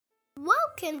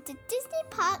welcome to Disney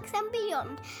Parks and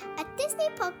Beyond, a Disney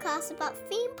podcast about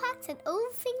theme parks and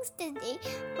all things Disney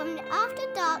from the After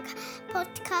Dark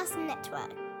Podcast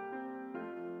Network.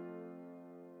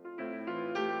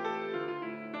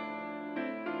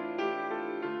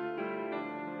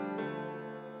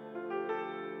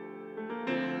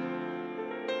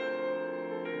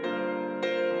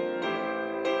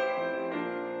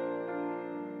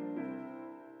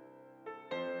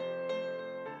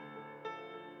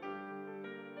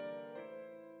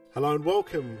 Hello and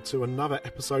welcome to another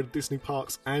episode of Disney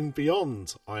Parks and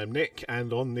Beyond. I am Nick,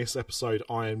 and on this episode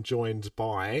I am joined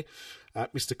by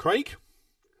Mr. Craig.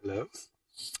 Hello.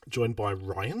 Joined by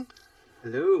Ryan.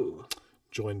 Hello.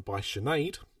 Joined by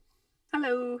Sinead.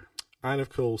 Hello. And of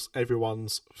course,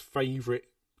 everyone's favourite,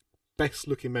 best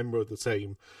looking member of the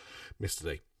team, Mr.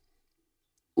 D.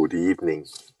 Good evening.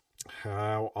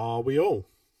 How are we all?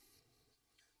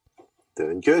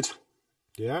 Doing good.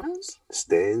 Yeah?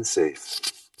 Staying safe.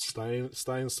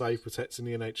 Staying safe, protecting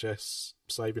the NHS,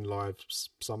 saving lives,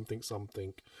 something,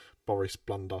 Boris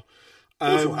Blunder.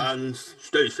 Wash your hands,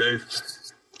 stay safe.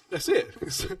 That's it.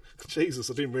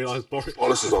 Jesus, I didn't realise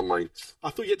Boris is online.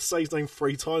 I thought you had to say his name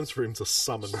 3 times for him to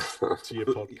summon to your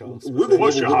podcast. Wibble,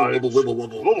 Wash wibble, your wibble, hands. wibble,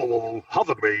 wibble, wibble. Whoa, have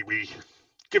a baby.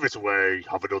 Give it away.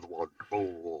 Have another one.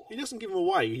 Oh. He doesn't give him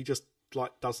away. He just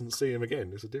doesn't see him again.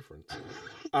 There's a difference.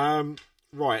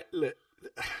 Right. Look,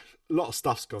 a lot of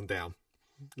stuff's gone down.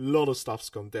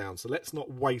 So let's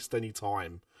not waste any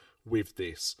time with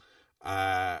this.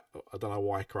 I don't know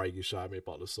why Craig is showing me a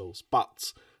bottle of sauce,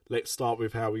 but let's start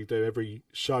with how we do every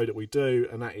show that we do,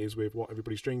 and that is with what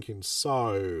everybody's drinking.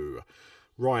 So,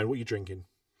 Ryan, what are you drinking?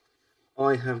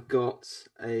 I have got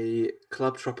a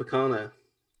Club Tropicana.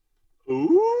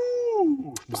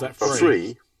 Ooh. Was that For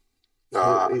free?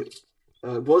 free?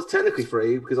 It was technically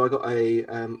free because I got a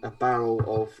barrel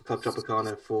of Club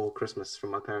Tropicana for Christmas from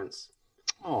my parents.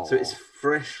 Oh. So it's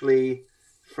freshly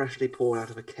poured out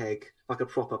of a keg, like a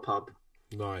proper pub.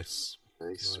 Nice.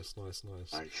 Nice.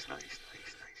 Nice.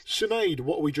 Sinead,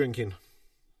 what are we drinking?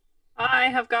 I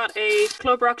have got a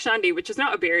Club Rock Shandy, which is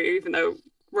not a beer, even though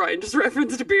Ryan just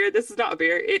referenced a beer. This is not a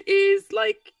beer. It is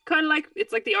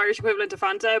it's like the Irish equivalent to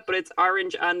Fanta, but it's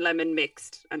orange and lemon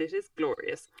mixed, and it is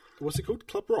glorious. What's it called?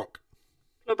 Club Rock?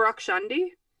 Club Rock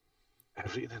Shandy?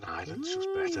 Everything in Ireland's just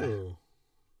better. Oh.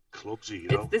 Club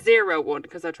Zero. It's the zero one,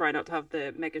 because I try not to have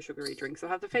the mega sugary drinks. I'll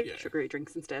have the fake sugary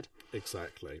drinks instead.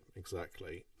 Exactly.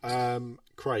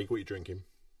 Craig, what are you drinking?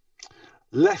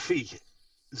 Leffy.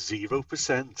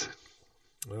 0%.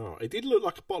 Oh, it did look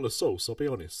like a bottle of sauce, I'll be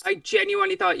honest. I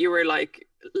genuinely thought you were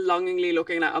longingly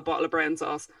looking at a bottle of brown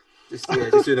sauce. Just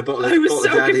doing a bottle of I was bottle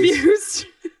of so Daddy's. confused.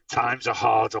 Times are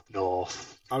hard up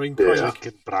north. I mean, Yeah. Craig,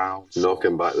 Drinking brown sauce.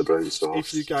 Knocking back the brown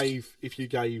sauce. if you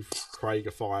gave Craig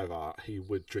a fiver, he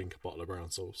would drink a bottle of brown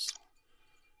sauce.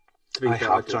 To be I fair,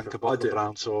 have do it drank for- a bottle I do of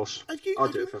brown sauce. I'll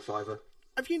do it for £5.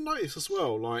 Have you noticed as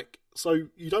well, so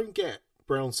you don't get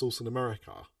brown sauce in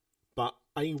America, but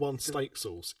A1 steak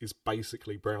sauce is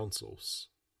basically brown sauce.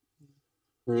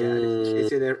 Yeah,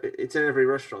 it's in every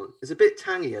restaurant. It's a bit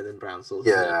tangier than brown sauce.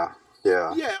 isn't it?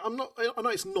 Yeah. Yeah, I know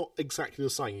it's not exactly the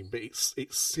same, but it's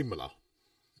similar.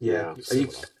 Yeah, It's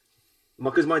similar.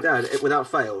 Because my dad, without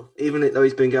fail, even though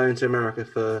he's been going to America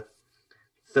for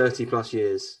 30 plus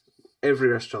years, every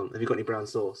restaurant, have you got any brown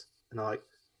sauce? And I'm like,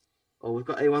 oh, we've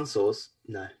got A1 sauce.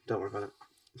 No, don't worry about it.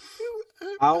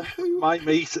 My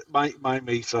mate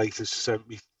has sent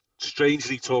me,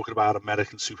 strangely talking about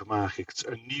American supermarkets,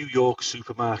 a New York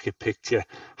supermarket picture.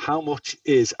 How much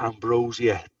is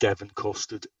Ambrosia Devon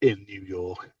custard in New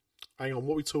York? Hang on,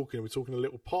 what are we talking? Are we talking a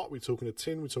little pot? Are we talking a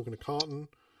tin? Are we talking a carton?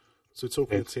 So we're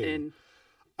talking a tin. In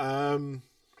In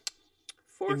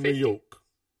 450. New York.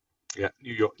 Yeah,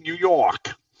 New York.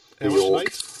 How New much, York.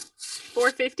 mate?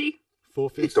 450.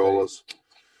 $4.50.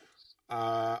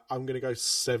 $8. I'm going to go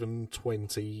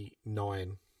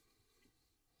 $7.29.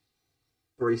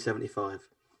 $3.75.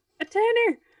 A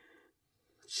tenner.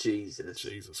 Jesus.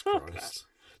 Jesus Fuck Christ.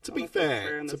 that. To be that's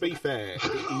fair fair,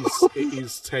 enough. it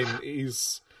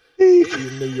is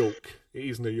New York. It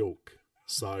is New York.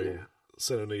 So, Yeah.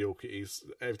 Central New York,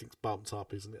 everything's bumped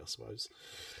up, isn't it, I suppose?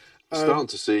 Starting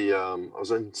to see, I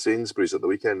was in Sainsbury's at the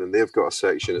weekend and they've got a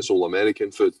section, it's all American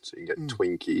food. So you can get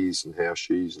Twinkies and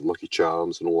Hershey's and Lucky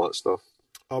Charms and all that stuff.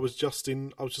 I was just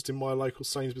in my local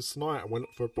Sainsbury's tonight. I went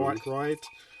for a bike ride.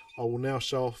 I will now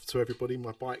show off to everybody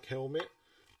my bike helmet,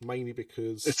 mainly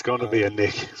because It's going to be a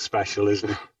Nick special, isn't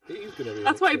it? it is going to be.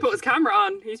 That's why he put his camera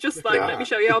on. He's just like, Yeah. let me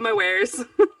show you all my wares.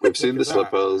 We've seen the Look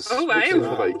at that. slippers. Oh, We've seen wow.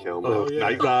 the bike helmet. Oh, yeah.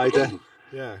 Night Rider.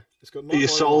 Yeah, It's got Are you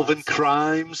solving lights,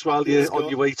 crimes while you're on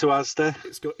your way to Asda?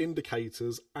 It's got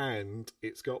indicators and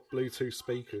it's got Bluetooth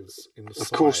speakers in the side.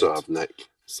 Of course I have, Nick.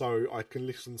 So I can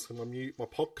listen to my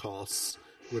podcasts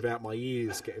without my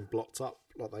ears getting blocked up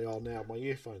like they are now, my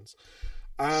earphones.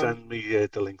 Send me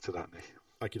the link to that, Nick.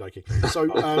 Okie dokie. So,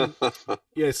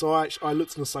 so I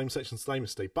looked in the same section as Mr.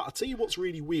 Steve. But I'll tell you what's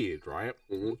really weird, right?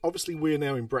 Mm-hmm. Obviously, we're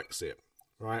now in Brexit,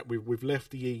 right? We've left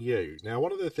the EU. Now,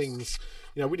 one of the things,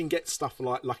 we didn't get stuff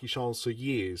like Lucky Charms for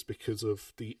years because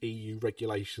of the EU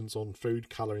regulations on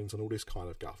food colourings and all this kind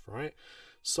of guff, right?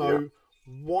 So,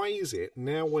 why is it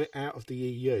now we're out of the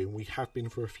EU and we have been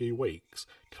for a few weeks,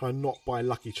 can I not buy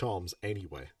Lucky Charms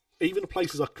anywhere? Even the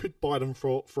places I could buy them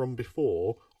from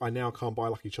before, I now can't buy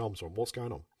Lucky Charms from. What's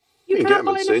going on? You can can't get them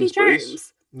buy at Lucky Sainsbury's.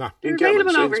 Charms. No. They're get them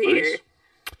at available over Sainsbury's. here.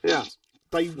 Yeah.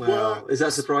 They Wow. were... Is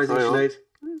that surprising, Hang on. Sinead?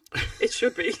 It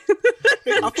should be.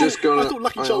 I thought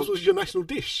Lucky hang Charms on. was your national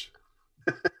dish.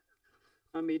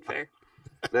 I mean, fair.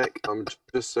 Nick, I'm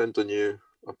just sending you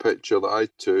a picture that I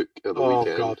took at the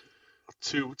weekend. God.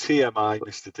 To TMI,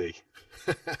 Mr. D.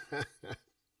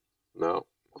 No.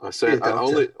 I sent Yeah,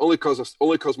 only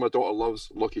because my daughter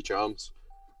loves Lucky Charms.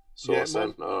 So Yeah, I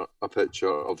sent her a picture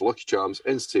of Lucky Charms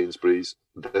in Sainsbury's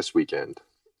this weekend.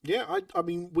 Yeah, I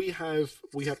mean we have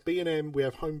B&M, we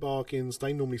have Home Bargains.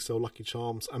 They normally sell Lucky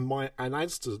Charms, and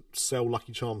Asda sell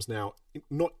Lucky Charms now.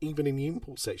 Not even in the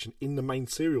import section, in the main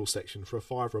cereal section for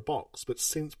 $5 a box. But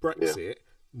since Brexit,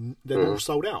 they're all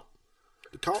sold out.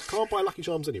 You can't buy Lucky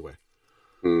Charms anywhere.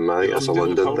 I think that's a Have you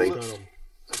London looked thing. at What's going on?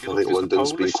 I Have you think looked at the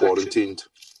London's been Polish section? quarantined.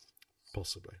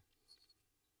 Possibly.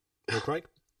 Okay.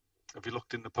 Have you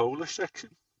looked in the Polish section?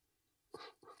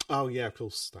 Oh yeah, of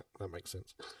course that makes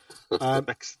sense.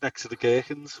 Next to the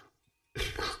gherkins.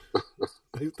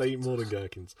 They eat more than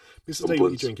gherkins. Mr. D, what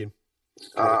are you drinking?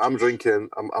 I'm drinking.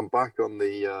 I'm back on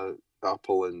the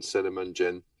apple and cinnamon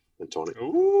gin and tonic.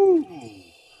 Ooh.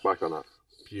 Back on that.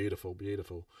 Beautiful,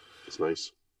 beautiful. It's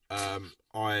nice. I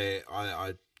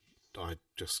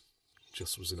just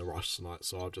was in a rush tonight,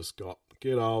 so I've just got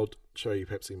good old cherry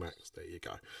Pepsi Max. There you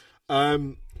go.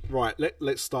 Right,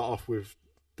 let's start off with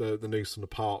the news from the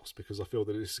parks, because I feel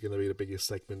that this is going to be the biggest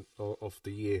segment of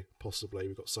the year, possibly.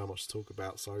 We've got so much to talk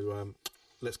about, so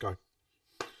let's go.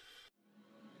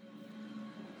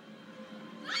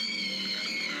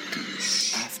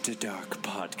 After Dark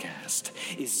Podcast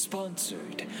is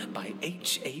sponsored by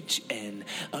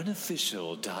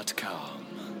HHNUnofficial.com,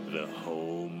 the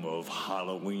home of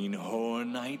Halloween Horror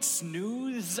Nights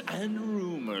news and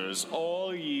rumors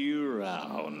all year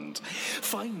round.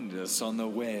 Find us on the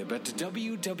web at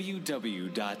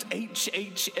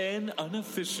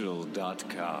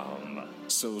www.hhnunofficial.com.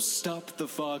 So stop the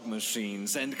fog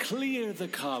machines and clear the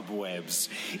cobwebs.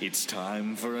 It's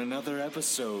time for another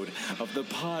episode of the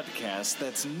podcast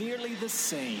that's nearly the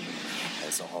same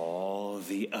as all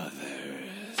the others.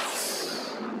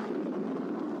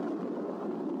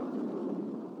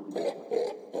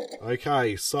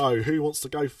 Okay, so who wants to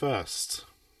go first?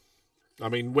 I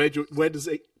mean, where does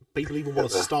people even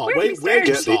want to start? Where do you Where do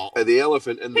you start? start? The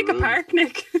elephant in Pick the a room. park,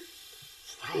 Nick.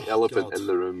 The elephant God. in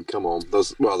the room. Come on.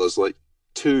 There's like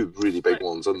two really big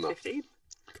ones in there. 15.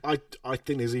 I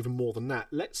think there's even more than that.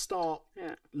 Let's start.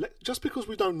 Yeah. Just because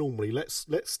we don't normally, let's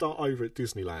start over at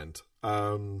Disneyland,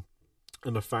 and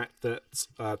the fact that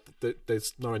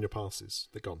there's no annual passes.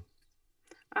 They're gone.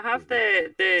 I have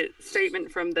the statement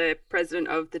from the president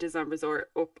of the Disneyland Resort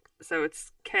up. So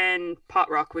it's Ken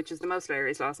Potrock, which is the most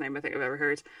hilarious last name I think I've ever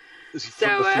heard. Is he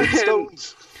So, from the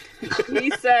Flintstones? He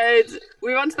said,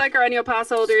 "We want to thank our annual pass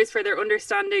holders for their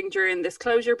understanding during this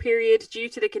closure period. Due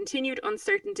to the continued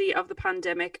uncertainty of the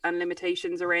pandemic and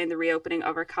limitations around the reopening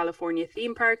of our California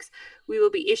theme parks, we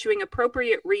will be issuing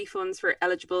appropriate refunds for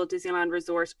eligible Disneyland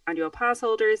Resort annual pass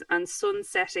holders and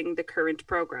sunsetting the current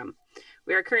program.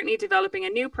 We are currently developing a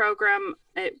new program.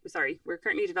 We're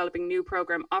currently developing new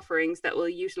program offerings that will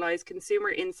utilize consumer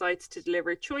insights to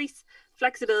deliver choice,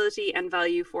 flexibility, and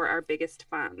value for our biggest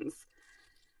fans."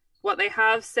 What they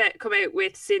have come out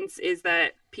with since is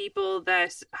that people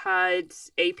that had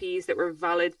APs that were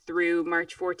valid through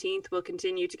March 14th will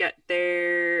continue to get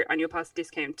their annual pass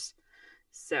discount.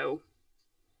 So,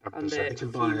 on the You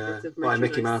can few bits of buy a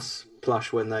Mickey merchandise. Mouse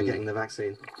plush when they're getting the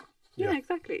vaccine. Yeah,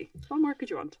 exactly. What more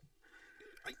could you want?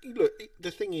 Look, the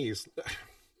thing is,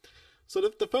 so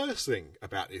the first thing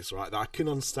about this, right, that I can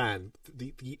understand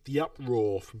the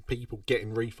uproar from people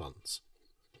getting refunds,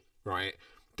 right?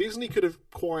 Disney could have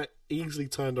quite easily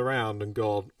turned around and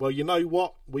gone, well, you know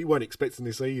what? We weren't expecting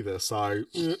this either, so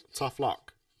tough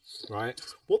luck, right?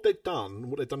 What they've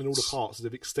done in all the parks is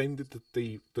they've extended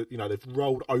they've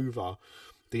rolled over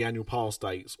the annual pass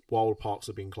dates while the parks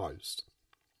have been closed.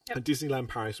 And Disneyland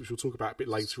Paris, which we'll talk about a bit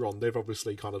later on, they've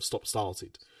obviously kind of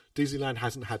stop-started. Disneyland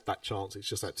hasn't had that chance. It's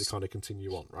just had to kind of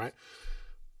continue on, right?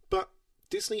 But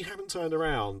Disney haven't turned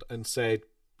around and said,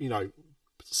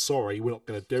 sorry, we're not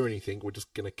going to do anything. We're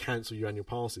just going to cancel your annual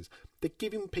passes. They're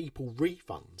giving people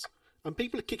refunds. And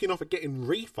people are kicking off at getting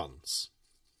refunds.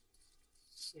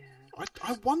 Yeah.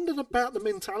 I wondered about the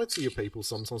mentality of people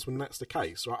sometimes when that's the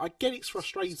case, right? I get it's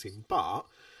frustrating, but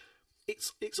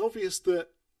it's obvious that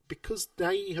because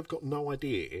they have got no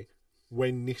idea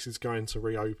when this is going to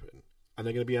reopen and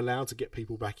they're going to be allowed to get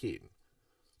people back in,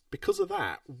 because of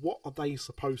that, what are they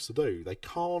supposed to do? They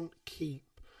can't keep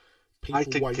people I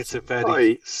think waiting. it's a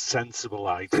very sensible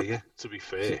idea, to be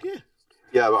fair.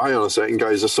 Yeah, but hang on a second,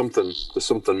 guys. There's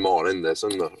something more in this,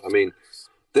 isn't there? I mean,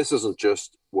 this isn't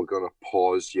just we're going to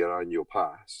pause your annual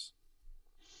pass,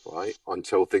 right,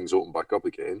 until things open back up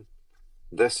again.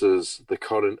 This is the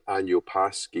current annual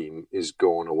pass scheme is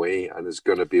going away and is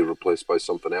going to be replaced by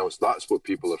something else. That's what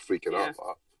people are freaking out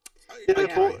about.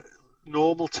 But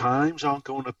normal times aren't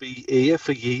going to be here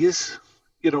for years.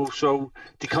 So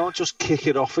they can't just kick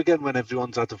it off again when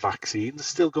everyone's had a vaccine. There's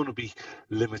still going to be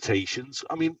limitations.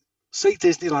 I mean, say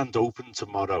Disneyland open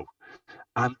tomorrow,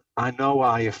 and I know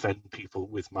I offend people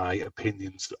with my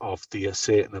opinions of the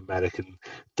certain American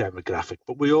demographic,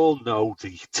 but we all know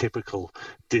the typical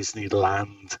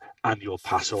Disneyland annual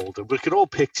pass holder. We can all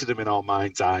picture them in our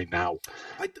mind's eye now.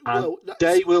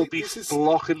 They will be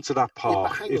flocking to that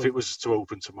park if it was to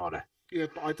open tomorrow. Yeah,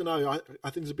 but I don't know. I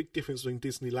think there's a big difference between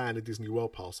Disneyland and Disney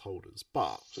World Pass holders.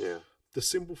 But the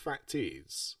simple fact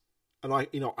is, and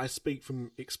I speak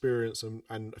from experience,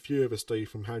 and a few of us do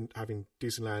from having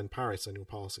Disneyland Paris annual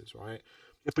passes, right?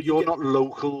 Yeah, but you're not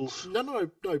locals.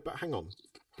 No. But hang on.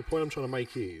 The point I'm trying to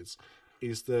make is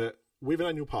that with an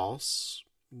annual pass,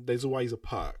 there's always a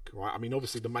perk, right? I mean,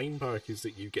 obviously the main perk is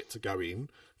that you get to go in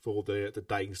for the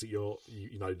days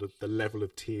that the level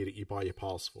of tier that you buy your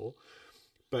pass for,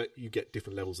 but you get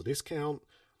different levels of discount.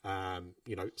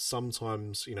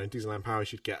 Sometimes, in Disneyland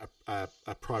Paris, you'd get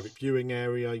a private viewing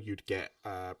area, you'd get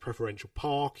preferential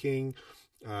parking,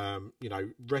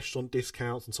 restaurant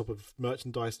discounts on top of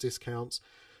merchandise discounts.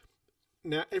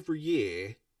 Now, every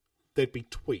year, they'd be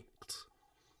tweaked.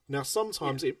 Now,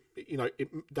 sometimes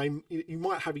you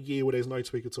might have a year where there's no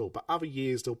tweak at all, but other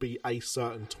years there'll be a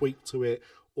certain tweak to it,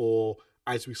 or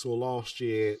as we saw last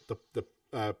year,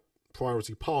 the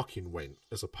priority parking went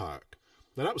as a perk.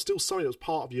 Now, that was still something that was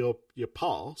part of your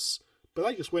pass, but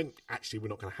they just went, actually, we're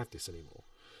not going to have this anymore.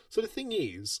 So the thing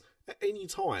is, at any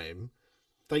time,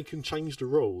 they can change the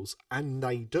rules, and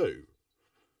they do.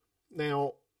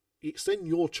 Now, it's then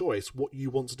your choice what you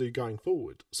want to do going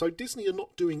forward. So Disney are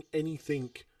not doing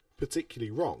anything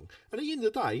particularly wrong. And at the end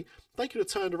of the day, they could have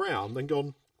turned around and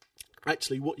gone,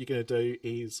 actually, what you're going to do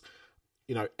is,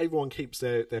 everyone keeps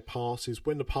their passes.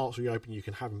 When the parks reopen, you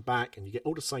can have them back, and you get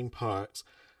all the same perks.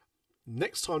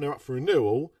 Next time they're up for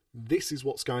renewal, this is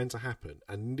what's going to happen,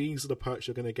 and these are the perks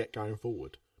you're going to get going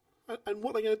forward. And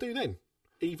what are they going to do then?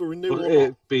 Either renew or not?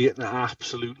 It'd be an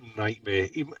absolute nightmare.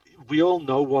 We all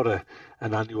know what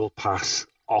an annual pass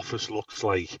office looks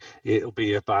like. It'll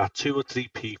be about 2 or 3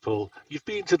 people. You've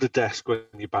been to the desk when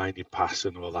you're buying your pass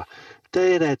and all that.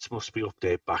 Their heads must be up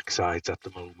their backsides at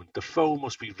the moment. The phone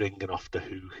must be ringing off the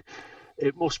hook.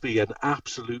 It must be an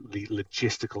absolutely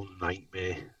logistical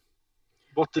nightmare.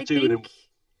 What to do with him?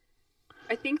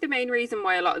 I think the main reason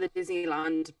why a lot of the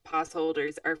Disneyland pass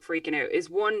holders are freaking out is,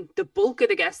 one, the bulk of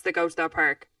the guests that go to that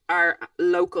park are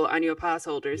local annual pass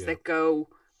holders that go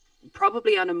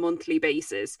probably on a monthly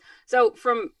basis. So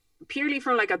purely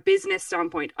from like a business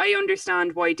standpoint, I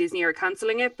understand why Disney are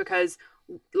cancelling it, because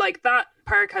like that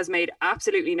park has made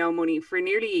absolutely no money for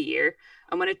nearly a year.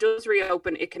 And when it does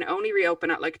reopen, it can only reopen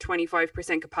at like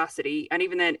 25% capacity. And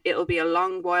even then, it'll be a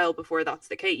long while before that's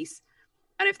the case.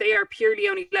 And if they are purely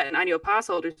only letting annual pass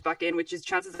holders back in, which is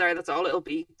chances are that's all it'll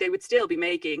be, they would still be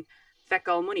making feck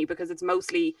all money, because it's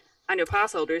mostly annual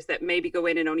pass holders that maybe go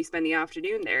in and only spend the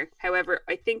afternoon there. However,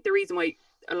 I think the reason why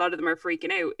a lot of them are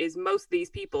freaking out is most of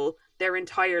these people, their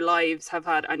entire lives have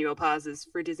had annual passes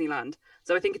for Disneyland.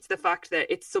 So I think it's the fact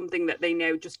that it's something that they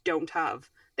now just don't have.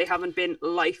 They haven't been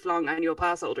lifelong annual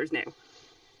pass holders now.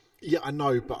 Yeah, I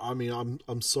know, but I mean,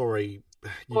 I'm sorry.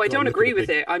 I don't agree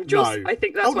with it. I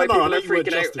think that's why people are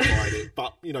freaking out. It,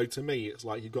 but to me, it's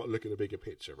like you've got to look at the bigger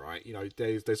picture, right?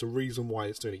 There's a reason why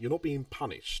it's doing it. You're not being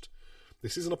punished.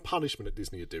 This isn't a punishment that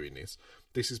Disney are doing this.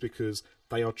 This is because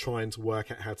they are trying to work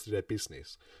out how to do their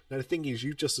business. Now, the thing is,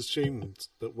 you just assumed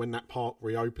that when that park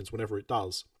reopens, whenever it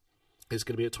does, it's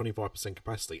going to be at 25%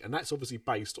 capacity, and that's obviously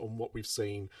based on what we've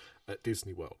seen at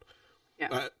Disney World.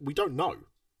 Yeah. We don't know.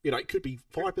 It could be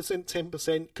 5%,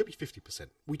 10%, could be 50%.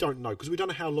 We don't know, because we don't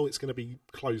know how long it's going to be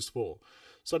closed for.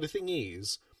 So the thing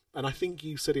is, and I think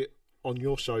you said it on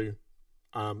your show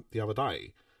the other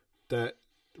day, that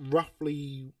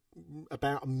roughly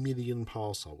about 1 million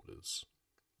pass holders.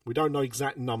 We don't know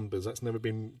exact numbers, that's never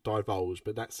been divulged,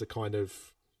 but that's the kind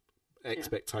of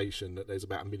expectation that there's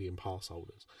about 1 million pass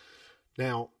holders.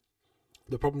 Now,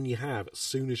 the problem you have as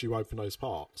soon as you open those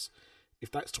parks, if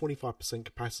that's 25%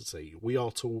 capacity, we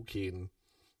are talking,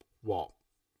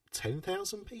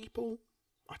 10,000 people?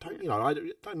 I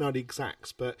don't know the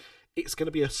exacts, but it's going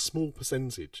to be a small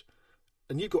percentage.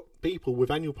 And you've got people with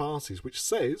annual passes which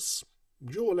says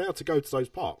you're allowed to go to those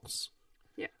parks.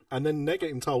 Yeah. And then they're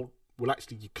getting told, well,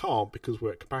 actually, you can't because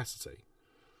we're at capacity.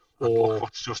 Or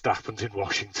what's just happened in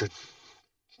Washington.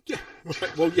 Yeah,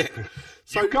 well, yeah.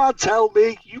 So you can't tell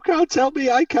me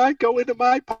I can't go into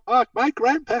my park. My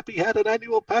grandpappy had an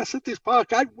annual pass at this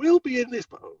park. I will be in this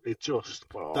park. It just...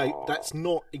 that's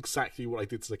not exactly what they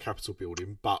did to the Capitol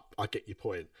building, but I get your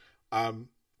point.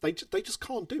 They just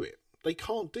can't do it. They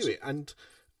can't do it. And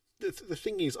the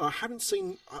thing is, I've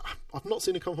not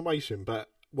seen a confirmation, but,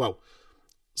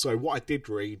 so what I did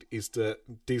read is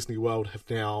that Disney World have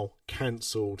now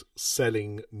cancelled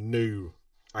selling new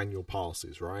annual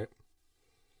passes, right?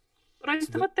 But I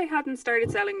thought they hadn't started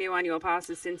selling new annual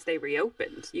passes since they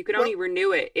reopened. You could only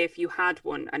renew it if you had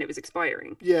one and it was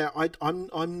expiring. Yeah,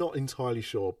 I'm not entirely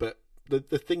sure, but the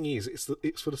thing is,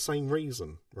 it's for the same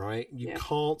reason, right? You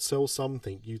can't sell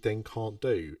something you then can't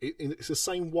do. It's the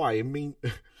same way. I mean,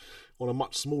 on a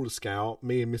much smaller scale,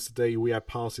 me and Mr. D, we had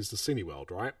passes to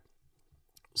Cineworld, right?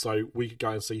 So we could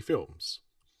go and see films.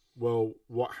 Well,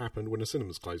 what happened when the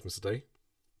cinemas closed, Mr. D?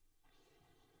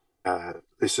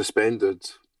 They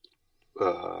suspended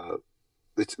the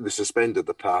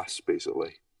pass,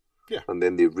 basically. Yeah. And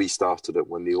then they restarted it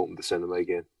when they opened the cinema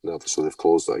again. Now, so they've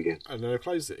closed it again. And then they've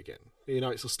closed it again.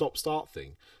 It's a stop-start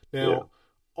thing. Now,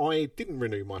 I didn't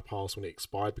renew my pass when it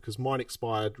expired because mine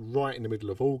expired right in the middle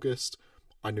of August.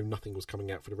 I knew nothing was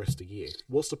coming out for the rest of the year.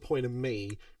 What's the point of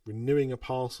me renewing a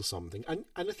pass or something? And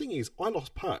the thing is, I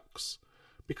lost perks.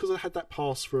 Because I had that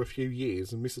pass for a few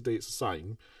years, and Mr. D, it's the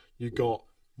same, you got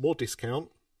more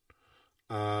discount.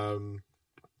 You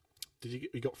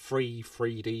got free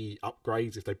 3D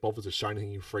upgrades if they bother to show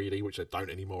anything in 3D, which they don't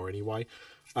anymore anyway.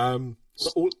 But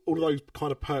all of those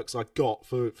kind of perks I got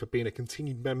for being a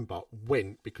continued member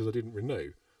went because I didn't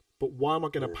renew. But why am I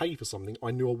going to pay for something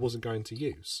I knew I wasn't going to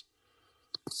use?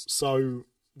 So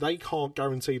they can't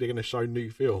guarantee they're going to show new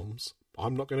films.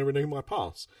 I'm not going to renew my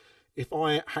pass. If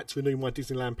I had to renew my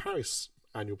Disneyland Paris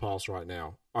annual pass right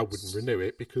now, I wouldn't renew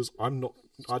it because I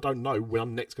don't know when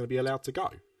I'm next going to be allowed to go.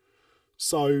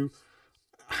 So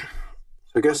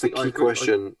I guess the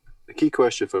key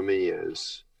question for me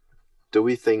is, do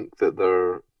we think that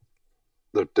they're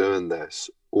doing this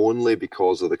only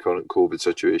because of the current COVID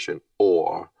situation,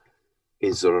 or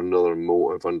is there another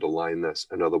motive underlying this?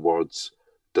 In other words,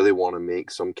 do they want to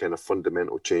make some kind of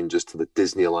fundamental changes to the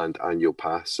Disneyland annual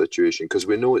pass situation? Because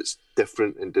we know it's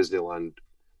different in Disneyland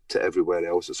to everywhere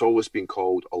else. It's always been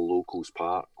called a locals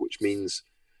park, which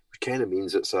kind of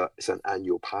means it's an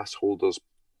annual pass holders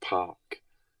park.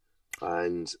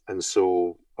 And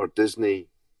so are Disney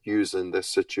using this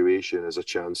situation as a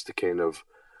chance to kind of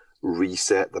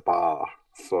reset the bar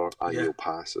for annual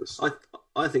passes?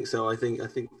 I think so. I think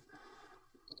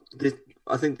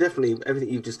definitely everything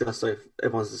you've discussed,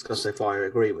 everyone's discussed so far, I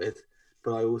agree with.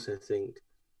 But I also think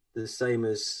the same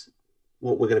as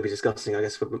what we're going to be discussing, I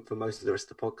guess, for most of the rest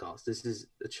of the podcast, this is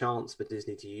a chance for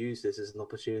Disney to use this as an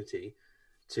opportunity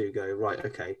to go, right,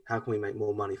 okay, how can we make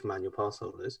more money from annual pass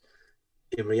holders?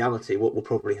 In reality, what will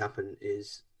probably happen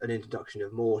is an introduction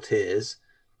of more tiers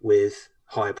with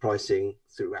higher pricing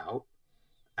throughout,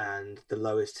 and the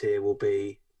lowest tier will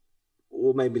be,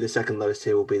 or maybe the second lowest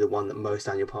tier will be the one that most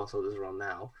annual pass holders are on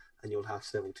now, and you'll have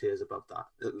several tiers above that.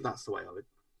 That's the way I would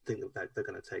think that they're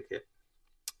going to take it.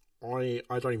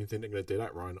 I don't even think they're going to do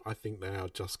that, Ryan. I think they are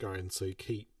just going to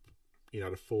keep,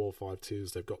 the 4 or 5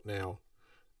 tiers they've got now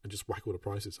and just whack all the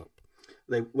prices up.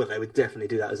 They would definitely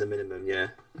do that as a minimum, yeah.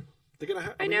 They're going to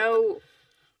have... I know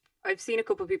I've seen a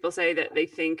couple of people say that they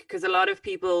think, because a lot of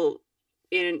people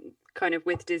in kind of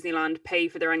with Disneyland pay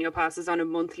for their annual passes on a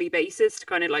monthly basis to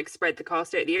kind of like spread the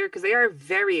cost out of the year, because they are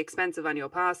very expensive annual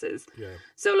passes. Yeah.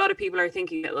 So a lot of people are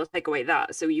thinking that they'll take away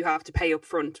that. So you have to pay up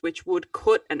front, which would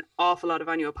cut an awful lot of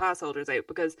annual pass holders out,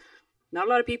 because not a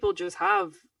lot of people just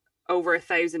have over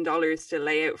 $1,000 to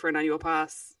lay out for an annual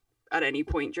pass at any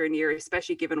point during the year,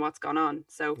 especially given what's gone on.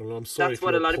 So that's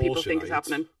what a lot of people think is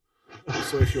happening.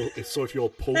 So if you're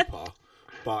pauper,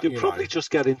 but you'll probably just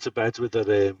get into bed with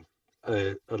a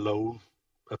loan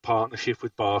a partnership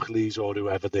with Barclays or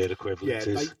whoever their equivalent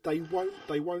Yeah, is.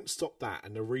 they won't stop that,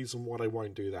 and the reason why they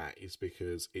won't do that is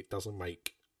because it doesn't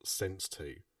make sense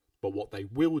to. But what they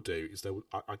will do is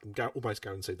I can almost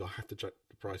guarantee they'll have to jack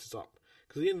the prices up,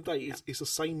 because at the end of the day, it's the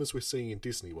same as we're seeing in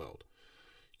Disney World.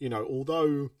 You know,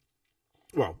 although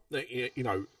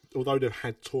they've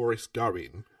had tourists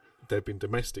going, there've been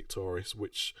domestic tourists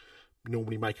which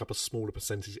normally make up a smaller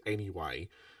percentage anyway.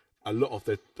 A lot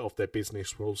of their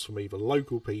business was from either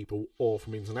local people or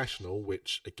from international,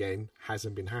 which again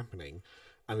hasn't been happening.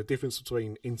 And the difference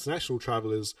between international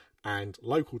travellers and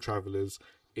local travellers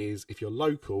is if you're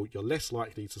local, you're less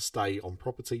likely to stay on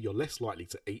property, you're less likely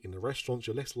to eat in the restaurants,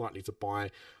 you're less likely to buy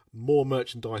more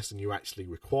merchandise than you actually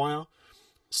require.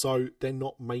 So they're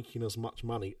not making as much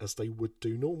money as they would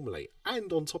do normally.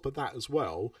 And on top of that as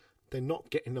well, they're not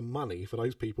getting the money for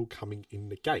those people coming in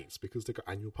the gates because they've got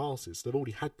annual passes. They've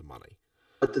already had the money.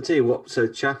 But to tell you what, so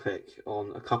Chapek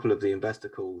on a couple of the investor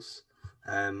calls,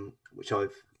 which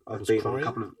I've been on a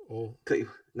couple of. Or...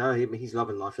 No, he's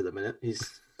loving life at the minute.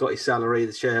 He's got his salary.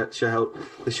 The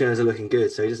shares are looking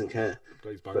good, so he doesn't care.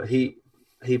 But he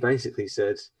basically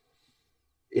said,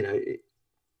 you know,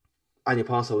 annual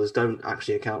pass holders don't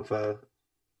actually account for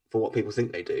what people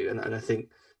think they do, and I think,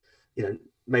 you know,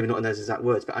 maybe not in those exact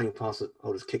words, but annual pass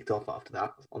holders kicked off after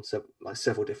that on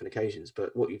several different occasions.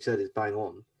 But what you said is bang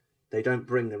on. They don't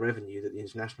bring the revenue that the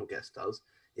international guest does.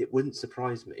 It wouldn't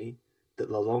surprise me that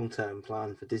the long-term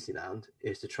plan for Disneyland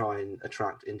is to try and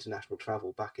attract international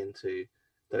travel back into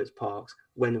those parks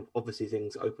when obviously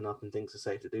things open up and things are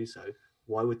safe to do so.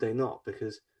 Why would they not?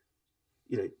 Because,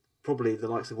 you know, probably the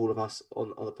likes of all of us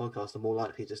on the podcast are more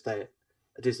likely to stay at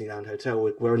a Disneyland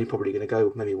hotel. We're only probably going to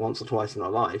go maybe once or twice in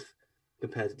our life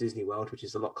compared to Disney World, which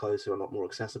is a lot closer, a lot more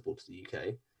accessible to the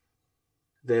UK.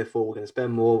 Therefore, we're going to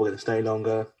spend more, we're going to stay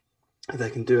longer. If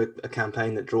they can do a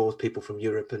campaign that draws people from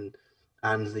Europe and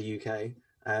the UK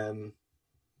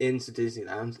into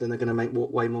Disneyland, then they're going to make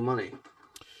way more money.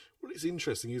 Well, it's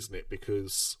interesting, isn't it?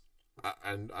 Because,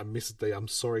 and admittedly, I'm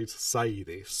sorry to say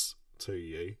this to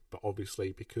you, but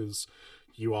obviously because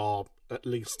you are, at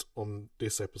least on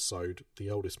this episode, the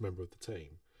oldest member of the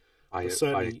team. I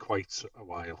had quite a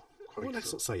while. Well,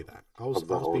 let's not say that. I was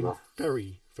being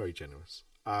very, very generous.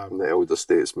 I'm the elder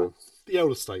statesman. The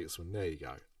elder statesman, there you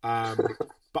go.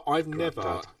 But I've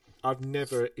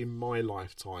never in my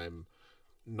lifetime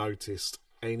noticed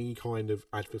any kind of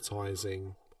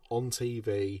advertising on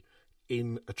TV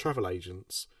in a travel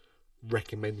agent's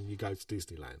recommending you go to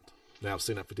Disneyland. Now, I've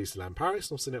seen that for Disneyland Paris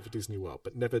and I've seen that for Disney World,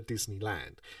 but never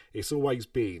Disneyland. It's always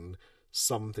been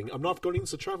something. I mean, I've gone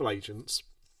into travel agents.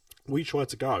 We tried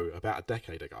to go about a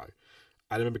decade ago.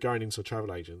 I remember going into a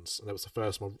travel agents, and that was the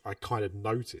first one I kind of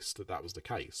noticed that was the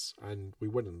case. And we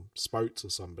went and spoke to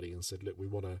somebody and said, "Look, we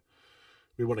want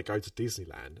to go to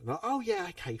Disneyland." And oh yeah,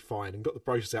 okay, fine. And got the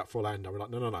brochures out for Orlando. We're like,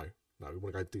 no, we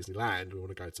want to go to Disneyland. We want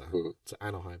to go to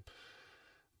Anaheim.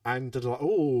 And they're like,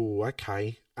 oh,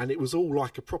 okay. And it was all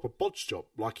like a proper bodge job.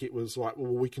 Like it was like,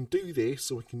 well, we can do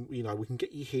this, or we can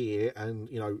get you here, and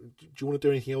do you want to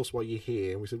do anything else while you're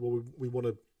here? And we said, well, we want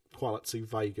to quite like to see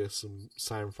Vegas and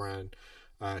San Fran.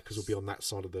 Because we'll be on that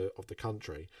side of the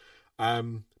country,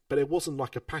 but it wasn't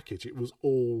like a package. It was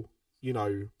all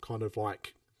kind of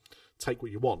like take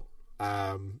what you want,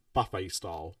 buffet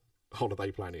style holiday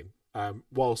planning.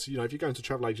 Whilst if you're going to a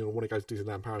travel agent and want to go to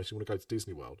Disneyland Paris, you want to go to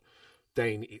Disney World,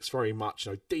 then it's very much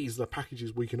these are the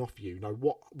packages we can offer you.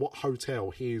 What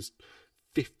hotel? Here's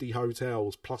 50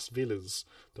 hotels plus villas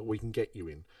that we can get you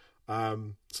in.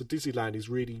 So Disneyland is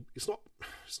really, it's not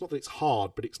that it's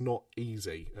hard, but it's not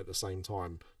easy at the same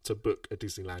time to book a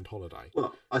Disneyland holiday.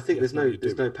 Well, I think there's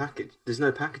no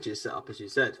packages set up, as you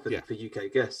said, for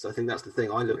UK guests. I think that's the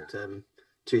thing. I looked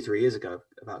 2-3 years ago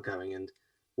about going and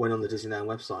went on the Disneyland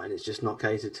website, and it's just not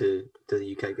catered to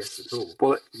the UK guests at all.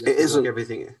 Well, it isn't.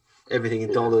 Like everything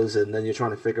in dollars, and then you're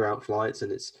trying to figure out flights,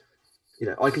 and it's,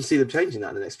 I can see them changing that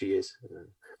in the next few years.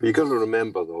 But you've got to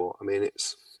remember, though, I mean,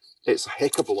 it's a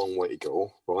heck of a long way to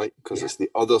go, right? Because it's the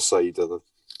other side of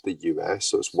the US,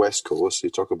 so it's West Coast. You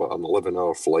talk about an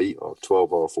 11-hour flight or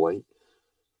 12-hour flight,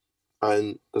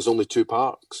 and there's only 2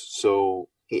 parks, so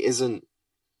it isn't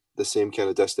the same kind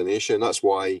of destination. That's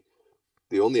why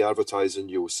the only advertising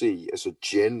you'll see is a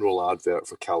general advert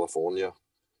for California,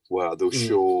 where they'll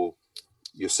show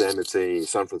Yosemite,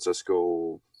 San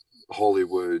Francisco,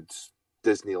 Hollywood,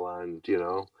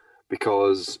 Disneyland,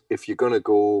 because if you're going to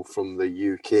go from the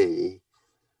UK,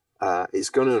 it's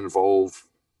going to involve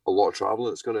a lot of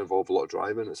traveling. It's going to involve a lot of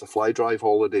driving. It's a fly drive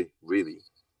holiday, really.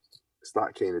 It's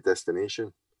that kind of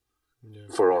destination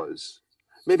for us.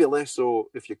 Maybe less so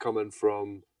if you're coming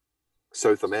from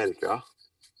South America,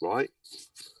 right?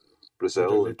 They Brazil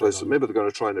don't and live places. there, Maybe they're going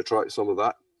to try and attract some of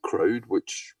that crowd,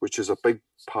 which is a big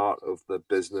part of the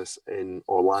business in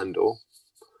Orlando.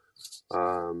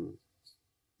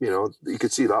 You know, you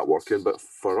could see that working, but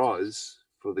for us,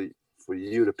 for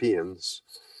Europeans,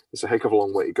 it's a heck of a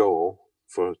long way to go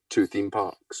for 2 theme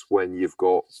parks when you've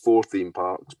got 4 theme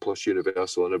parks plus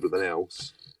Universal and everything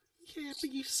else. Yeah,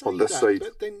 but you say On this that, side.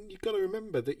 but then you've got to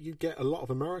remember that you get a lot of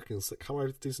Americans that come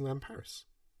over to Disneyland Paris.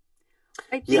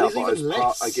 I think Yeah, There's but even as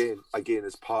part, less. again,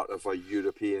 as part of a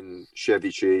European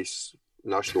Chevy Chase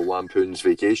National Lampoon's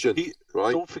Vacation,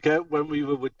 right? Don't forget when we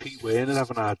were with Pete Wayne and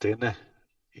having our dinner,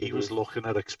 he Mm-hmm. was looking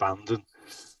at expanding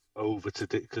over to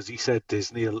because he said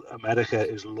America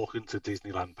is looking to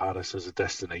Disneyland Paris as a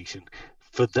destination.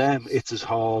 For them, it's as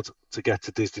hard to get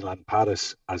to Disneyland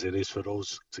Paris as it is for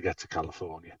us to get to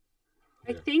California.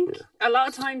 I think a lot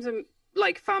of times when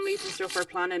like families and stuff are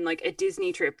planning like a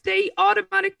Disney trip, they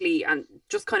automatically and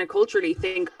just kind of culturally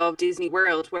think of Disney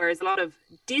World, whereas a lot of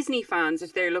Disney fans,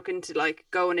 if they're looking to like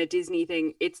go on a Disney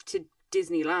thing, it's to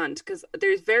Disneyland, because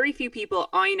there's very few people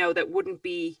I know that wouldn't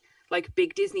be like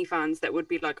big Disney fans that would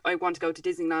be like, I want to go to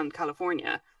Disneyland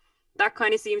California. That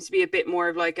kind of seems to be a bit more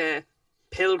of like a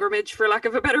pilgrimage, for lack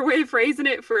of a better way of phrasing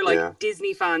it, for like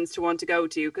Disney fans to want to go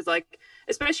to, because like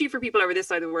especially for people over this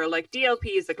side of the world, like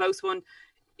DLP is the close one,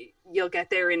 you'll get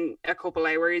there in a couple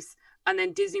hours, and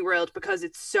then Disney World, because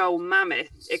it's so mammoth,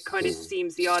 it kind of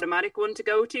seems the automatic one to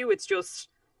go to. It's just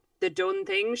the done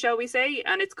thing, shall we say,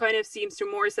 and it kind of seems to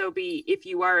more so be, if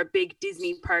you are a big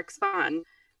Disney parks fan,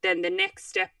 then the next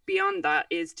step beyond that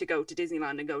is to go to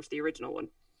Disneyland and go to the original one.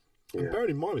 And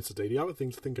bearing in mind, Mr. D, the other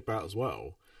thing to think about as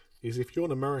well is if you're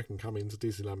an American coming to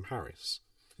Disneyland Paris,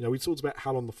 you know, we talked about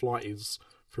how long the flight is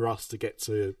for us to get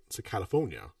to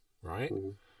California, right?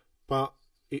 But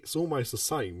it's almost the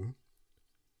same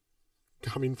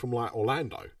coming from like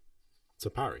Orlando to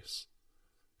Paris.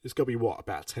 It's got to be what,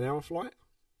 about a 10-hour flight?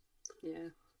 Yeah.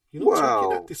 You're not talking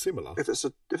that dissimilar. If it's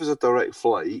a direct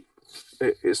flight,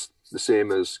 it's the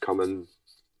same as coming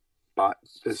back.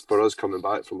 It's for us coming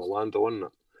back from Orlando, isn't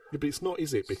it? Yeah, but it's not,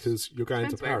 is it? Because you're going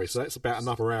to Paris, so that's about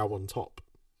another hour on top.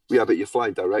 Yeah, but you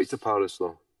fly direct to Paris,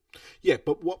 though. Yeah,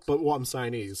 but what I'm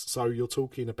saying is, so you're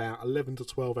talking about 11 to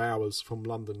 12 hours from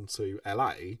London to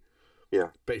LA. Yeah.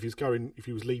 But if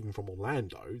he was leaving from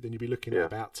Orlando, then you'd be looking at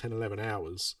about 10, 11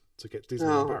 hours to get to Disneyland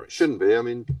No, Paris. it shouldn't be. I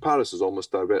mean, Paris is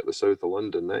almost directly south of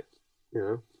London, Nick. You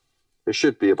know, it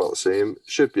should be about the same. It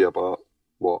should be about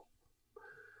what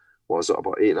is it,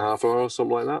 about 8.5 hours,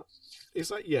 something like that.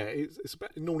 It's like, yeah, it's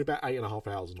normally about 8.5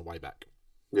 hours on the way back.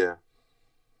 Yeah.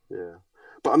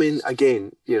 But I mean,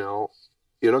 again, you know,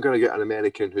 you're not going to get an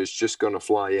American who's just going to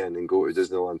fly in and go to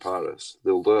Disneyland Paris.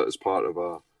 They'll do it as part of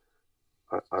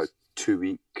a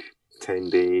 2-week,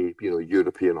 10-day, you know,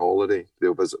 European holiday.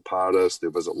 They'll visit Paris,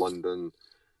 they'll visit London,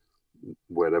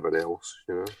 wherever else,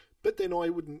 you know. But then I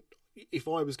wouldn't, if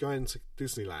I was going to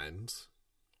Disneyland,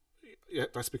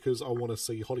 that's because I want to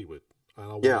see Hollywood. And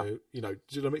I want to, you know, do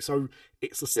you know what I mean? So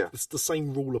it's the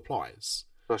same rule applies.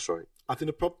 That's right. I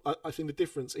think the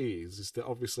difference is that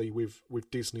obviously with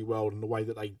Disney World and the way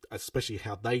that they, especially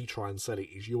how they try and sell it,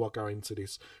 is you are going to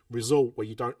this resort where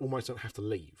you almost don't have to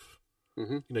leave.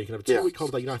 Mm-hmm. You know, you can have a 2-week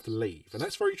holiday, you don't have to leave, and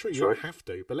that's very true. You don't have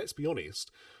to, but let's be honest,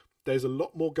 there's a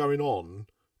lot more going on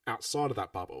outside of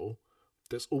that bubble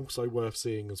that's also worth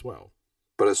seeing as well.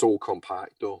 But it's all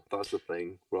compact, though. That's the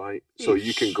thing, right? So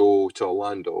you can go to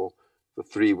Orlando for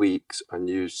 3 weeks and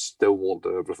you still won't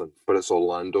do everything, but it's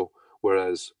Orlando.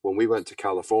 Whereas when we went to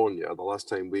California, the last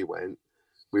time we went,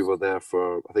 we were there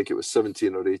for, I think it was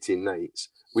 17 or 18 nights.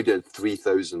 We did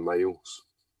 3,000 miles,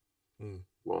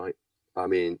 right? I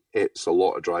mean, it's a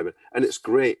lot of driving. And it's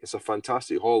great. It's a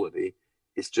fantastic holiday.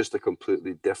 It's just a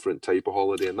completely different type of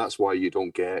holiday. And that's why you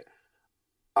don't get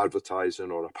advertising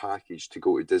or a package to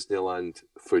go to Disneyland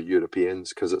for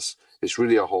Europeans, because it's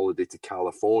really a holiday to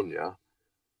California,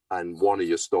 and one of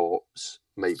your stops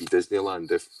might be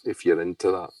Disneyland if you're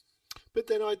into that. But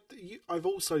then I've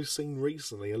also seen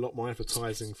recently a lot more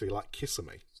advertising for like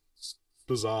Kissimmee.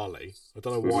 Bizarrely, I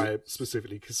don't know why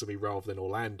specifically Kissimmee rather than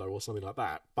Orlando or something like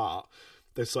that, but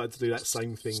they've started to do that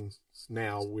same thing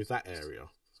now with that area.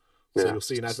 So you'll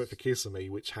see an advert for Kissimmee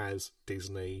which has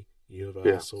Disney,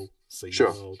 Universal,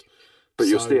 SeaWorld. But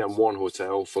you'll stay in one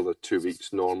hotel for the 2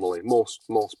 weeks normally. Most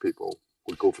people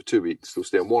would go for 2 weeks. They'll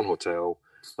stay in one hotel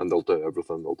and they'll do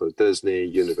everything. They'll do Disney,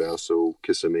 Universal,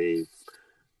 Kissimmee,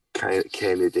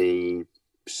 Kennedy,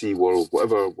 SeaWorld,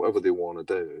 whatever they want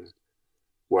to do.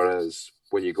 Whereas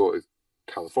when you go to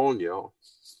California,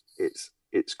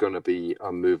 it's going to be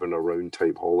a moving around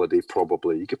type holiday.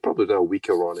 Probably you could probably do a week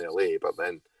around LA, but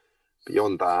then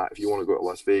beyond that, if you want to go to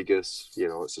Las Vegas,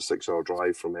 it's a 6-hour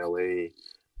drive from LA.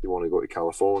 You want to go to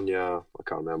California, I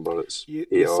can't remember. It's 8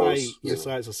 hours. You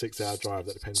say it's a 6-hour drive.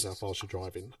 That depends how fast you're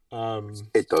driving.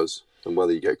 It does, and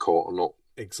whether you get caught or not.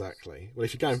 Exactly. Well,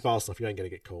 if you're going fast enough, you ain't going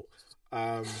to get caught.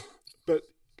 But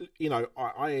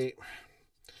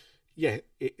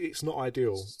it's not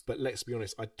ideal. But let's be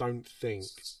honest, I don't think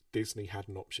Disney had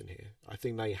an option here. I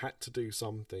think they had to do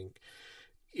something.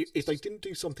 If they didn't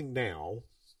do something now,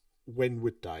 when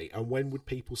would they? And when would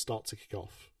people start to kick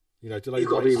off? Do they You've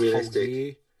got to be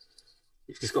realistic.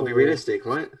 It's got to be realistic,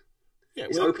 right? Yeah,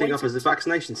 it's opening up as a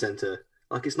vaccination centre.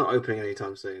 Like, it's not opening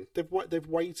anytime soon. They've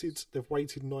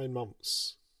waited 9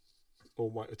 months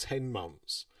or 10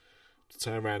 months to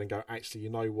turn around and go, actually, you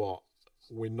know what?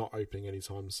 We're not opening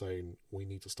anytime soon. We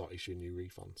need to start issuing new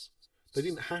refunds. They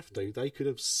didn't have to. They could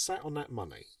have sat on that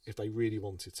money if they really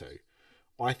wanted to.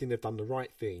 I think they've done the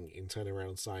right thing in turning around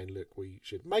and saying, look, we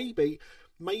should. Maybe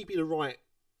the right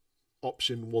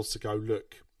option was to go,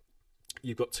 look,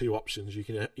 you've got two options. You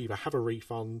can either have a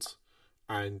refund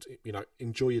and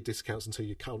enjoy your discounts until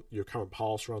your current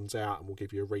pass runs out, and we'll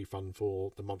give you a refund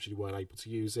for the months you weren't able to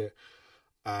use it,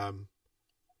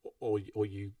 or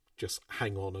you just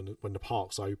hang on, and when the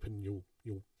park's open, you'll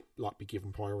be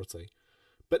given priority.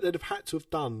 But they'd have had to have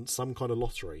done some kind of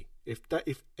lottery. If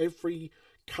every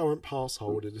current pass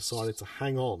holder decided to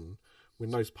hang on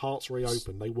when those parks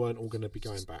reopen, they weren't all going to be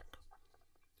going back.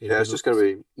 It's just going to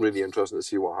be really interesting to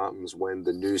see what happens when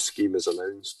the new scheme is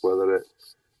announced, whether it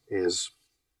is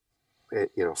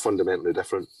fundamentally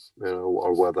different,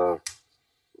 or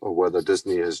whether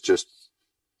Disney is just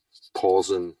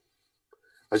pausing.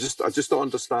 I just don't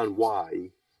understand why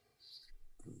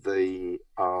they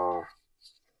are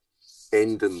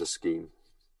ending the scheme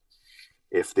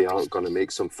if they aren't going to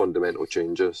make some fundamental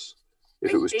changes.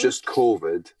 If it was just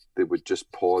COVID, they would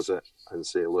just pause it and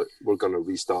say, look, we're going to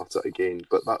restart it again.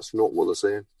 But that's not what they're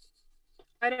saying.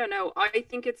 I don't know. I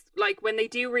think it's like when they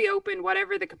do reopen,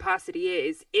 whatever the capacity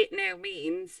is, it now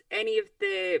means any of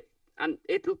and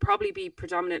it'll probably be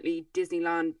predominantly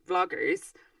Disneyland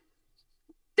vloggers,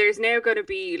 there's now going to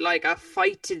be like a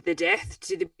fight to the death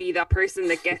to be that person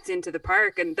that gets into the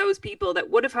park. And those people that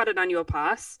would have had an annual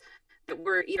pass, that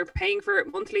were either paying for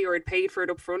it monthly or had paid for it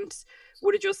up front,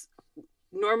 would have just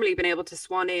normally been able to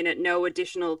swan in at no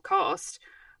additional cost,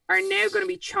 are now going to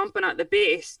be chomping at the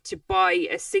bit to buy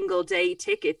a single day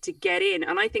ticket to get in.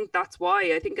 And I think that's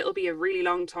why. I think it'll be a really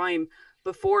long time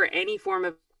before any form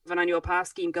of an annual pass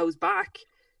scheme goes back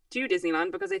to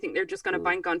Disneyland, because I think they're just going to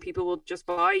bank on people will just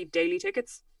buy daily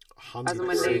tickets 100%, as and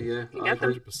when they can get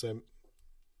them. 100%.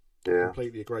 Yeah,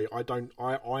 completely agree.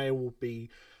 I will be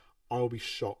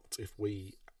shocked if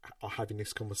we are having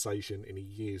this conversation in a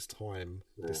year's time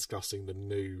discussing the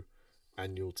new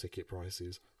annual ticket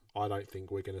prices. I don't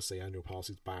think we're going to see annual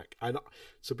passes back. And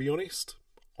to be honest,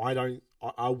 I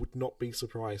would not be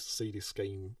surprised to see this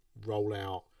scheme roll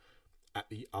out at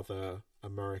the other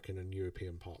American and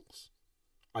European parks.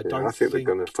 I think they're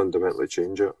going to fundamentally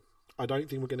change it. I don't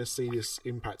think we're going to see this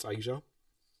impact Asia.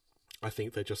 I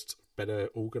think they're just better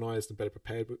organised and better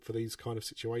prepared for these kind of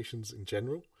situations in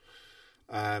general.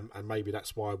 And maybe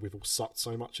that's why we've all sucked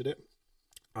so much at it.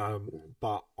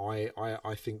 But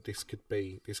I think this could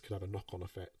have a knock-on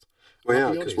effect. Well,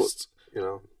 I'll be because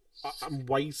honest, I'm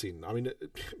waiting. I mean,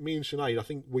 me and Sinead, I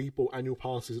think we bought annual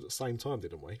passes at the same time,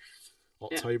 didn't we?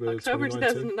 October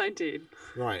 2019.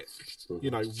 Right.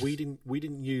 We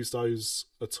didn't use those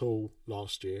at all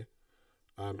last year.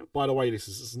 By the way, this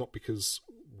is not because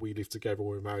we live together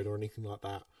or we're married or anything like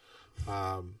that.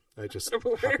 They just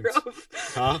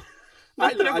Huh?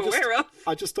 I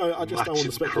just don't want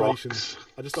the speculation.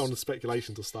 I just don't want the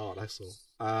speculation to start. That's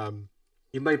all.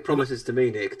 You made promises to me,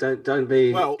 Nick. Don't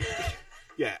be. Well,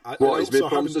 yeah. He's made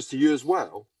promises to you as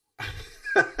well.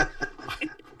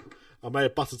 I may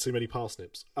have buttered too many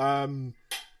parsnips.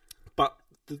 But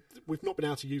we've not been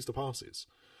able to use the passes.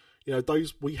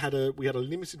 We had a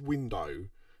limited window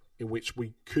in which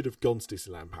we could have gone to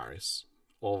Disneyland Paris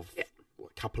of a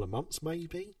couple of months,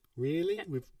 maybe. Really,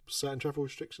 with certain travel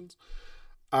restrictions,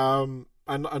 and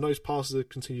those passes have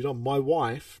continued on. My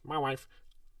wife,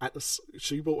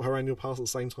 she bought her annual pass at the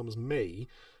same time as me.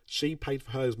 She paid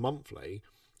for hers monthly,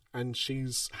 and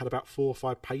she's had about 4 or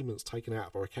 5 payments taken out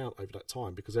of her account over that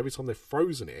time, because every time they've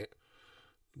frozen it,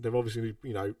 they've obviously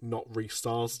not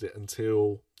restarted it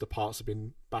until the parks have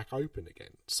been back open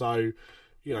again. So,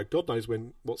 God knows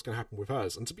what's going to happen with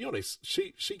hers. And to be honest,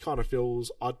 she kind of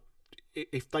feels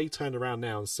if they turned around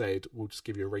now and said, we'll just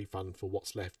give you a refund for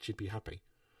what's left, she'd be happy.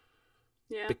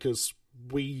 Yeah. Because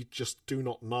we just do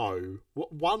not know.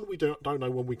 One, we don't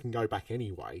know when we can go back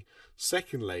anyway.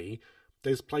 Secondly,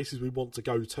 there's places we want to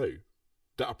go to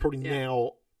that are probably Yeah.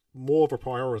 now more of a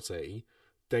priority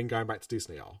than going back to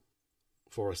Disney are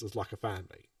for us as like a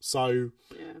family. So,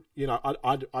 Yeah. you know,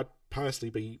 I'd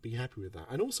personally be happy with that.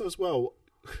 And also as well,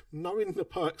 knowing the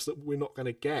perks that we're not going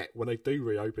to get when they do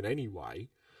reopen anyway,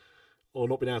 or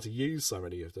not being able to use so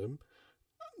many of them,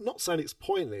 not saying it's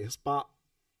pointless, but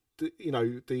the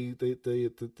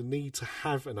need to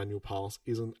have an annual pass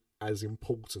isn't as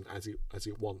important as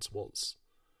it once was.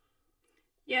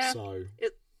 Yeah. So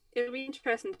It'll be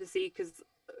interesting to see because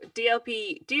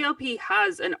DLP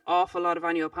has an awful lot of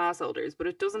annual pass holders, but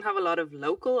it doesn't have a lot of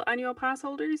local annual pass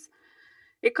holders.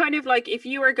 It kind of like if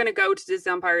you are going to go to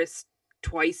Disneyland Paris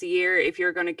twice a year, if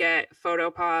you're going to get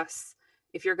photo pass,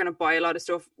 if you're going to buy a lot of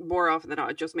stuff more often than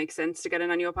not, it just makes sense to get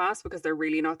an annual pass because they're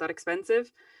really not that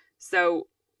expensive. So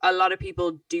a lot of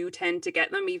people do tend to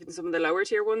get them, even some of the lower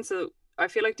tier ones. So I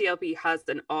feel like DLP has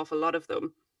an awful lot of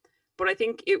them. But I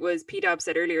think it was PDAB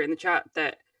said earlier in the chat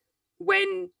that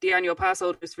when the annual pass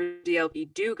holders for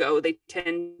DLP do go, they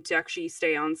tend to actually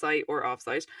stay on site or off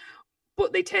site,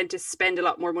 but they tend to spend a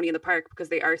lot more money in the park because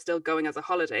they are still going as a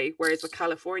holiday. Whereas with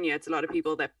California, it's a lot of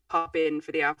people that pop in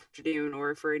for the afternoon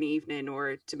or for an evening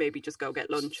or to maybe just go get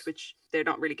lunch, which they're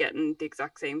not really getting the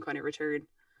exact same kind of return.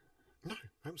 no,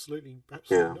 absolutely not.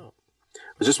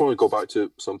 I just want to go back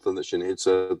to something that Sinead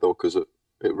said, though, because it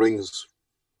rings,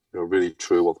 really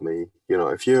true with me.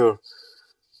 If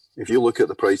you look at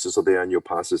the prices of the annual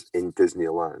passes in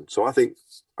Disneyland, so I think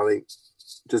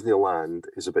Disneyland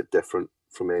is a bit different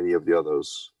from any of the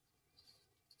others.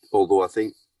 Although I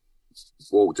think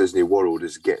Walt Disney World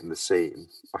is getting the same.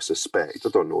 I suspect. I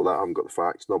don't know that. I haven't got the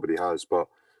facts. Nobody has, but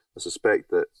I suspect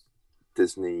that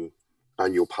Disney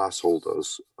annual pass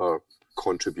holders are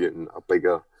contributing a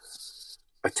bigger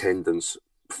attendance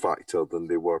factor than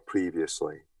they were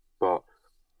previously. But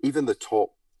even the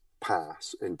top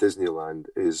pass in Disneyland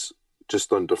is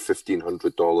just under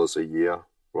 $1,500 a year,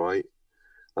 right?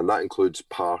 And that includes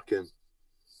parking.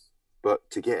 But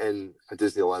to get in a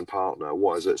Disneyland partner,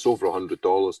 what is it? It's over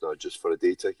 $100 now just for a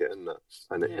day ticket, isn't it?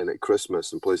 And at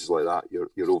Christmas and places like that,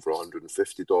 you're over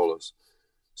 $150.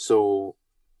 So,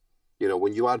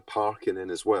 when you add parking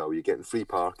in as well, you're getting free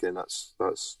parking. That's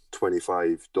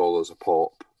 $25 a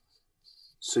pop.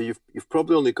 So you've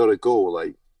probably only got to go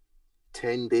like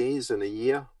 10 days in a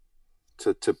year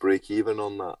to break even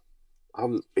on that. I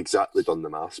haven't exactly done the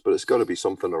maths, but it's got to be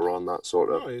something around that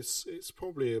sort of. No, it's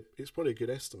probably a good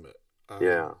estimate.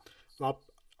 Yeah.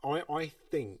 I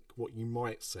think what you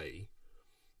might see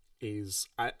is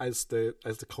as the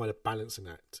kind of balancing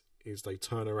act is they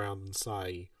turn around and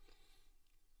say,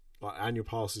 like, annual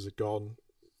passes are gone,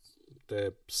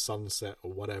 they're sunset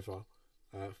or whatever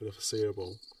for the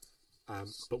foreseeable.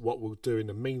 But what we'll do in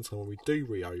the meantime when we do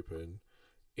reopen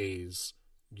is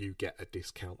you get a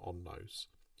discount on those.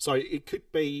 So it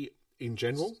could be in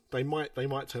general. They might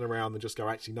turn around and just go,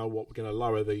 actually, know what, we're going to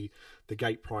lower the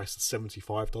gate price to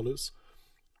 $75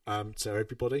 to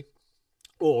everybody.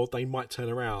 Or they might turn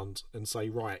around and say,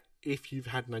 right, if you've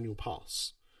had an annual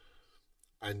pass,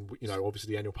 and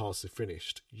obviously the annual pass is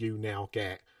finished, you now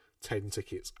get 10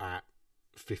 tickets at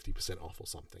 50% off or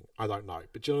something. I don't know,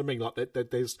 but do you know what I mean? Like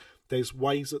there's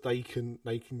ways that they can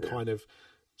kind of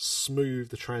smooth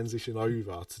the transition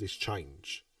over to this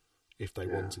change if they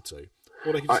wanted to,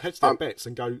 or they can just hedge their bets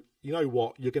and go, you know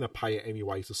what, you're going to pay it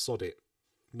anyway, so sod it.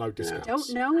 No discounts. I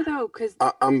don't know though, because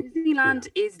Disneyland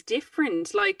is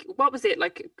different. Like, what was it,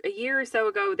 like a year or so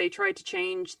ago? They tried to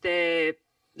change the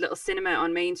little cinema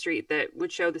on Main Street that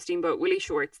would show the Steamboat Willie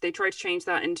shorts. They tried to change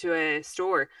that into a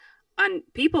store, and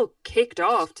people kicked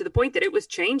off to the point that it was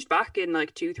changed back in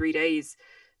like 2-3 days.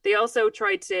 They also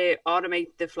tried to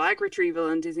automate the flag retrieval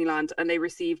in Disneyland, and they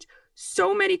received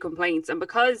so many complaints. And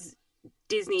because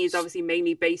Disney is obviously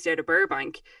mainly based out of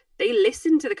Burbank, they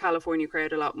listen to the California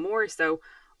crowd a lot more. So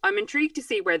I'm intrigued to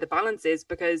see where the balance is,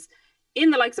 because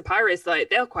in the likes of Paris, like,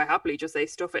 they'll quite happily just say,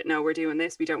 stuff it, no, we're doing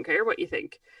this, we don't care what you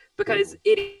think. Because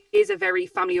it is a very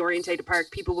family-orientated park.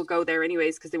 People will go there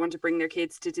anyways because they want to bring their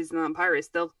kids to Disneyland Paris.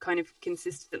 They'll kind of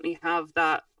consistently have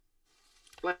that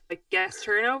like guest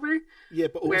turnover. Yeah,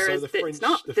 but also whereas the French, it's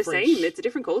not the same. It's a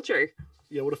different culture.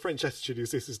 Yeah, well, the French attitude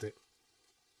is this, isn't it?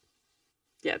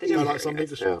 Yeah, they don't. Like somebody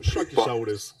just shrug your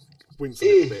shoulders, wince a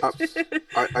little bit.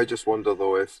 I just wonder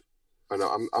though if, and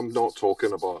I'm not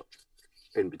talking about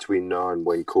in between now and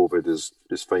when COVID is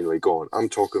finally gone. I'm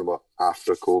talking about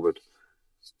after COVID.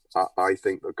 I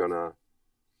think they're gonna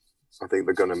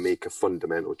make a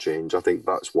fundamental change. I think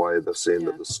that's why they're saying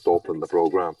that they're stopping the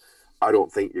program. I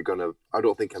don't think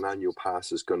an annual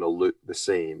pass is gonna look the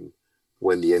same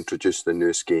when they introduce the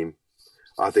new scheme.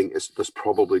 I think there's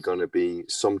probably going to be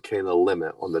some kind of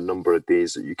limit on the number of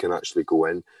days that you can actually go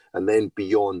in. And then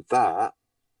beyond that,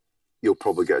 you'll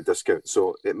probably get a discount.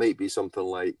 So it might be something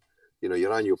like,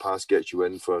 your annual pass gets you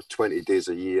in for 20 days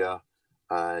a year.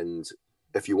 And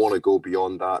if you want to go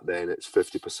beyond that, then it's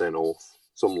 50% off,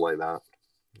 something like that.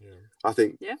 Yeah. I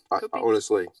think,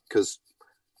 honestly, because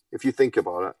if you think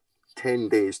about it, 10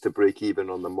 days to break even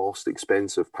on the most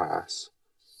expensive pass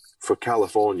for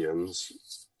Californians,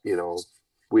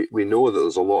 we know that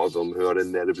there's a lot of them who are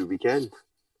in there every weekend.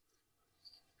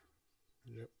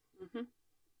 Yep. Mm-hmm.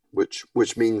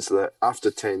 Which means that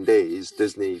after 10 days,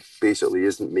 Disney basically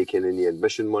isn't making any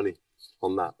admission money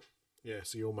on that. Yeah,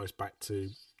 so you're almost back to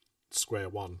square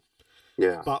one.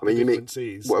 Yeah, But I mean, the you make difference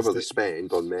is whatever that- they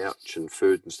spend on merch and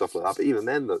food and stuff like that. But even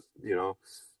then,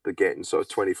 they're getting sort of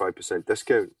 25%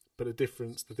 discount. But the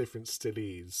difference still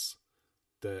is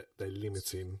that they're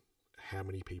limiting how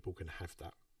many people can have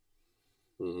that.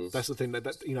 Mm-hmm. That's the thing that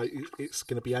it's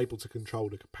going to be able to control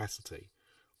the capacity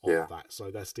of that.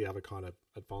 So that's the other kind of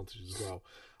advantage as well.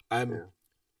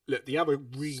 Look, the other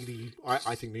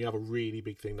I think the other really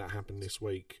big thing that happened this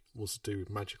week was to do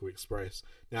with Magical Express.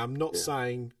 Now, I'm not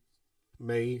saying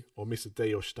me or Mr.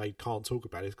 D or Stade can't talk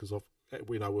about it because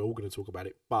we know we're all going to talk about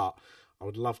it, but I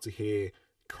would love to hear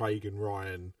Craig and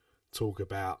Ryan talk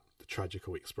about the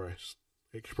Tragical Express.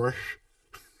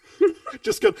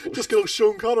 just got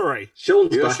Sean Connery.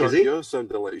 Sean's back, is he? You're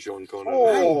sounding like Sean Connery.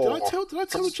 Hey, did I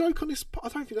tell a joke on this? I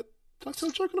don't think did I tell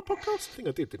a joke on a podcast? I think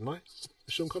I did, didn't I?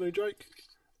 The Sean Connery joke.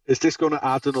 Is this going to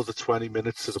add another 20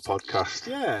 minutes to the podcast?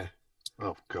 Yeah.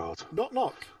 Oh, God. Knock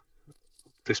knock.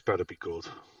 This better be good.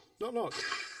 Knock knock.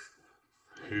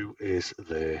 Who is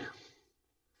there?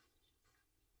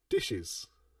 Dishes.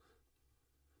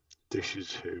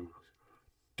 Dishes who?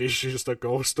 Dishes the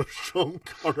ghost of Sean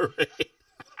Connery.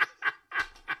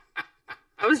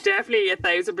 That was definitely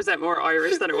 1,000% more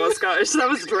Irish than it was Scottish. That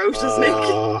was atrocious, Nick.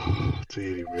 Oh,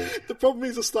 dearie me. The problem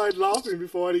is I started laughing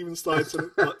before I'd even started to the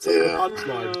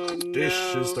punchline. Oh, no.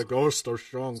 Dishes the ghost of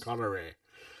Sean Connery.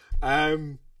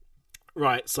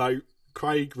 Right, so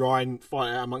Craig, Ryan,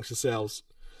 fight out amongst yourselves.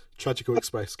 Tragical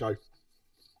Express, go. I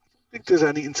think there's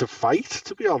anything to fight,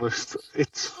 to be honest.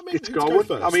 It's who's going.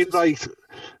 first? I mean, right,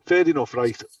 fair enough,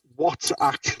 right. What's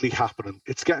actually happening?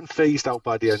 It's getting phased out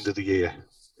by the end of the year,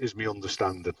 is my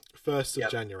understanding. 1st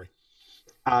of January.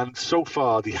 And so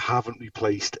far, they haven't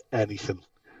replaced anything.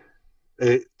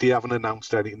 They haven't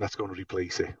announced anything that's going to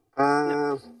replace it.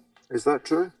 Is that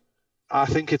true? I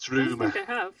think it's I don't rumour. think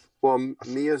they have. Well,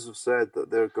 Mia's have said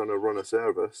that they're going to run a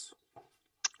service.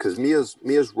 Because Mia's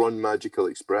run Magical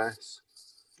Express.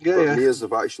 Yeah, But yeah. Mia's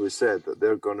have actually said that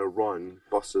they're going to run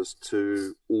buses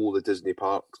to all the Disney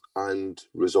parks and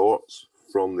resorts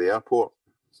from the airport.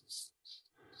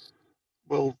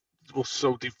 Well,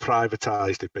 so they've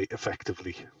privatised it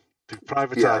effectively. They've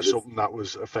privatised something that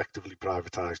was effectively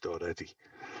privatised already.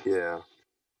 Yeah.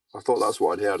 I thought that's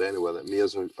what I'd heard anyway, that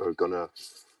Mia's are going to...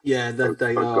 Yeah, they Are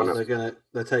are. gonna-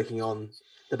 They're taking on.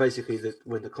 They're basically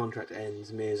when the contract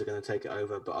ends, Mears are going to take it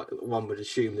over. But one would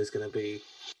assume there's going to be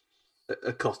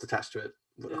a cost attached to it.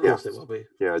 Of course, there will be.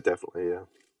 Yeah, definitely, yeah.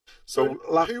 So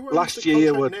Well, who owns last the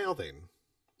year contract when- now then?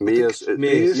 Mia's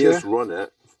Mia's, run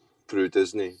it through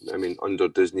Disney. I mean, under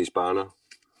Disney's banner.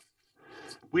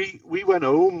 We went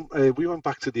home. We went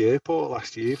back to the airport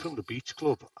last year from the beach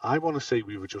club. I want to say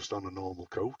we were just on a normal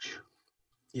coach.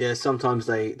 Yeah, sometimes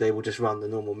they will just run the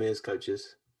normal Mears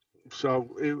coaches.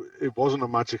 So it wasn't a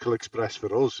Magical Express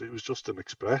for us. It was just an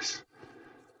express.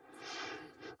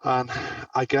 And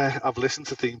I've listened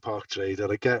to Theme Park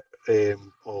Trader. I get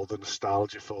all the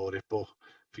nostalgia for it, but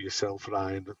for yourself,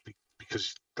 Ryan,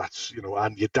 because that's,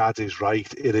 and your dad is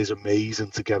right. It is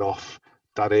amazing to get off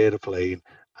that aeroplane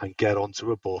and get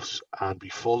onto a bus and be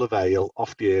full of ale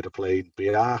off the aeroplane, be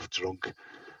half drunk,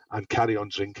 and carry on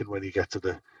drinking when you get to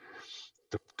the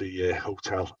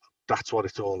hotel. That's what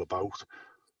it's all about.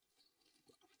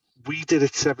 We did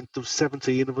it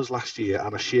 17 of us last year,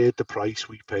 and I shared the price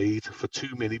we paid for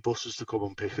 2 minibuses to come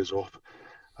and pick us up.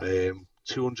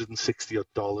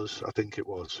 $260 I think it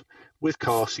was, with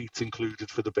car seats included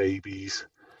for the babies,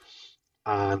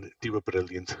 and they were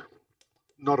brilliant.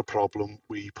 Not a problem.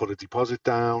 We put a deposit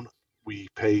down. We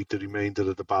paid the remainder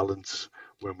of the balance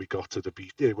when we got to the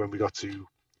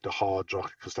Hard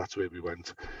Rock, because that's where we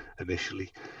went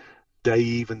initially. They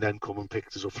even then come and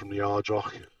picked us up from the Hard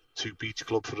Rock to Beach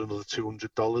Club for another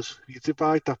 $200. You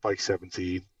divide that by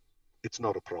 17, it's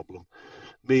not a problem.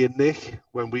 Me and Nick,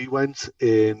 when we went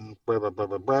in,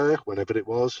 whenever it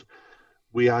was,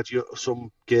 we had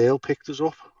some girl picked us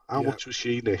up. How much was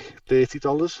she, Nick?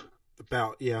 $30?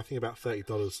 I think about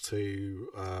 $30 to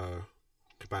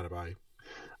Cabana Bay.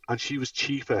 and she was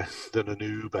cheaper than an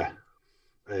Uber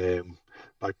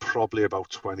by probably about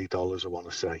 $20, I want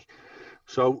to say.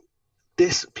 So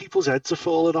people's heads are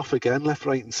falling off again, left,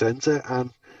 right, and centre,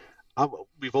 and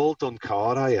we've all done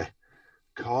car hire.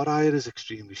 Car hire is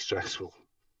extremely stressful.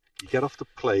 You get off the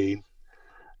plane,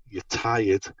 you're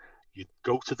tired, you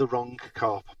go to the wrong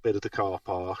bit of the car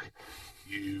park,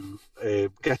 you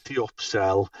get the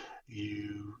upsell,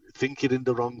 you think you're in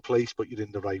the wrong place, but you're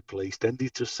in the right place. Then they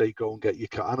just say, go and get your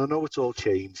car. And I know it's all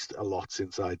changed a lot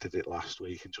since I did it last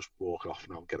week and just walk off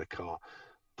now and get a car.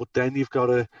 But then you've got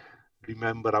to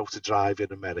remember how to drive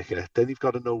in America. Then you've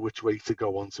got to know which way to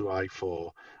go onto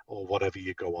I-4 or whatever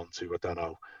you go onto, I don't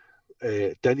know.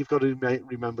 Then you've got to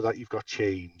remember that you've got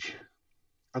change.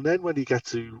 And then when you get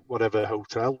to whatever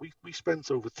hotel, we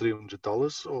spent over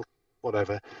 $300 or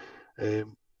whatever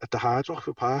at the Hard Rock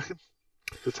for parking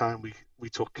the time we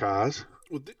took cars.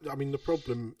 Well, I mean, the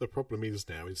problem is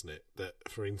now, isn't it, that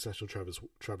for international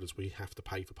travellers we have to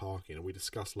pay for parking, and we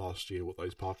discussed last year what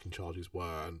those parking charges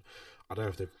were, and I don't know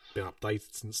if they've been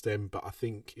updated since then, but I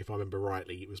think, if I remember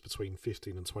rightly, it was between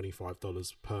 $15 and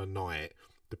 $25 per night,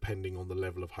 depending on the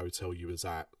level of hotel you was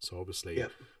at. So obviously,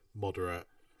 moderate,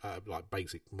 like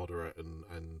basic, moderate,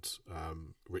 and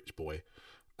rich boy.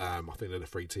 I think they're the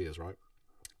 3 tiers, right?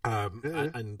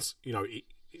 And you know,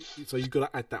 so you've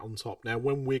got to add that on top. Now,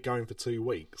 when we're going for 2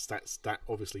 weeks, that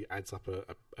obviously adds up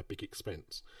a big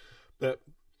expense. But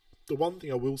the one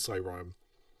thing I will say, Ryan,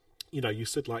 you know, you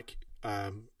said like,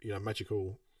 you know,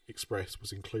 Magical Express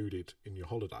was included in your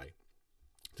holiday.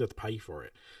 You had to pay for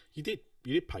it. You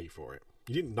did pay for it.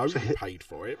 You didn't know you paid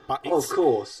for it, but of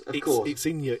course, it's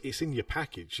in your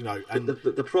package, you know. And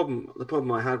the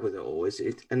problem I had with it all is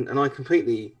and I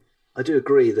do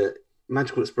agree that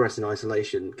Magical Express in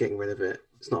isolation, getting rid of it,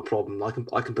 it's not a problem.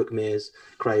 I can book Mears,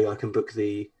 Craig. I can book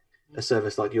a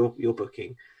service like you're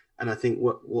booking, and I think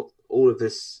what all of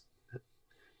this,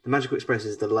 the Magical Express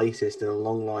is the latest in a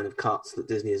long line of cuts that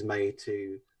Disney has made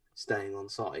to staying on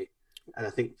site, and I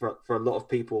think for a lot of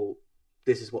people,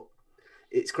 this is what,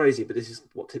 it's crazy, but this is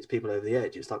what tips people over the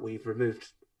edge. It's like, well, you've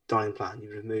removed dining plan,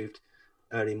 you've removed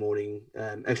early morning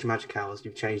extra magic hours,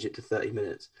 you've changed it to 30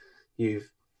 minutes, you've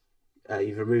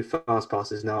removed fast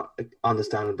passes. Now,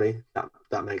 understandably,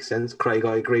 that makes sense. Craig,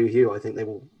 I agree with you. I think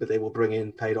they will bring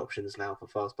in paid options now for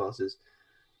fast passes,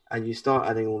 and you start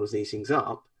adding all of these things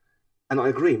up. And I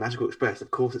agree, Magical Express,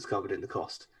 of course, it's covered in the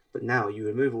cost. But now you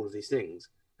remove all of these things.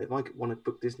 If I want to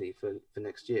book Disney for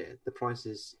next year, the price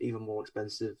is even more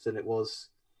expensive than it was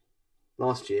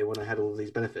last year when I had all of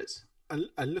these benefits. And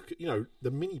look at, you know,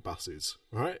 the minibuses,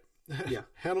 right? Yeah.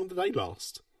 How long do they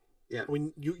last? Yeah. I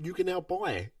mean, you can now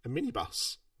buy a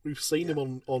minibus. We've seen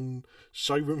them on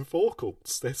showroom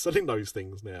forecourts. They're selling those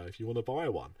things now if you want to buy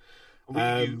one.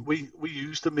 We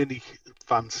used the mini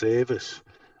van service,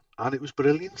 and it was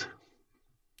brilliant.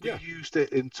 We used it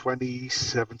in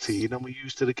 2017, and we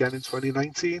used it again in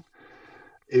 2019.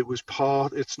 It was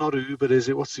it's not Uber, is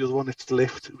it? What's the other one? It's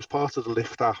Lyft. It was part of the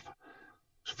Lyft app.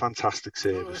 It's a fantastic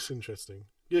service. Oh, that's interesting.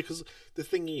 Yeah, because the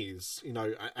thing is, you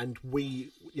know, and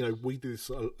we do this,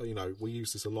 you know, we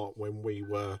used this a lot when we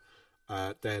were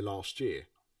there last year,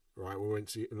 right? We went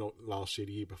to, not last year,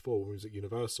 the year before, when we was at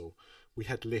Universal. We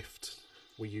had Lyft.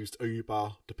 We used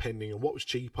Uber, depending on what was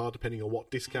cheaper, depending on what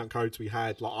discount codes we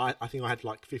had. Like I think I had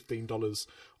like $15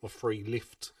 of free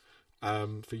Lyft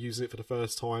for using it for the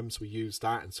first time. So we used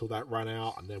that until that ran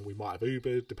out, and then we might have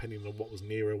Ubered, depending on what was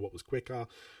nearer, what was quicker.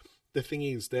 The thing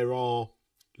is, there are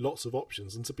lots of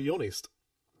options, and to be honest,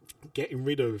 getting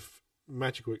rid of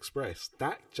Magical Express,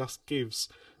 that just gives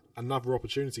another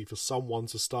opportunity for someone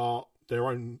to start their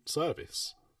own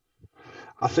service.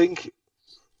 I think,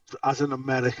 as an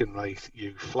American, right,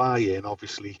 you fly in,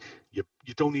 obviously, you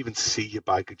don't even see your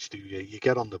baggage, do you? You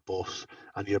get on the bus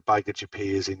and your baggage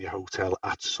appears in your hotel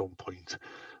at some point.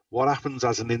 What happens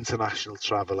as an international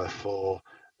traveller for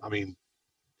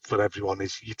everyone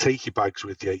is you take your bags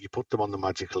with you, you put them on the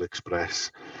Magical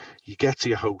Express, you get to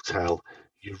your hotel,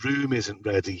 your room isn't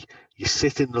ready, you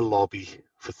sit in the lobby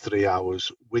for 3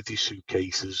 hours with your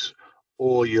suitcases,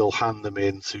 or you'll hand them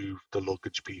in to the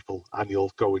luggage people and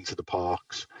you'll go into the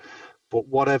parks. But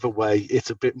whatever way, it's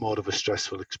a bit more of a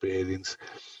stressful experience.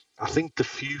 I think the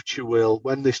future will,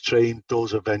 when this train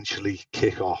does eventually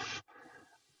kick off,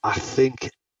 I think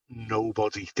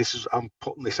I'm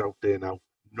putting this out there now,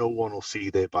 no one will see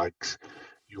their bags.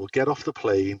 You will get off the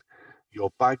plane,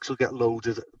 your bags will get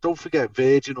loaded. Don't forget,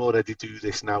 Virgin already do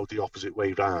this now the opposite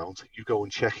way round. You go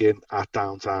and check in at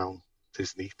downtown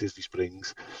Disney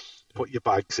Springs, put your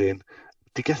bags in,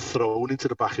 they get thrown into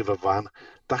the back of a van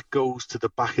that goes to the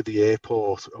back of the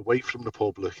airport away from the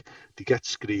public. They get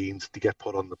screened, they get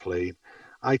put on the plane.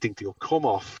 I think they'll come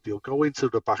off, they'll go into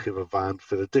the back of a van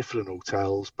for the different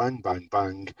hotels, bang, bang,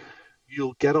 bang.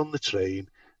 You'll get on the train,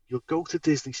 you'll go to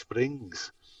Disney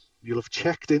Springs, you'll have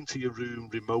checked into your room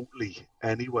remotely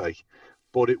anyway,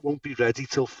 but it won't be ready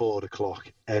till 4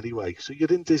 o'clock anyway. So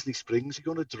you're in Disney Springs,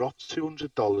 you're going to drop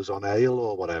 $200 on ale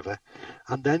or whatever,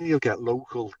 and then you'll get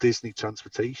local Disney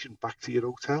transportation back to your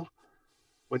hotel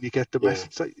when you get the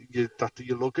message that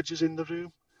your luggage is in the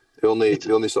room. The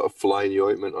only sort of fly in the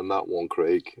ointment on that one,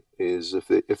 Craig, is if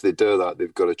they do that,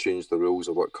 they've got to change the rules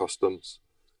about customs,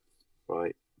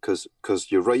 right? Because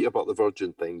you're right about the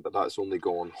Virgin thing, but that's only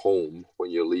going home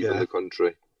when you're leaving the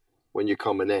country. When you're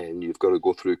coming in, you've got to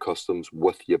go through customs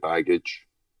with your baggage,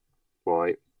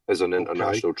 right? As an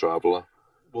international traveller.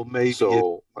 Well, maybe.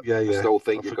 So I still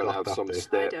think you're going to have some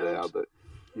step there that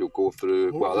you'll go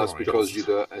through. Well, that's because you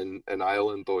do it in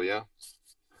Ireland, though, yeah.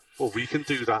 Well, we can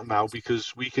do that now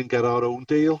because we can get our own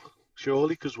deal,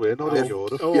 surely, because we're not in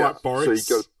Europe. All right, Boris.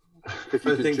 So I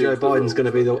don't think Joe Biden's going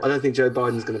to be I don't think Joe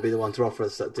Biden's going to be the one to offer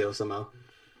us that deal somehow.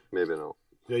 Maybe not.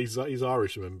 Yeah, he's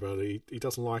Irish, remember. He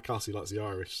doesn't like us, he likes the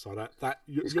Irish. So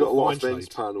he's got a lot of fence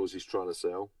panels he's trying to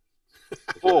sell.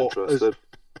 Interested.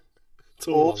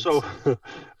 Also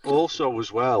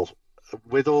as well,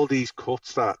 with all these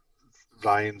cuts that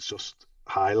Ryan's just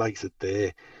highlighted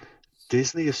there,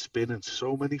 Disney is spinning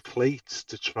so many plates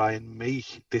to try and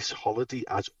make this holiday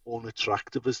as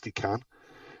unattractive as they can,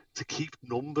 to keep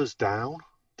numbers down.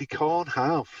 They can't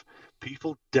have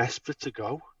people desperate to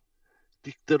go.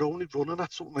 They're only running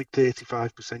at something like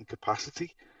 35%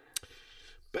 capacity.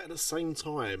 But at the same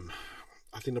time,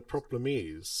 I think the problem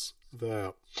is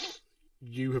that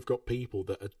you have got people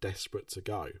that are desperate to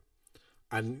go,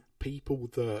 and people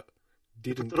that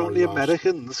didn't go. They're only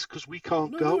Americans because we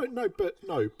can't go. No, but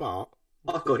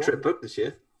I've got a trip booked this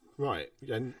year. Right,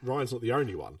 and Ryan's not the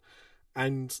only one.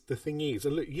 And the thing is,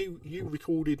 and look, you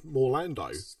recorded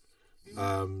Morlando,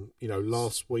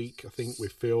 last week, I think,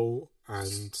 with Phil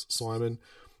and Simon,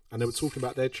 and they were talking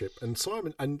about their trip. And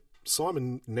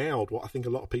Simon nailed what I think a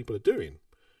lot of people are doing.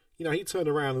 He turned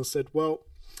around and said, well,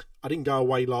 I didn't go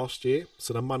away last year,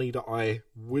 so the money that I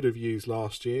would have used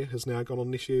last year has now gone on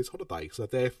this year's holiday. So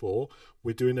therefore,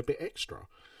 we're doing a bit extra.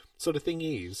 So the thing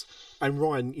is, and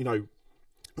Ryan,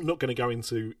 I'm not going to go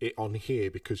into it on here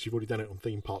because you've already done it on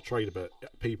Theme Park Trader, but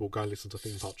people go and listen to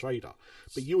Theme Park Trader.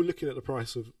 But you were looking at the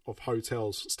price of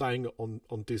hotels staying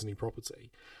on Disney property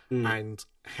and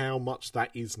how much that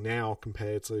is now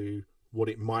compared to what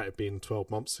it might have been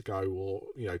 12 months ago or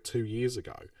 2 years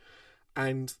ago.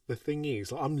 And the thing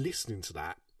is, I'm listening to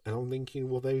that and I'm thinking,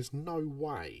 well, there's no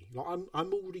way. I'm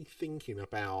already thinking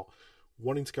about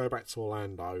wanting to go back to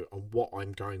Orlando and what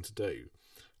I'm going to do.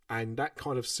 And that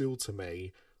kind of sealed to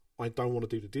me, I don't want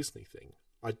to do the Disney thing.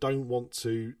 I don't want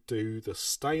to do the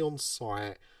stay on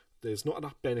site. There's not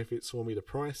enough benefits for me. The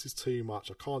price is too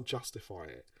much. I can't justify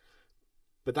it.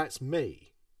 But that's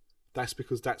me. That's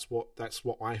because that's what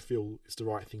I feel is the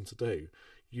right thing to do.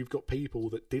 You've got people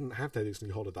that didn't have their Disney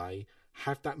holiday,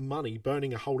 have that money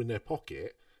burning a hole in their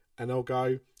pocket, and they'll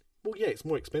go, well, yeah, it's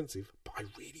more expensive, but I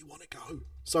really want to go.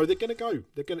 So they're going to go.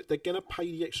 They're going to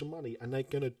pay the extra money, and they're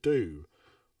going to do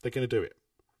it.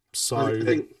 So I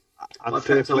think my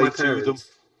parents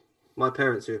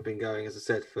who have been going, as I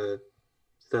said, for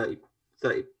 30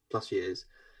 plus years,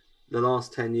 the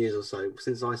last 10 years or so,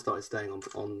 since I started staying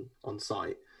on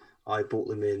site, I brought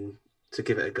them in to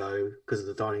give it a go because of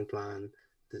the dining plan,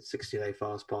 the 60-day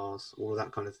fast pass, all of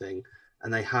that kind of thing.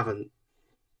 And they haven't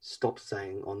stopped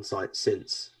staying on site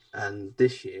since. And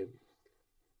this year,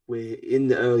 we're in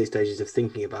the early stages of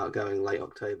thinking about going late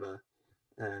October,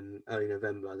 early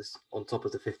November, this on top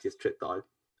of the 50th trip that I,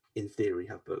 in theory,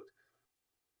 have booked.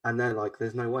 And they're like,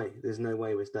 there's no way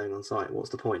we're staying on site.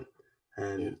 What's the point?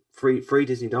 Free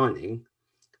Disney dining,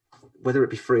 whether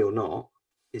it be free or not,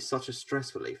 is such a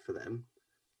stress relief for them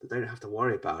that they don't have to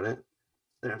worry about it.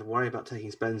 They don't have to worry about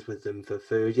taking spends with them for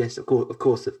food. Yes, of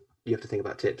course, you have to think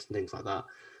about tips and things like that.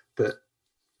 But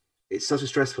it's such a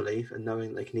stress relief, and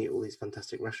knowing they can eat all these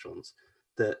fantastic restaurants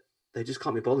that they just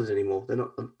can't be bothered anymore.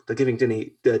 They're giving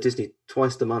Disney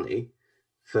twice the money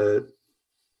for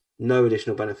no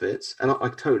additional benefits. And I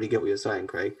totally get what you're saying,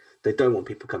 Craig. They don't want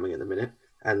people coming in the minute,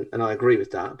 and I agree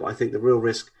with that. But I think the real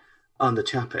risk under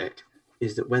Chapek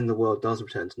is that when the world does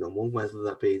return to normal, whether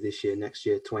that be this year, next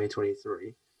year,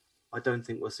 2023, I don't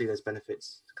think we'll see those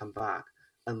benefits come back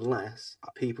unless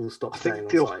people stop staying on site. I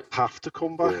think they'll have to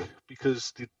come back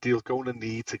because they're going to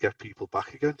need to get people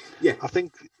back again. Yeah. I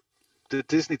think the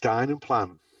Disney dining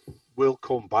plan will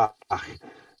come back.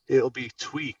 It'll be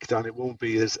tweaked and it won't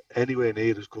be anywhere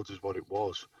near as good as what it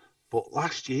was. But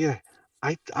last year,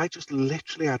 I just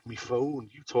literally had my phone.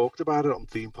 You talked about it on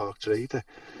Theme Park Trader.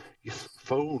 Your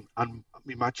phone and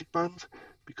my Magic Band,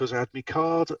 because I had my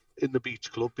card in the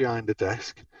beach club behind the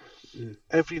desk.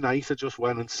 Every night I just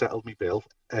went and settled my bill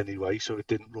anyway, so it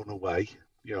didn't run away.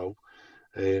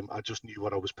 I just knew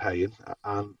what I was paying,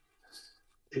 and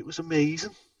it was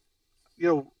amazing.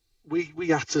 We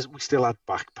still had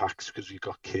backpacks because you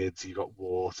got kids, you got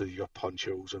water, you got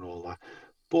ponchos and all that.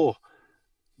 But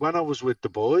when I was with the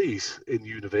boys in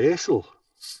Universal,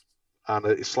 and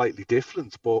it's slightly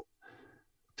different, but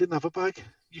didn't have a bag.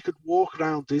 You could walk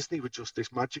around Disney with just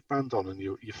this Magic Band on and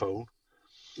your phone.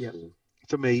 Yeah,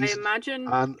 it's amazing. I imagine.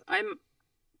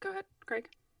 Go ahead, Craig.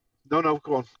 No,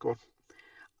 go on.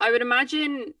 I would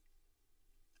imagine,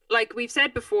 like we've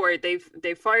said before, they've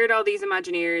fired all these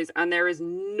Imagineers, and there is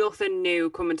nothing new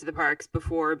coming to the parks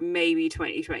before maybe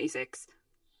 2026.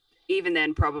 Even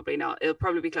then, probably not. It'll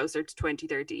probably be closer to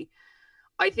 2030.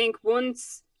 I think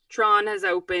once Tron has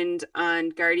opened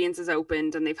and Guardians has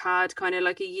opened, and they've had kind of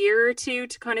like a year or two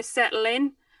to kind of settle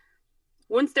in,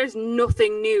 once there's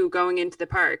nothing new going into the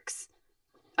parks,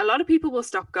 a lot of people will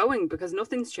stop going because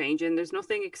nothing's changing. There's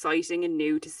nothing exciting and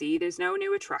new to see. There's no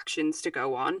new attractions to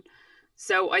go on.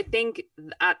 So I think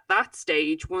at that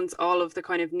stage, once all of the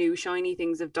kind of new shiny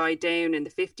things have died down and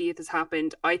the 50th has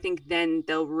happened, I think then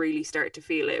they'll really start to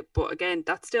feel it. But again,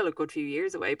 that's still a good few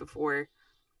years away before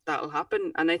that'll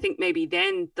happen. And I think maybe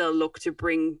then they'll look to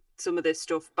bring some of this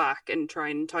stuff back and try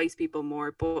and entice people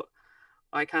more. But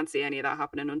I can't see any of that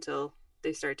happening until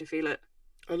they start to feel it.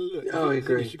 And look, I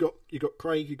agree. You got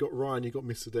Craig, you got Ryan, you got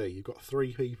Mr. D. You've got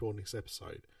 3 people on this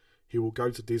episode who will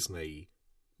go to Disney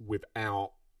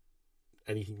without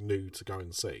anything new to go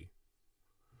and see.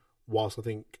 Whilst I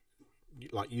think,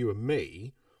 like you and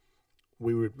me,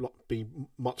 we would be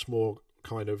much more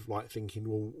kind of like thinking,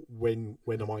 well, when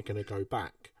am I going to go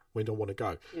back? When do I want to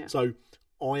go? Yeah. So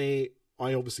I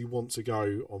obviously want to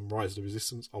go on Rise of the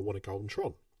Resistance. I want to go on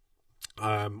Tron.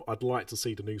 I'd like to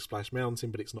see the new Splash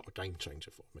Mountain, but it's not a game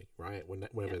changer for me, right?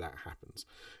 Whenever that happens.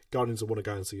 Guardians I want to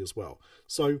go and see as well.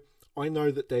 So I know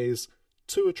that there's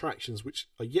 2 attractions which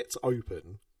are yet to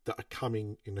open that are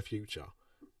coming in the future.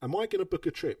 Am I going to book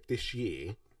a trip this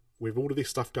year with all of this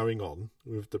stuff going on,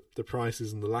 with the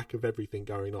prices and the lack of everything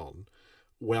going on,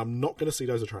 where I'm not going to see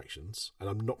those attractions and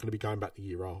I'm not going to be going back the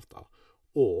year after?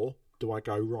 Or do I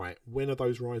go, right, when are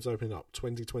those rides opening up?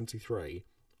 2023,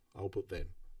 I'll book then.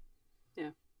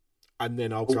 Yeah. And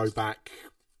then I'll go back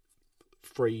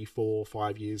 3, 4,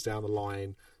 5 years down the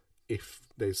line if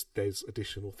there's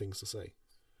additional things to see.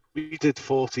 We did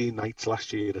 14 nights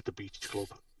last year at the Beach Club,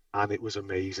 and it was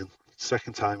amazing.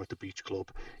 Second time at the Beach Club.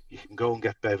 You can go and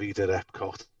get bevied at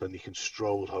Epcot, then you can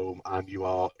stroll home, and you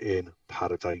are in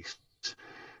paradise.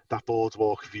 That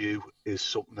boardwalk view is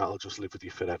something that'll just live with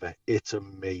you forever. It's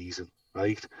amazing,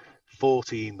 right?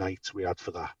 14 nights we had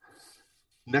for that.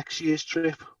 Next year's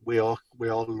trip, we are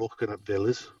looking at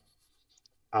villas,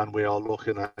 and we are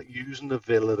looking at using the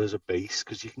villa as a base,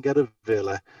 because you can get a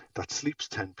villa that sleeps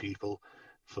 10 people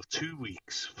for 2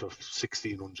 weeks for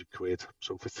 1,600 quid.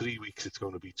 So for 3 weeks, it's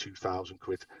going to be 2,000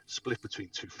 quid, split between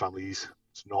 2 families.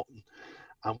 It's nothing.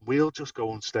 And we'll just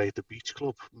go and stay at the Beach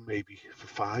Club maybe for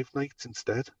 5 nights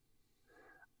instead.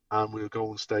 And we'll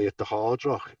go and stay at the Hard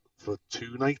Rock for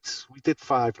 2 nights. We did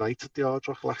 5 nights at the Hard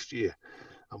Rock last year,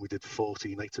 and we did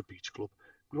 14 nights at Beach Club.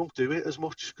 We won't do it as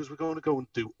much because we're going to go and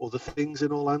do other things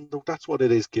in Orlando. That's what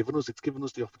it is giving us. It's given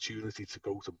us the opportunity to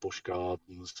go to Busch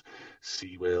Gardens,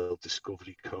 SeaWorld,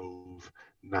 Discovery Cove,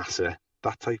 NASA,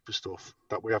 that type of stuff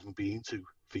that we haven't been to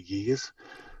for years.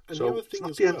 And so the other thing it's not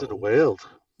as the well, end of the world.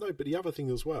 No, but the other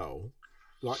thing as well,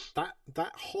 like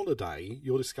that holiday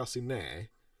you're discussing there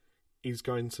is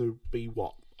going to be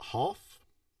what, half?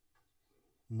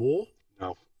 More?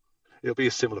 No, it'll be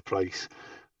a similar price.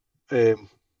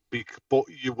 But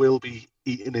you will be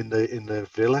eating in the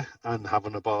villa and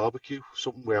having a barbecue,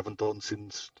 something we haven't done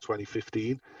since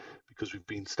 2015 because we've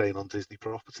been staying on Disney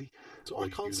property. So I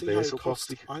can't see how it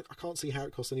costs. I can't see how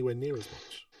it costs anywhere near as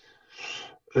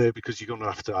much. Because you're going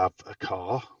to have a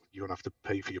car. You're going to have to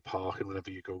pay for your parking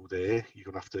whenever you go there. You're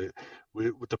going to have to.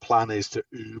 The plan is to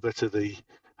Uber to the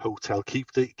hotel,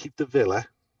 keep the villa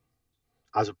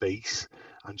as a base,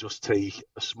 and just take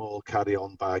a small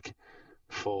carry-on bag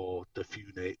for the few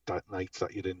nights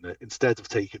that you're in there, instead of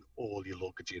taking all your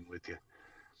luggage in with you.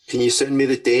 Can you send me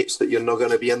the dates that you're not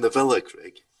going to be in the villa,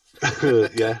 Craig?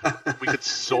 Yeah, we could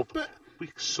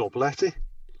sublet it.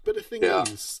 But the thing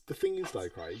is though,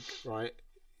 Craig, right?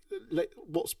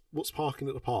 What's parking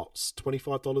at the parks?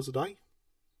 $25 a day.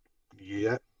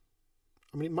 Yeah.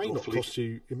 I mean, it may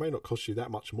not cost you that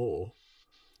much more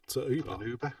to Uber. An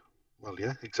Uber. Well,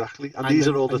 yeah, exactly. And And these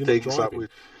then- are all and the you're not things that driving.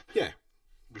 Yeah.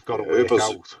 we've got to Yeah, work Uber's-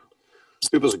 out.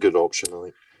 Uber's a good option, I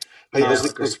think. Hey, Yeah, there's, I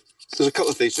agree. there's a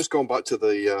couple of things. Just going back to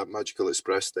the Magical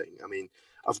Express thing. I mean,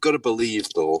 I've got to believe,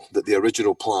 though, that the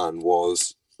original plan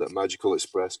was that Magical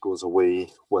Express goes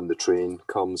away when the train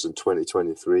comes in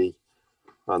 2023,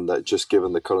 and that just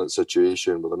given the current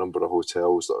situation with a number of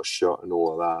hotels that are shut and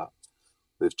all of that,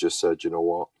 they've just said, you know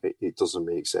what, it doesn't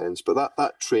make sense. But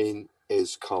that train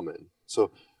is coming.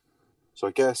 So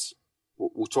I guess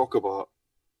we'll talk about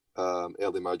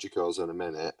early Magic Hours in a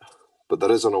minute, but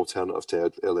there is an alternative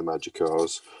to early Magic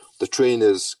Hours. The train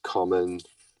is coming,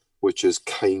 which is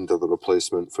kind of the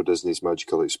replacement for Disney's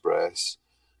Magical Express.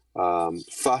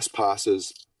 Fast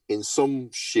passes, in some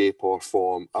shape or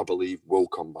form, I believe, will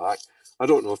come back. I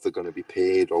don't know if they're going to be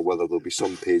paid or whether there'll be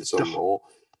some paid, some not.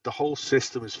 The whole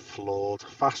system is flawed.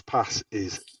 FastPass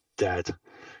is dead.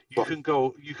 You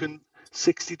can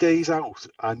 60 days out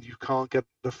and you can't get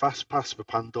the FastPass for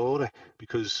Pandora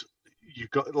because you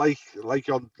got like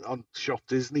on Shop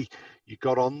Disney, you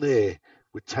got on there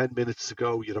with 10 minutes to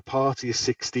go. You're a party of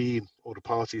 16 or a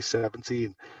party of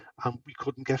 17, and we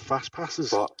couldn't get fast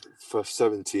passes. But for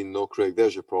 17, no, Craig,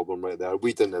 there's your problem right there.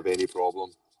 We didn't have any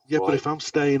problem. Yeah, right? But if I'm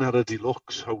staying at a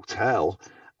deluxe hotel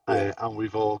and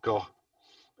we've all got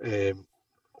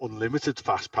unlimited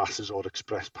fast passes or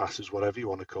express passes, whatever you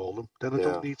want to call them, then I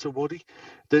don't need to worry.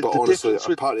 But honestly,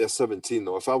 a party of 17,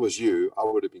 though, if I was you, I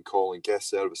would have been calling guest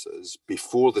services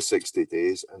before the 60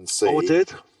 days and saying, I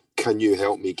did. Can you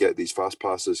help me get these fast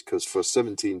passes? Because for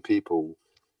 17 people,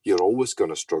 you're always going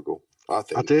to struggle, I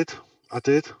think. I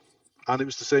did. And it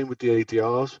was the same with the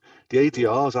ADRs. The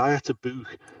ADRs, I had to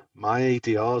book my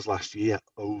ADRs last year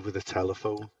over the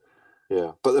telephone.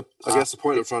 Yeah, but I guess the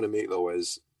point I'm trying to make, though,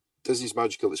 is Disney's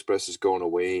Magical Express is going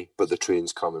away, but the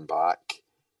train's coming back.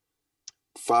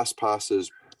 Fast passes,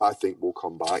 I think, will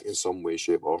come back in some way,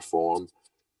 shape, or form.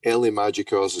 Early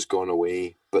Magic Hours has gone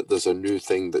away, but there's a new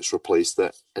thing that's replaced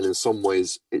it. And in some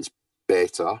ways, it's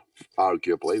better,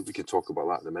 arguably. We can talk about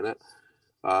that in a minute.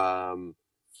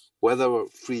 Whether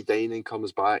free dining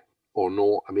comes back or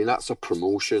not, I mean, that's a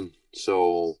promotion.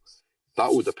 So that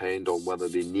will depend on whether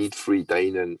they need free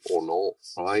dining or not,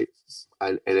 right?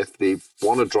 And if they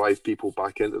want to drive people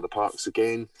back into the parks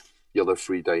again, you'll have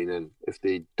free dining. If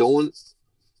they don't,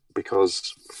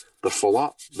 because they're full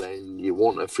up, then you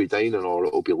won't have free dining or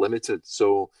it'll be limited.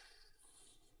 So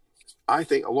I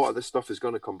think a lot of this stuff is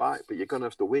going to come back, but you're going to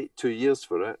have to wait 2 years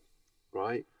for it,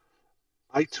 right?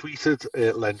 I tweeted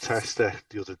Len Tester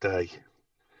the other day.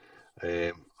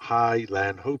 Hi,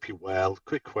 Len. Hope you're well.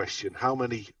 Quick question. How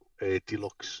many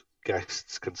deluxe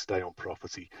guests can stay on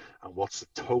property, and what's the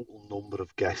total number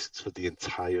of guests for the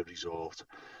entire resort?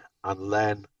 And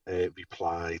Len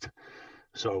replied,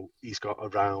 so he's got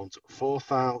around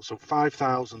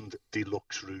 5,000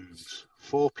 deluxe rooms,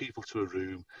 4 people to a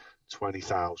room,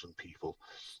 20,000 people.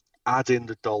 Add in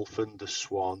the Dolphin, the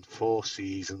Swan, Four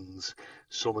Seasons,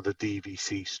 some of the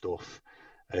DVC stuff,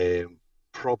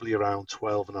 probably around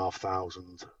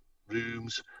 12,500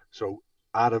 rooms. So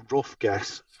at a rough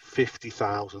guess,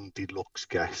 50,000 deluxe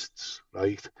guests,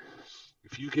 right?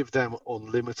 If you give them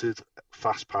unlimited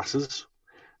fast passes,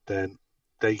 then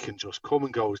they can just come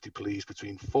and go as they please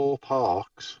between 4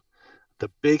 parks.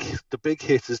 The big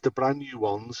hitters, the brand new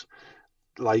ones,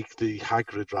 like the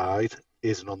Hagrid ride,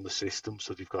 isn't on the system,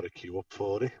 so they've got to queue up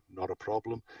for it. Not a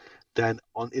problem. Then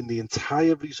in the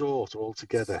entire resort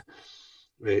altogether,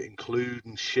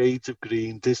 including Shades of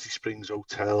Green, Disney Springs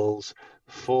hotels,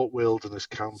 Fort Wilderness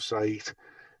campsite,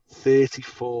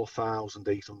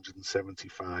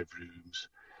 34,875 rooms,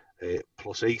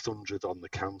 plus 800 on the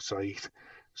campsite.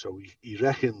 So he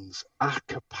reckons at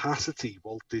capacity,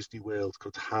 Walt Disney World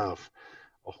could have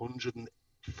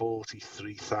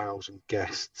 143,000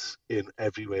 guests in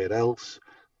everywhere else,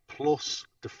 plus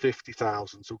the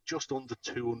 50,000, so just under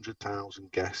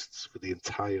 200,000 guests for the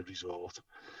entire resort.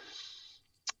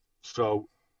 So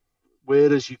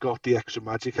whereas you got the extra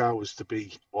Magic Hours to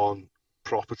be on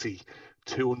property,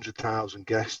 200,000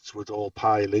 guests would all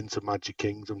pile into Magic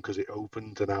Kingdom because it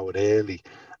opened an hour early,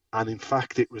 and in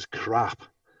fact it was crap.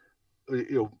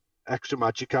 Extra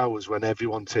Magic Hours when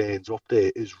everyone turns up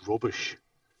there is rubbish.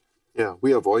 Yeah,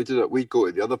 we avoided it. We'd go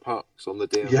to the other parks on the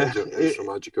day of extra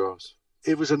Magic Hours.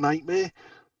 It was a nightmare,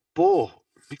 but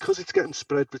because it's getting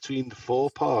spread between the 4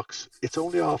 parks, it's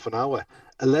only half an hour.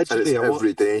 Allegedly, and it's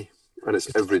every day.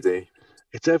 It's every day.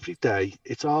 It's every day.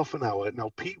 It's half an hour.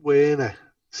 Now, Pete Werner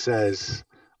says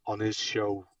on his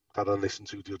show that I listened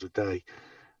to the other day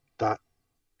that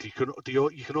you can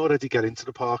already get into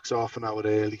the parks half an hour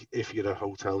early if you're a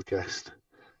hotel guest.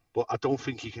 But I don't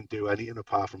think you can do anything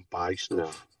apart from buy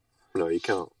stuff. No, you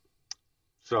can't.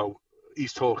 So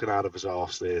he's talking out of his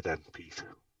arse there then, Pete.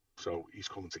 So he's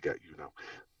coming to get you now.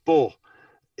 But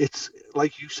it's,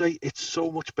 like you say, it's so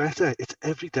much better. It's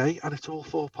every day and it's all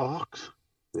 4 parks.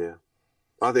 Yeah.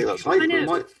 I think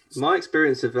that's my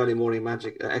experience of early morning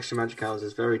extra magic hours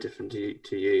is very different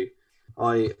to you.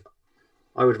 I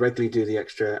would regularly do the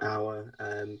extra hour,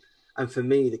 and for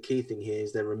me the key thing here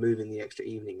is they're removing the extra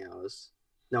evening hours.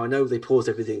 Now I know they paused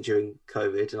everything during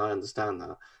COVID, and I understand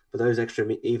that, but those extra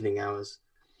evening hours,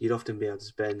 you'd often be able to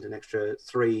spend an extra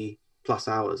 3+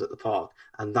 hours at the park,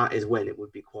 and that is when it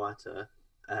would be quieter,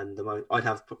 and I'd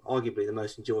have arguably the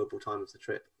most enjoyable time of the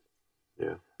trip.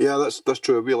 Yeah, that's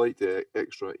true. We like the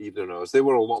extra evening hours. They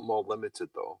were a lot more limited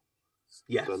though.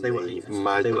 Yeah, they were.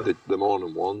 The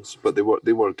morning ones, but they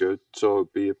were good. So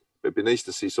it'd be nice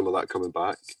to see some of that coming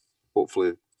back.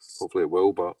 Hopefully it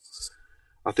will. But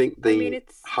I think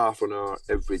it's half an hour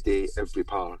every day, every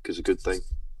park is a good thing.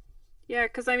 Yeah,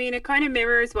 because it kind of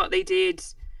mirrors what they did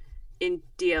in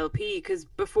DLP. Because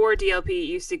before DLP, it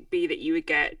used to be that you would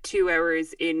get 2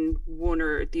 hours in one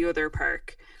or the other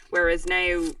park, whereas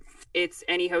now it's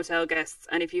any hotel guests,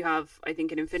 and if you have, I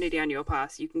think, an Infinity Annual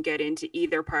Pass, you can get into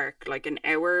either park like an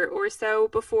hour or so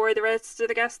before the rest of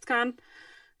the guests can.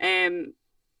 And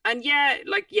yeah,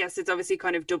 yes, it's obviously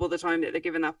kind of double the time that they're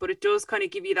given that, but it does kind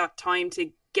of give you that time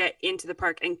to get into the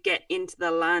park and get into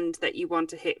the land that you want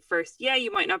to hit first. Yeah,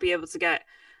 you might not be able to get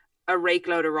a rake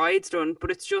load of rides done,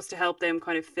 but it's just to help them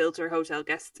kind of filter hotel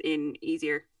guests in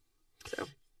easier. So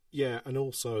yeah, and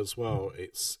also as well,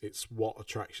 it's what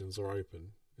attractions are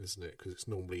open, isn't it? Because it's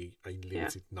normally a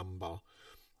limited number.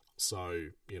 So,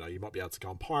 you might be able to go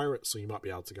on Pirates, or you might be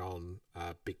able to go on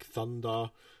Big Thunder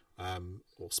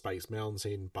or Space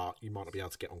Mountain, but you might not be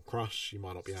able to get on Crush, you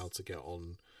might not be able to get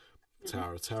on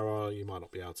Tower of Terror, you might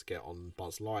not be able to get on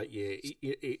Buzz Lightyear.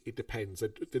 It depends.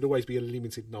 There'd always be a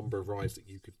limited number of rides that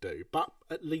you could do, but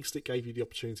at least it gave you the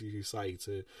opportunity, as you say,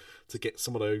 to get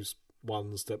some of those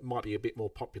ones that might be a bit more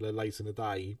popular later in the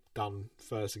day done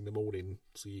first in the morning,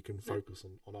 so you can focus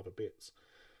on other bits.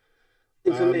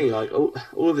 For me,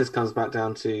 all of this comes back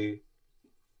down to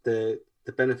the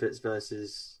benefits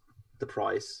versus the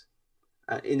price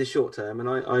in the short term, and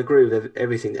I agree with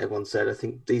everything that everyone said. I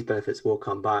think these benefits will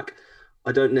come back.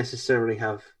 I don't necessarily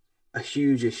have a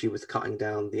huge issue with cutting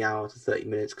down the hour to 30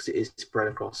 minutes because it is spread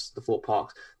across the 4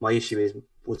 parks. My issue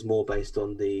was more based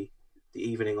on the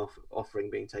evening offering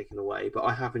being taken away, but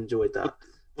I have enjoyed that.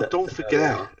 But don't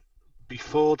forget,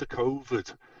 before the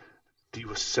COVID, they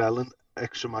were selling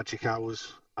extra magic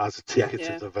hours as a ticket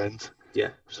to the event. Yeah.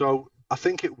 So I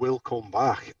think it will come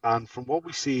back, and from what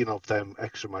we've seen of them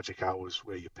extra magic hours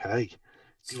where you pay,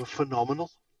 they were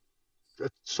phenomenal.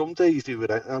 Some days they were,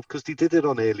 because they did it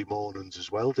on early mornings as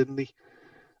well, didn't they?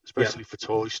 Especially for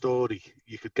Toy Story,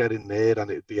 you could get in there and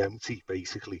it'd be empty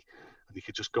basically. You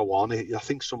could just go on it. I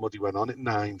think somebody went on it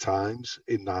 9 times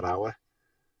in that hour.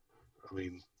 I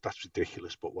mean, that's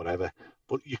ridiculous, but whatever.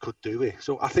 But you could do it.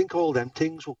 So I think all them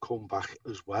things will come back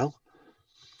as well.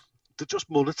 They're just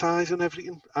monetising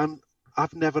everything, and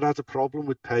I've never had a problem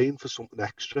with paying for something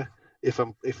extra if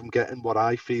I'm getting what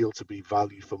I feel to be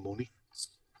value for money.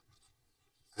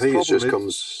 I think it just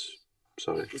comes.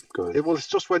 Sorry, go ahead. Well, it's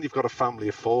just when you've got a family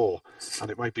of 4, and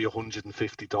it might be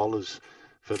 $150.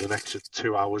 For the next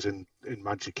 2 hours in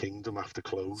Magic Kingdom after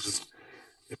closing,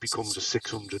 it becomes a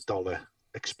 $600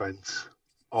 expense,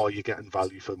 or you're getting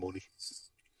value for money.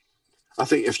 I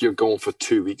think if you're going for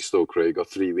 2 weeks though, Craig, or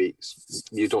 3 weeks,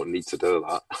 you don't need to do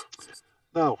that.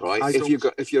 No, right?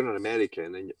 If you're an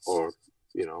American,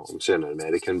 I'm saying an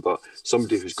American, but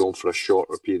somebody who's going for a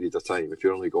shorter period of time, if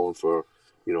you're only going for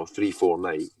 3-4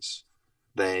 nights,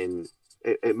 then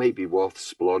it might be worth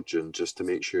splurging just to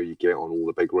make sure you get on all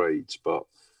the big rides. But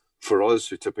for us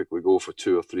who typically go for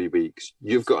 2 or 3 weeks,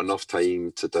 you've got enough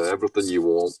time to do everything you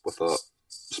want without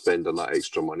spending that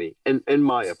extra money, in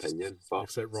my opinion. But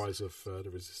except Rise of the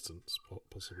Resistance,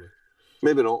 possibly.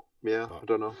 Maybe not. Yeah, I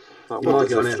don't know. That might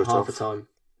get on it half the time.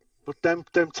 But them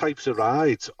types of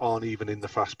rides aren't even in the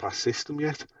fast pass system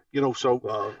yet.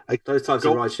 So those types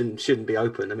of rides shouldn't be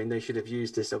open. I mean, they should have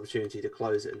used this opportunity to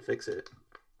close it and fix it.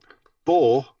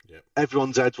 But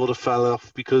everyone's heads would have fell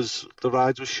off because the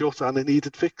rides were shut and it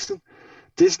needed fixing.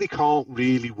 Disney can't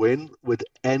really win with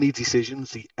any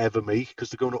decisions they ever make because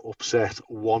they're going to upset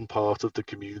one part of the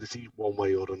community one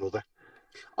way or another.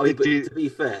 I mean, but to be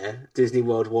fair, Disney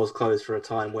World was closed for a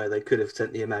time where they could have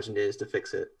sent the Imagineers to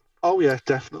fix it. Oh yeah,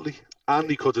 definitely. And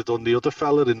they could have done the other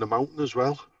fella in the mountain as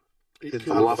well.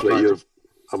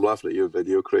 I'm I'm laughing at your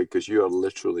video, Craig, because you are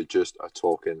literally just a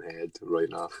talking head right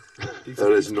now.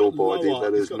 There is no body,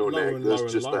 there is no neck,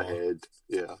 there's just a head.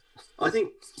 Yeah. I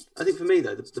think for me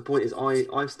though, the point is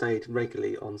I've stayed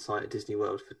regularly on site at Disney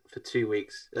World for 2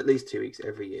 weeks, at least 2 weeks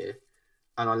every year,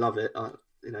 and I love it.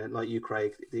 Like you,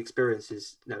 Craig, the experience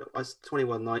is. I was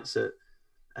 21 nights at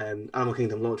Animal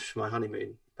Kingdom launch for my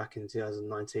honeymoon back in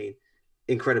 2019.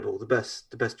 Incredible, the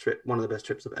best trip, one of the best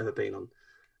trips I've ever been on,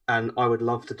 and I would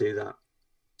love to do that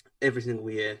every single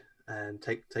year and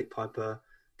take Piper,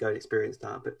 go and experience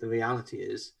that. But the reality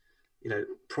is,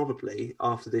 probably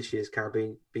after this year's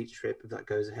Caribbean beach trip, if that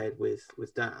goes ahead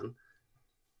with Dan,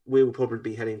 we will probably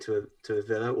be heading to a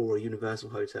villa or a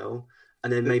Universal hotel,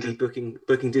 and then maybe booking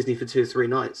Disney for 2 or 3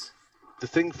 nights. The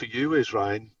thing for you is,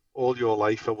 Ryan, all your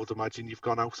life, I would imagine you've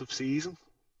gone out of season,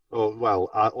 or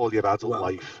all your adult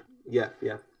life. Yeah.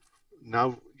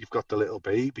 Now you've got the little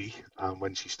baby, and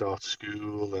when she starts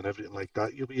school and everything like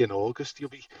that, you'll be in August. You'll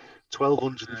be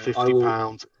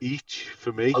 £1,250 each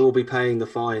for me. I will be paying the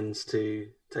fines to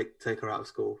take her out of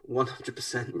school,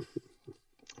 100%.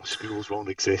 Schools won't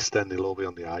exist then; they'll all be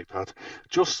on the iPad.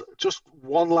 Just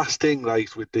one last thing,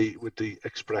 right? With the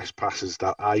express passes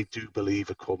that I do believe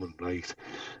are coming, right?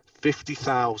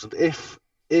 50,000. If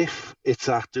it's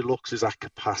at Deluxe is at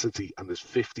capacity and there's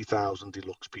 50,000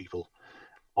 Deluxe people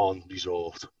on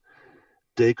resort,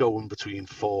 they're going between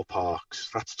 4 parks.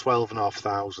 That's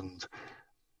 12,500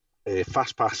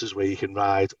 fast passes where you can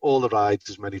ride all the rides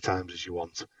as many times as you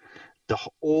want.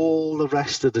 All the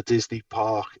rest of the Disney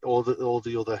park, all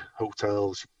the other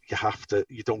hotels,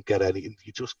 you don't get anything.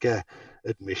 You just get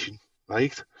admission,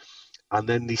 right? And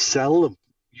then they sell them.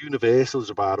 Universal is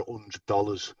about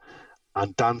 $100,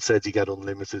 and Dan said you get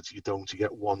unlimited. You don't. You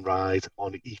get one ride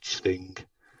on each thing.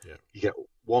 Yeah. You get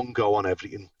one go on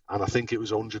everything, and I think it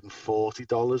was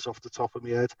 $140 off the top of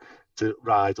my head to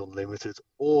ride unlimited.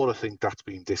 Or I think that's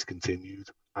been discontinued.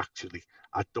 Actually,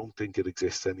 I don't think it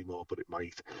exists anymore, but it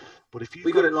might. But if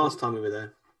we got it last time we were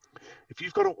there. If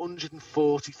you've got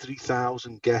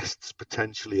 143,000 guests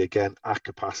potentially again at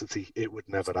capacity, it would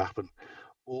never happen.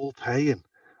 All paying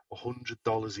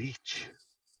 $100 each,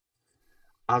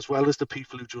 as well as the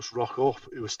people who just rock up,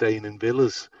 who are staying in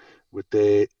villas with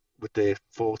their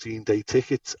 14-day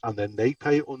tickets, and then they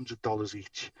pay $100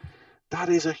 each. That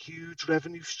is a huge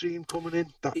revenue stream coming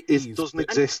in. That doesn't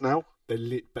exist now.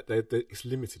 It's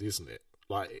limited, isn't it?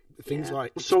 Like things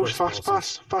like so is Fast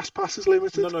Pass. Fast Pass is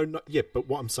limited. No. Yeah, but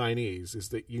what I'm saying is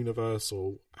that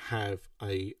Universal have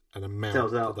an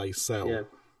amount that they sell. Yeah.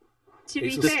 To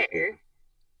be fair,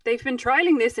 they've been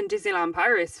trialing this in Disneyland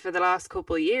Paris for the last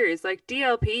couple of years. Like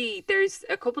DLP, there's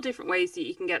a couple different ways that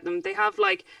you can get them. They have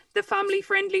like the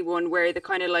family-friendly one where the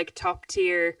kind of like top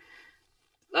tier,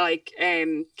 like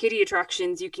kiddie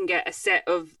attractions, you can get a set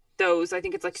of those. I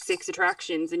think it's like 6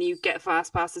 attractions, and you get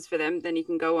fast passes for them. Then you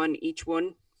can go on each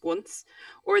one once.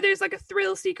 Or there's like a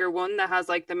thrill seeker one that has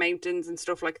like the mountains and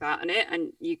stuff like that in it,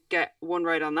 and you get one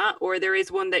ride on that. Or there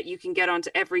is one that you can get onto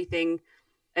everything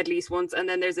at least once, and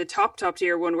then there's a top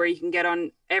tier one where you can get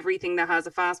on everything that has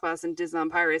a fast pass in Disneyland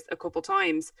Paris a couple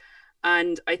times.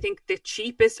 And I think the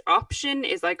cheapest option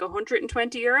is like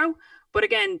 €120, but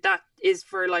again, that is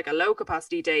for like a low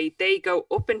capacity day. They go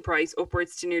up in price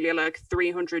upwards to nearly like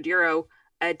 €300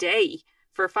 a day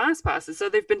for fast passes. So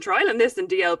they've been trialing this in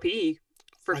DLP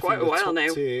for quite a while now.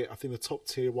 I think the top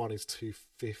tier one is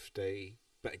 $250,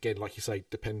 but again, like you say,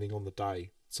 depending on the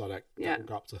day, so that will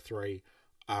go up to $3.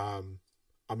 I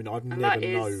mean, I've never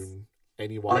known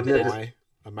anyone buy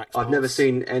a Max Pass. I've never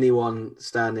seen anyone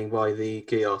standing by the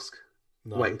kiosk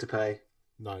waiting to pay.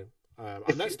 No.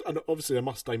 And obviously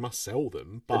they must sell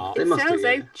them, but it sells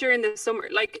out during the summer.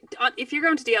 Like if you're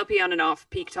going to DLP on and off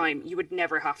peak time, you would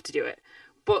never have to do it.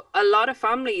 But a lot of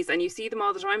families, and you see them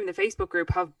all the time in the Facebook group,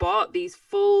 have bought these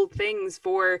full things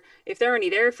for, if they're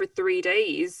only there for 3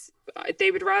 days,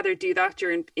 they would rather do that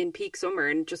in peak summer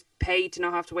and just pay to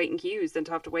not have to wait in queues than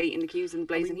to have to wait in the queues in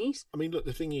blazing heat. I mean, look,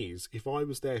 the thing is, if I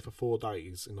was there for 4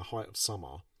 days in the height of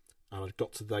summer and I'd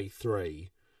got to day 3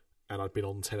 and I'd been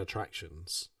on 10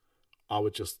 attractions, I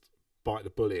would just bite the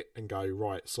bullet and go,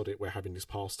 right, sod it, we're having this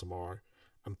pass tomorrow,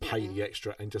 and pay the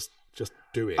extra and just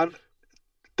do it. And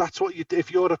that's what you do.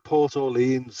 If you're at Port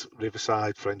Orleans,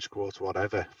 Riverside, French Quarter,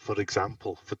 whatever, for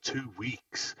example, for 2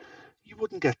 weeks, you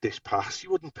wouldn't get this pass.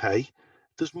 You wouldn't pay.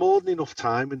 There's more than enough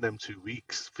time in them 2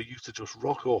 weeks for you to just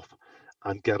rock up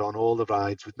and get on all the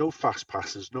rides with no fast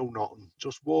passes, no nothing.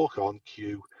 Just walk on,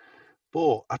 queue.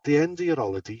 But at the end of your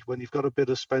holiday, when you've got a bit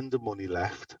of spending money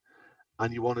left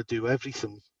and you want to do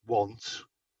everything once,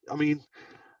 I mean,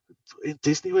 in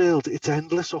Disney World, it's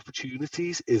endless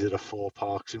opportunities. Is it a 4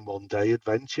 parks in one day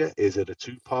adventure? Is it a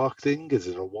 2 park thing? Is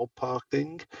it a 1 park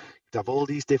thing? You'd have all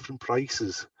these different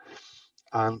prices,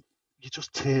 and you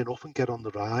just turn up and get on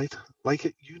the ride. Like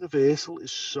at Universal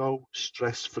is so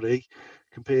stress free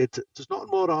compared to, there's nothing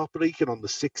more heartbreaking on the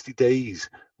 60 days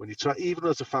when you try, even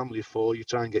as a family of 4, you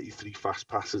try and get your 3 fast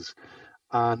passes.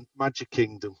 And Magic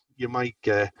Kingdom, you might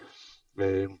get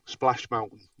Splash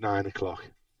Mountain 9 o'clock,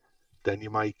 then you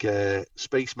might get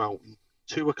Space Mountain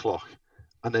 2 o'clock,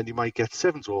 and then you might get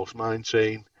Seven Dwarfs Mine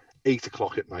Train 8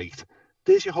 o'clock at night.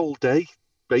 There's your whole day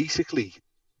basically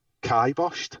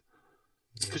kiboshed,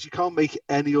 because you can't make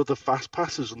any other fast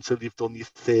passes until you've done your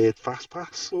 3rd fast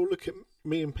pass. Well, look at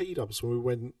me and P-Dubs when we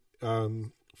went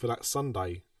for that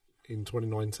Sunday in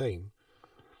 2019.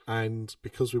 And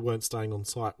because we weren't staying on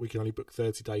site, we can only book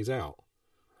 30 days out.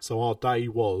 So our day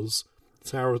was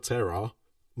Tower of Terror,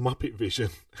 Muppet Vision.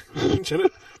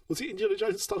 Was it Indiana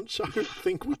Jones Stunt Show? I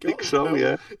think we got. I think so,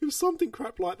 yeah. It was something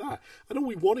crap like that. And all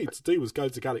we wanted to do was go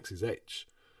to Galaxy's Edge,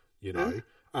 you know.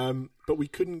 But we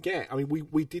couldn't get. I mean,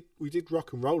 we did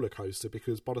Rock and Roller Coaster,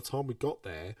 because by the time we got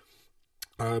there,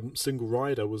 single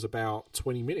rider was about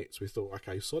 20 minutes. We thought,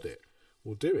 okay, sod it,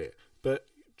 we'll do it. But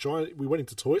we went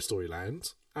into Toy Story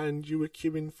Land, and you were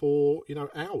queuing for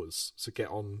hours to get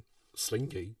on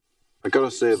Slinky. I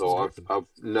gotta say though, I've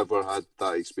never had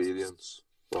that experience,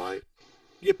 right?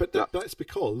 Yeah, but that's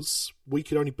because we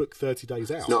could only book 30 days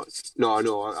out. No, I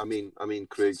know. I mean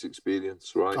Craig's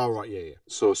experience, right? Oh, right, yeah.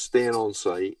 So staying on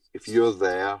site, if you're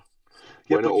there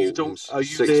when it opens, are you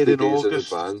 60 there in days in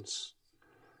August? advance.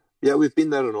 Yeah, we've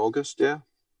been there in August. Yeah.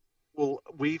 Well,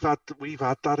 we've had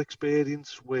that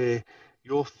experience where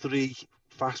your 3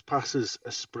 fast passes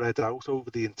are spread out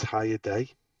over the entire day.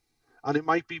 And it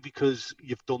might be because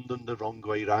you've done them the wrong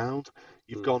way round.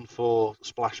 You've gone for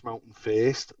Splash Mountain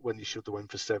first when you should have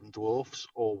went for Seven Dwarfs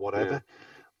or whatever.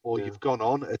 Or you've gone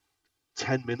on at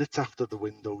 10 minutes after the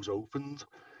window's opened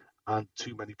and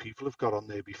too many people have got on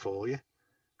there before you.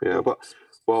 Yeah, but,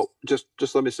 well, just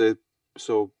let me say,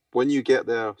 so when you get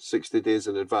there 60 days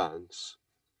in advance,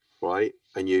 right,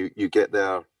 and you get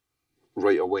there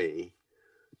right away,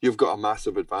 you've got a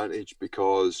massive advantage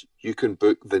because you can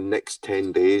book the next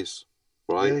 10 days,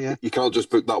 right? Yeah. You can't just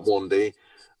book that one day.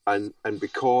 And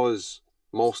because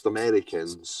most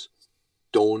Americans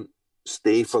don't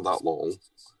stay for that long,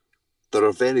 there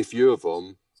are very few of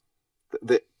them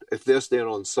that if they're staying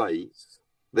on site,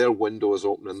 their window is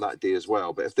opening that day as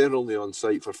well. But if they're only on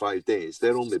site for 5 days,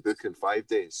 they're only booking 5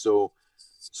 days. So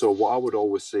what I would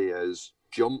always say is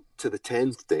jump to the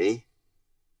 10th day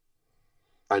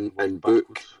and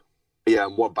book,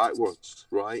 and work backwards,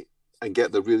 right? And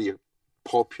get the really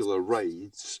popular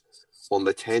rides on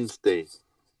the 10th day,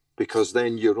 because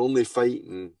then you're only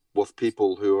fighting with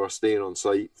people who are staying on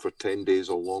site for 10 days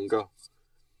or longer,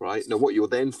 right? Now, what you'll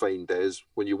then find is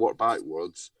when you work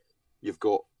backwards, you've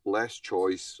got less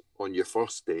choice on your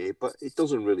first day, but it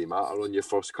doesn't really matter on your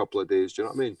first couple of days, do you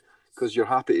know what I mean? Because you're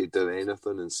happy to do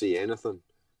anything and see anything,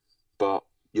 but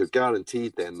you're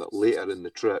guaranteed then that later in the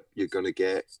trip, you're going to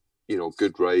get,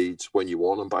 good rides when you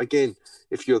want them. But again,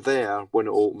 if you're there when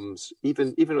it opens,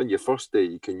 even on your first day,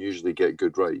 you can usually get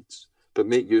good rides. But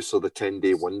make use of the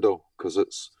 10-day window, because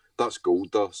that's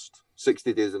gold dust.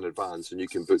 60 days in advance, and you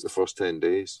can book the first 10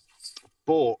 days.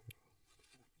 But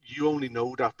you only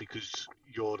know that because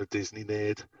you're a Disney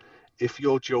nerd. If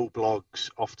you're Joe Bloggs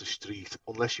off the street,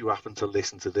 unless you happen to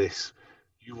listen to this,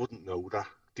 you wouldn't know that.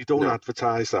 They don't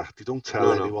advertise that. They don't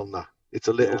tell anyone that. It's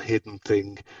a little hidden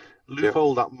thing.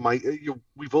 Loophole that might...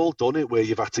 we've all done it where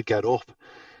you've had to get up.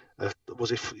 It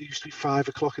used to be 5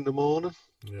 o'clock in the morning?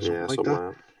 Something like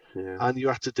that. Yeah. And you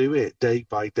had to do it day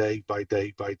by day by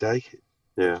day by day.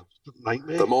 Yeah.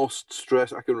 Nightmare. The most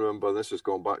stress I can remember, this has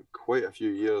gone back quite a few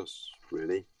years,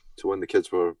 really, to when the kids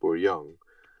were young.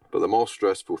 But the most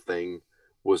stressful thing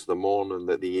was the morning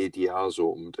that the ADRs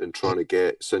opened and trying to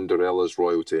get Cinderella's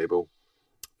Royal Table.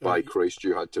 By Christ,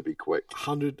 you had to be quick.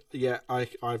 100,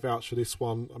 I vouch for this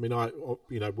one. I mean,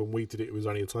 when we did it, it was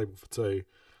only a table for 2.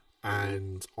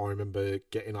 And I remember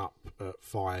getting up at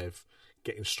 5,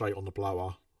 getting straight on the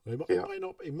blower.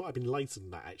 It might have been later than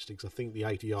that, actually, because I think the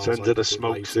ADR sending a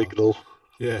smoke signal.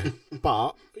 Yeah,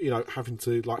 but having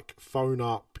to phone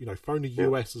up, phone the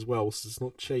US as well, so it's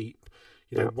not cheap.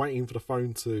 Waiting for the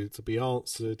phone to be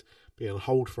answered, being on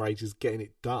hold for ages, getting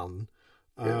it done,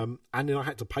 and then I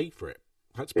had to pay for it.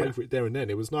 I had to pay for it there and then.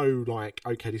 There was no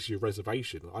okay, this is your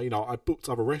reservation. I booked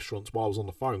other restaurants while I was on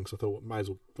the phone because I thought I may as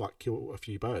well kill a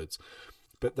few birds.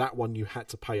 But that one you had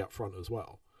to pay up front as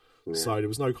well. Yeah. So there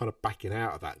was no kind of backing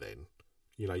out of that then.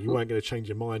 You know, you weren't going to change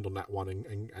your mind on that one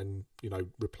and you know,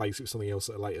 replace it with something else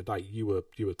at a later date. You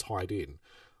were tied in.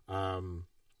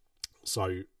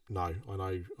 So no, I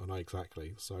know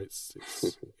exactly. So it's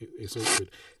awkward.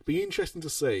 It'd be interesting to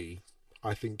see.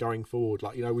 I think going forward,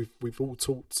 like, you know, we've all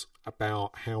talked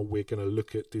about how we're going to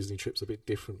look at Disney trips a bit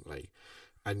differently,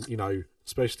 and, you know,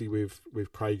 especially with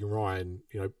Craig and Ryan,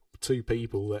 you know, two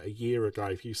people that a year ago,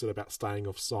 if you said about staying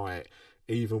off site,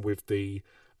 even with the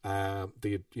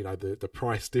you know, the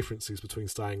price differences between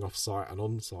staying off site and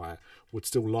on site, would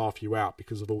still laugh you out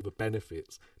because of all the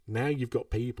benefits. Now you've got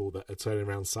people that are turning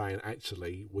around saying,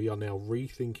 actually, we are now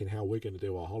rethinking how we're going to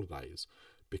do our holidays.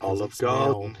 Because Olive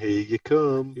Garden, here you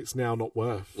come. It's now not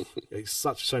worth. It's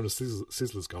such a shame that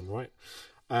Sizzler's gone, right?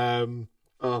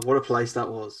 Oh, what a place that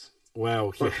was!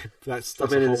 Well, yeah, that's a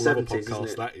been whole in the other 70s, podcast. isn't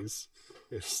it? That is,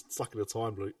 it's stuck in a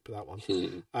time loop for that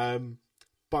one.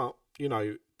 But you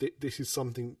know, this is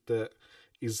something that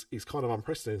is kind of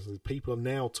unprecedented. People are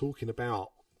now talking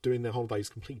about doing their holidays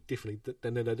completely differently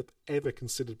than they'd ever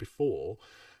considered before.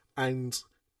 And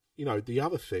you know, the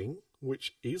other thing,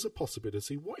 which is a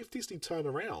possibility, what if Disney turn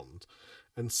around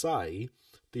and say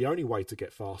the only way to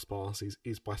get fast passes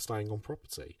is by staying on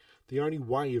property? The only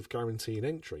way of guaranteeing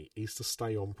entry is to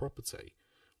stay on property.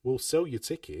 We'll sell you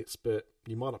tickets, but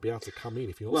you might not be able to come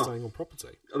in if you're not staying on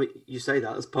property. I mean, you say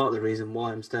that as part of the reason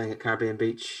why I'm staying at Caribbean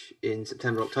Beach in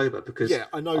September, October, because Yeah,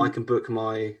 I know I can book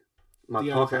my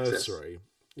the park access. anniversary.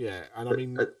 Yeah, and I But,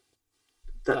 mean,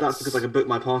 that's because I can book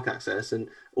my park access, and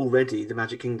already the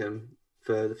Magic Kingdom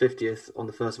for the 50th on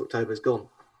the 1st of October is gone.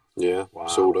 Yeah, Wow.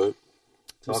 sold out.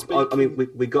 So I mean,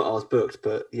 we got ours booked,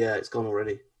 but yeah, it's gone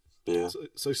already. Yeah.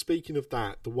 So speaking of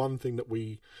that, the one thing that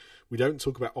we don't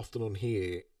talk about often on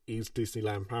here is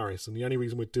Disneyland Paris, and the only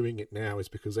reason we're doing it now is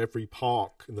because every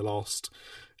park in the last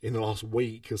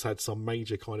week has had some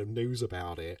major kind of news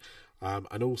about it,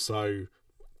 and also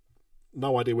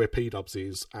no idea where P-Dubs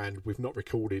is, and we've not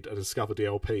recorded a Discover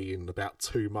DLP in about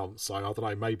 2 months, so I don't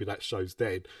know, maybe that show's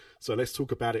dead. So let's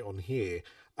talk about it on here.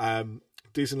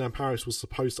 Disneyland Paris was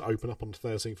supposed to open up on the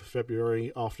 13th of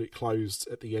February. After it closed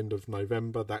at the end of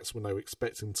November, that's when they were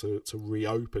expecting to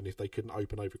reopen if they couldn't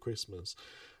open over Christmas.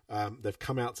 They've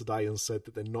come out today and said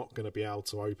that they're not going to be able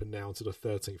to open now until the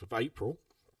 13th of April.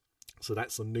 So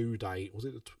that's a new date. Was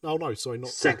it? Oh, no, sorry,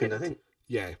 not 2nd, I think.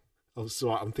 Yeah.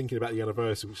 So I'm thinking about the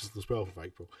anniversary, which is the 12th of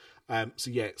April. So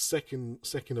yeah,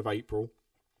 2nd of April.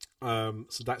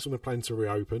 So that's when they're planning to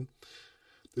reopen.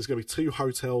 There's going to be 2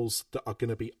 hotels that are going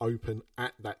to be open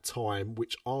at that time,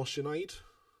 which are Sinead.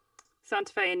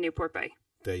 Santa Fe and Newport Bay.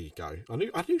 There you go. I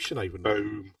knew Sinead would know.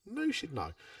 Boom. No, she'd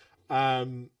know.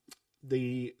 Some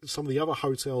of the other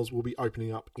hotels will be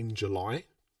opening up in July.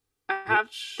 I have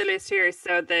the list here.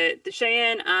 So the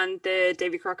Cheyenne and the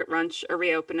Davy Crockett Ranch are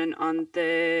reopening on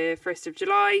the 1st of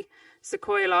July.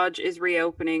 Sequoia Lodge is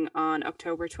reopening on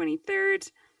October 23rd.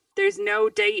 There's no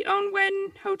date on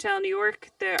when Hotel New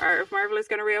York, the Art of Marvel, is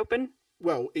going to reopen.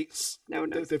 Well, it's No one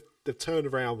knows. they've turned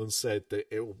around and said that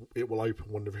it will open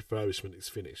when the refurbishment is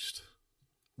finished,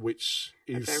 which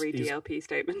is A very DLP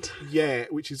statement. Yeah,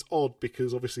 which is odd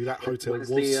because obviously that hotel When's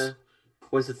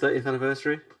was the 30th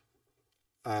anniversary?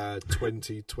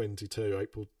 2022,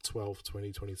 April 12th,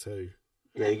 2022.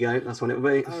 There you go. That's when it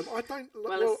will be. I don't. Well,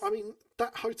 Well, it's- I mean,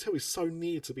 that hotel is so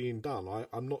near to being done.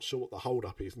 I'm not sure what the hold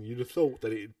up is, and you'd have thought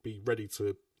that it'd be ready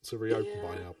to reopen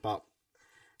by now, but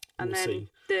And we'll then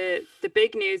see. the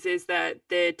big news is that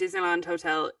the Disneyland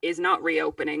Hotel is not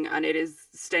reopening, and it is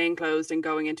staying closed and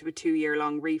going into a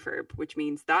 2-year-long refurb, which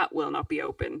means that will not be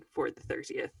open for the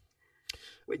 30th,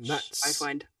 which That's- I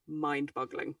find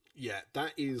mind-boggling. Yeah,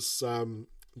 that is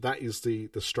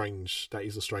the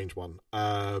strange one.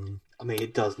 I mean,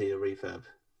 it does need a refurb.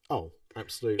 Oh,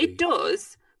 absolutely. It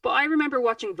does, but I remember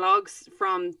watching vlogs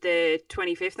from the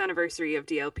 25th anniversary of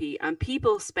DLP, and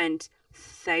people spent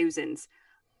thousands,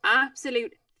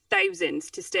 absolute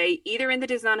thousands, to stay either in the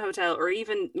Disneyland Hotel or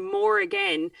even more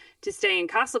again to stay in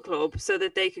Castle Club so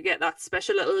that they could get that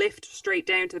special little lift straight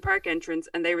down to the park entrance,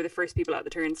 and they were the first people at the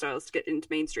turnstiles to get into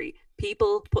Main Street.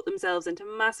 People put themselves into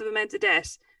massive amounts of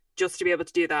debt just to be able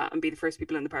to do that and be the first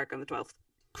people in the park on the 12th.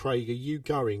 Craig, are you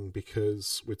going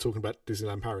because we're talking about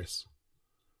Disneyland Paris?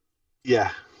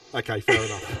 Yeah. Okay, fair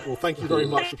enough. Well, thank you very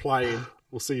much for playing.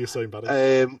 We'll see you soon,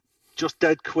 buddy. Just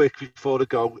dead quick before the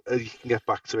go, you can get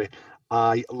back to it.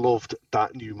 I loved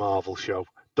that new Marvel show.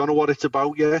 Don't know what it's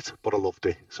about yet, but I loved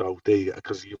it. So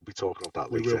because you'll be talking about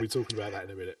that We later. will be talking about that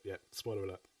in a minute. Yeah, spoiler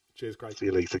alert. Cheers, Craig. See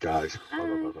you later, guys. Bye, bye,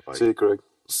 bye, bye, bye. See you, Craig.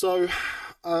 So,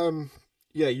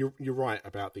 yeah, you're right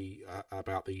about the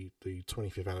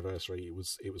 25th anniversary. It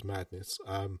was madness.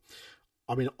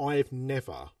 I mean, I've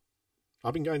never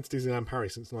I've been going to Disneyland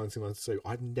Paris since 1992.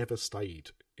 I've never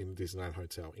stayed in the Disneyland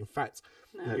Hotel. In fact,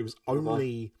 No. it was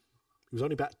only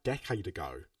about a decade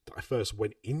ago that I first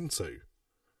went into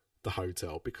the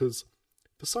hotel because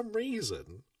for some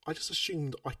reason I just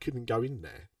assumed I couldn't go in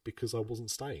there because I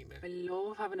wasn't staying there. I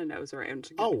love having a nose around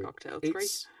to get a cocktail. It's great.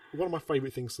 It's one of my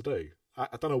favourite things to do.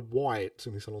 I don't know why it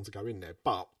took me so long to go in there,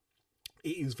 but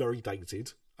it is very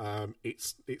dated.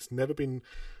 It's never been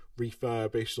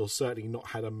refurbished, or certainly not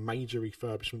had a major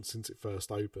refurbishment since it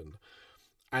first opened.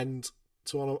 And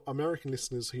to our American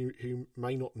listeners who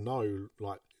may not know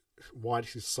like why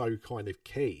this is so kind of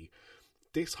key,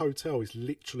 this hotel is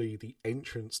literally the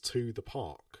entrance to the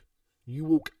park. You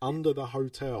walk under the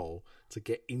hotel to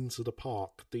get into the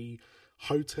park. The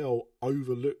hotel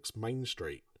overlooks Main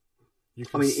Street. You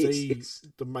can see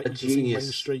the Main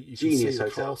Street. You can see the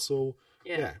hotel. castle.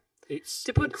 Yeah. It's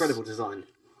Incredible design.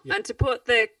 Yeah. And to put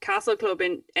the Castle Club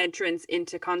entrance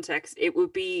into context, it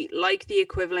would be like the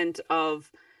equivalent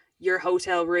of your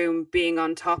hotel room being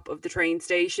on top of the train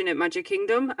station at Magic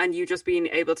Kingdom and you just being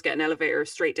able to get an elevator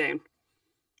straight down.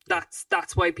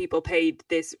 That's why people paid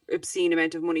this obscene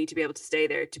amount of money to be able to stay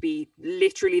there, to be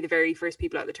literally the very first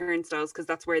people at the turnstiles, because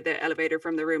that's where the elevator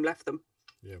from the room left them.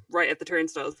 Yeah. Right at the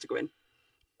turnstiles to go in.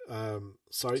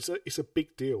 So it's a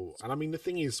big deal. And I mean, the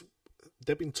thing is,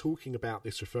 they've been talking about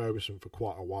this refurbishment for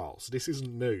quite a while. So this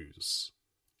isn't news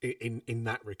in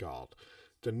that regard.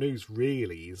 The news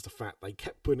really is the fact they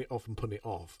kept putting it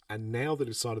off, and now they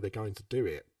decided they're going to do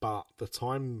it, but the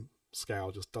time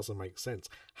scale just doesn't make sense.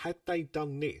 Had they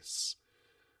done this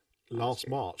last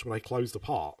March when they closed the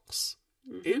parks,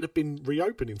 it'd have been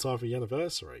reopened in time for the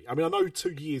anniversary. I mean, I know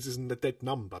 2 years isn't a dead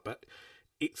number, but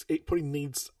it probably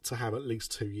needs to have at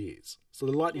least 2 years. So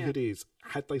the likelihood is,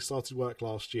 had they started work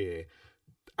last year,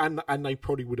 and they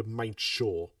probably would have made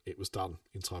sure it was done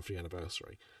in time for the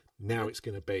anniversary. Now it's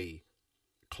going to be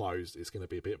closed. It's going to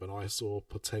be a bit of an eyesore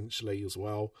potentially as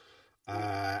well.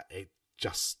 It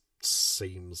just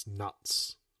seems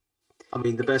nuts. I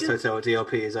mean, the best hotel at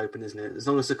DLP is open, isn't it? As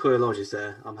long as Sequoia Lodge is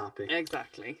there, I'm happy.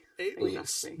 Exactly.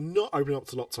 It's not opening up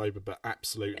till October, but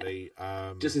absolutely.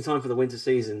 Just in time for the winter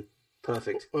season.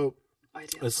 Perfect. Well,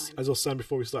 as I was saying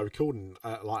before we started recording,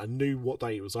 like I knew what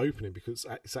day it was opening because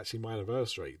it's actually my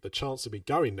anniversary. The chance of me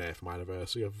going there for my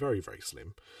anniversary are very, very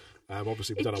slim.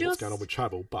 Obviously, we don't know what's going on with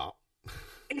travel, but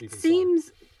it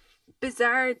seems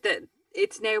bizarre that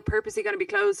it's now purposely going to be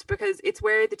closed because it's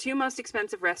where the two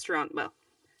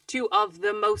of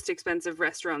the most expensive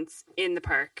restaurants in the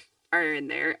park are in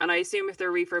there. And I assume if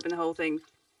they're refurbing the whole thing,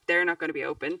 they're not going to be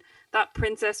open. That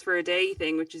Princess for a Day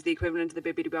thing, which is the equivalent of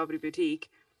the Bibbidi Bobbidi Boutique,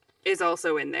 is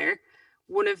also in there.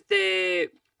 One of the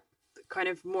kind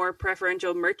of more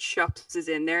preferential merch shops is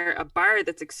in there. A bar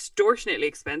that's extortionately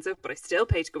expensive, but I still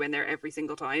pay to go in there every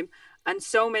single time. And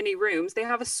so many rooms. They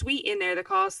have a suite in there that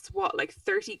costs, like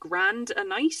 30 grand a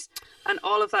night? And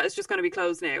all of that is just going to be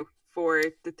closed now for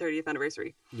the 30th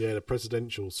anniversary. Yeah, the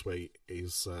presidential suite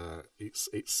is it's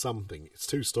something. It's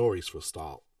 2 stories for a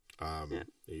start.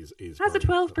 Is has a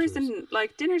 12-person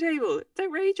like dinner table. It's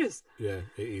outrageous. Yeah,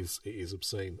 it is. It is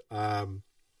obscene.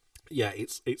 Yeah,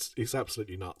 it's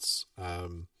absolutely nuts. I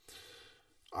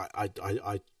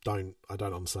don't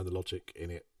understand the logic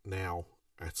in it now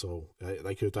at all.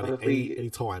 They could have done it any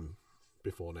time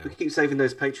before now. If we keep saving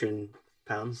those Patreon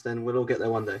pounds, then we'll all get there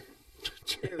one day.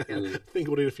 I think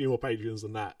we'll need a few more Patreons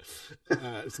than that.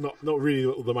 It's not really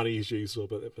what the money is used for,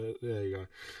 but there you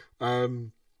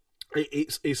go.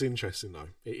 It's interesting though.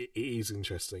 It is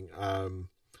interesting.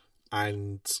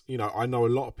 And you know, I know a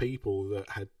lot of people that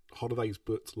had holidays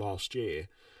booked last year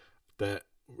that,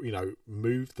 you know,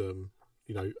 moved them,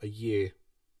 you know, a year,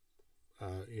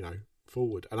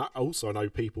 forward. And I also know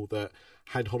people that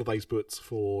had holidays booked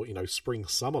for, you know, spring,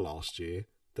 summer last year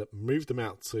that moved them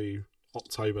out to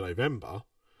October, November,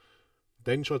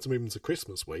 then tried to move them to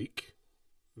Christmas week,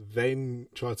 then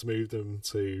tried to move them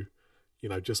to, you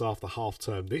know, just after half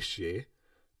term this year,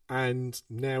 and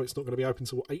now it's not going to be open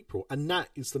until April, and that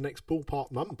is the next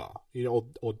ballpark number, you know,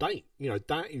 or date. You know,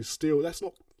 that's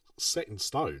not set in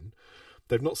stone.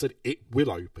 They've not said it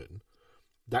will open.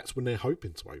 That's when they're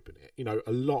hoping to open it. You know,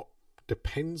 a lot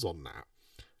depends on that,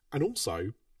 and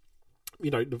also,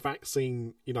 you know, the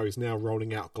vaccine, you know, is now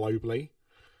rolling out globally.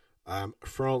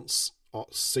 France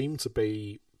seem to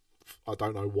be, I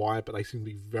don't know why, but they seem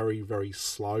to be very, very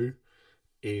slow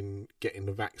in getting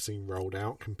the vaccine rolled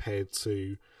out compared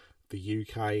to the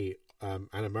UK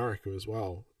and America as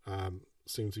well.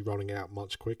 Seems to be rolling out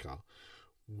much quicker.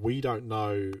 We don't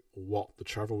know what the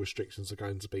travel restrictions are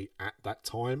going to be at that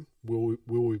time. Will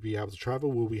we be able to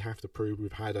travel? Will we have to prove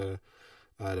we've had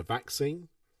the vaccine?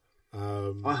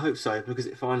 I hope so, because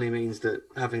it finally means that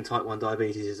having type 1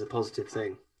 diabetes is a positive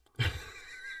thing.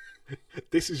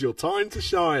 This is your time to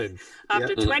shine.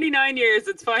 After 29 years,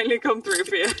 it's finally come through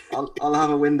for you. I'll have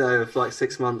a window of like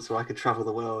 6 months where I can travel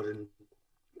the world and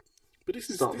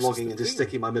start vlogging and just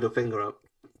sticking my middle finger up.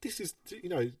 This is,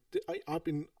 I've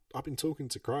been talking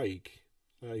to Craig.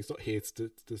 He's not here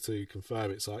to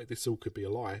confirm it, so this all could be a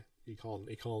lie. He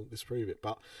can't disprove it.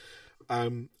 But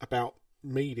about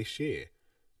me this year.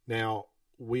 Now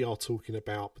we are talking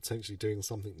about potentially doing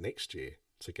something next year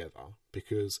together,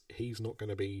 because he's not going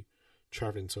to be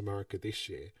traveling to America this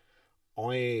year.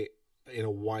 I, in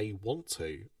a way, want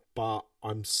to, but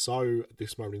I'm so, at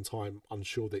this moment in time,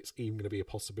 unsure that it's even going to be a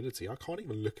possibility. I can't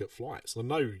even look at flights. I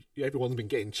know everyone's been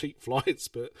getting cheap flights,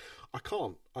 but I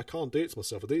can't do it to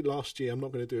myself. I did it last year. I'm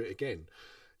not going to do it again.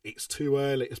 It's too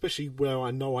early, especially where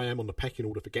I know I am on the pecking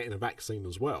order for getting a vaccine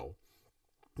as well.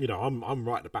 I'm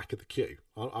right at the back of the queue.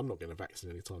 I'm not getting a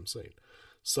vaccine anytime soon.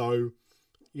 So,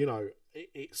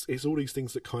 it's all these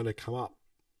things that kind of come up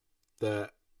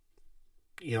that,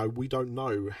 we don't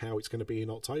know how it's going to be in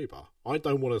October. I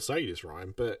don't want to say this,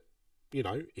 Ryan, but,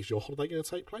 is your holiday going to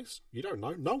take place? You don't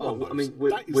know. No one knows. I mean,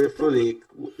 we're fully,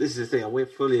 this is the thing, we're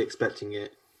fully expecting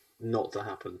it not to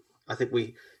happen. I think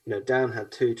Dan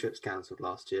had 2 trips cancelled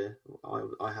last year.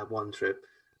 I had 1 trip,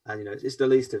 and, it's the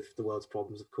least of the world's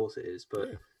problems, of course it is,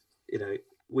 but,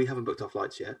 we haven't booked our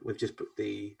flights yet. We've just booked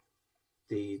the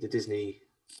Disney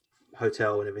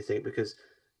hotel and everything, because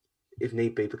if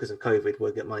need be, because of COVID,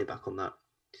 we'll get money back on that.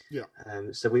 Yeah.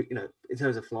 So we, in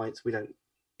terms of flights, we don't,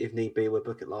 if need be, we'll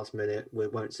book it last minute. We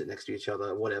won't sit next to each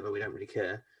other, whatever. We don't really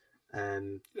care.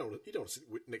 You don't want to sit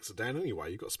next to Dan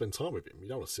anyway. You've got to spend time with him. You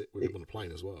don't want to sit with him on the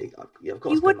plane as well. Yeah, I've got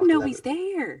to You wouldn't know he's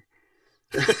there.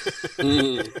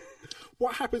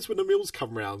 What happens when the meals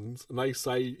come round and they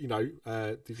say, did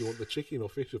you want the chicken or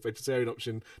fish or vegetarian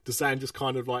option? Does Dan just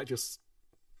kind of like just...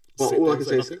 Well, all I can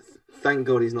say is, thank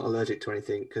God he's not allergic to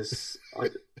anything, because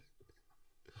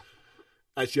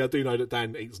Actually, I do know that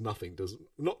Dan eats nothing.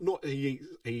 Not he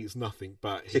eats nothing,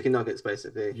 but chicken nuggets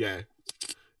basically. Yeah.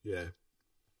 Bless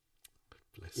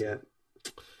yeah. him.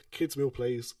 Kids meal,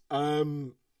 please.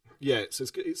 Yeah. So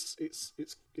it's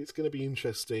going to be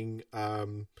interesting.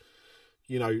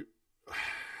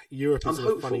 Europe is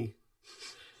a funny.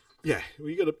 Yeah, well,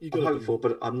 you got. I'm hopeful,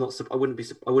 but I'm not. I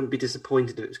wouldn't be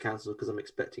disappointed if it was cancelled, because I'm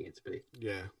expecting it to be.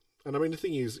 Yeah, and I mean the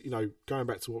thing is, going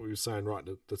back to what we were saying right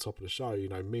at the top of the show,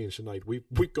 me and Sinead,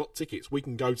 we've got tickets. We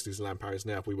can go to Disneyland Paris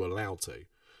now if we were allowed to,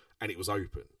 and it was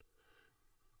open,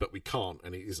 but we can't,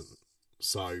 and it isn't.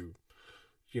 So,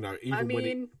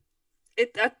 even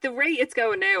at the rate it's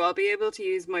going now, I'll be able to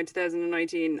use my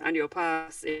 2019 annual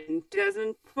pass in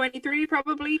 2023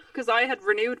 probably, because I had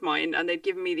renewed mine and they'd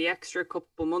given me the extra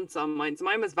couple months on mine, so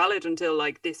mine was valid until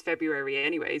like this February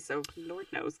anyway, so Lord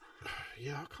knows.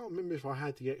 Yeah, I can't remember if I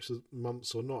had the extra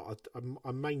months or not.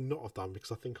 I may not have done,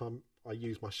 because I think I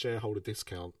used my shareholder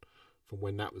discount from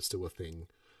when that was still a thing.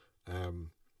 And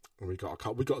we got a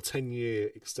 10-year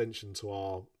extension to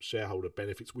our shareholder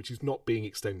benefits, which is not being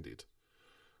extended.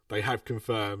 They have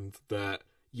confirmed that,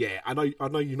 I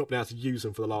know you've not been able to use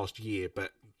them for the last year,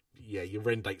 but your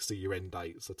end date's still your end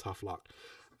date, so tough luck.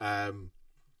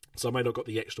 So I may not got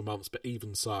the extra months, but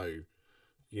even so,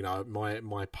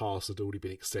 my pass had already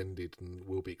been extended and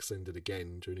will be extended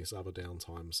again during this other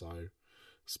downtime. So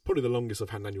it's probably the longest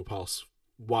I've had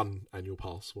one annual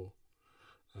pass for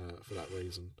that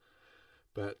reason.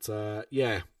 But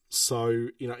so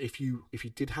if you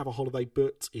did have a holiday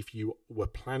booked, if you were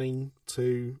planning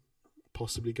to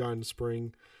possibly go in the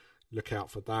spring, look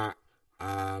out for that.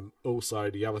 Also,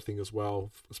 the other thing as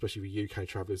well, especially for UK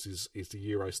travellers, is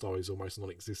the Eurostar is almost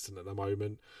non-existent at the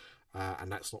moment,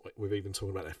 and that's not with even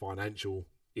talking about their financial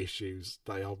issues.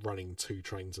 They are running 2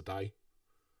 trains a day.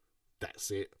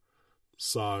 That's it.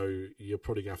 So you're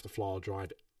probably gonna have to fly or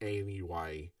drive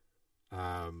anyway.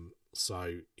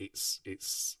 So it's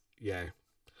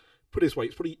put it this way,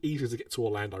 it's pretty easy to get to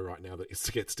Orlando right now than it is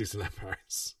to get to Disneyland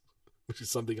Paris, which is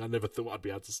something I never thought I'd be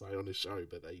able to say on this show,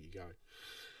 but there you go.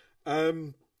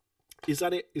 Is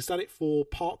that it? Is that it for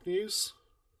park news?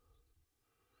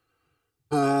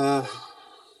 Yeah,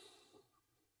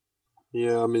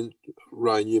 I mean,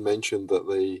 Ryan, you mentioned that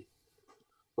the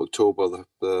October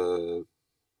the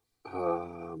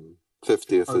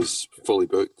 50th is fully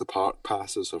booked. The park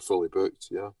passes are fully booked.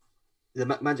 Yeah, the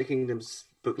Magic Kingdom's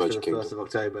booked for the 1st of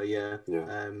October. Yeah.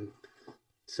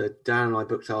 So Dan and I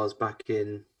booked ours back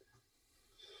in,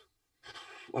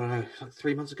 I don't know, like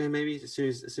 3 months ago maybe. As soon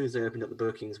as they opened up the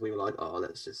bookings, we were like, oh,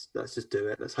 let's just do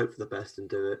it. Let's hope for the best and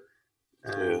do it.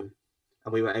 And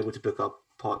we were able to book our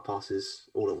park passes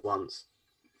all at once.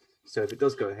 So if it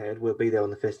does go ahead, we'll be there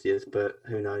on the 50th, but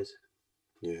who knows?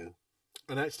 Yeah.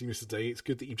 And actually, Mr. D, it's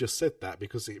good that you just said that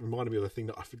because it reminded me of the thing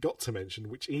that I forgot to mention,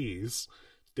 which is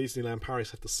Disneyland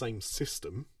Paris have the same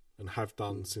system and have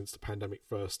done since the pandemic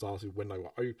first started when they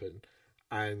were open.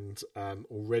 And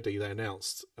already they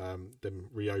announced them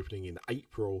reopening in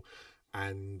April,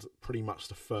 and pretty much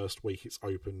the first week it's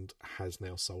opened has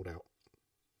now sold out.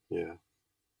 Yeah.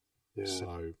 Yeah.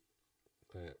 So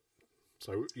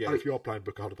yeah, if you are playing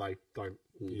Book a Holiday,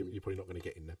 you're probably not going to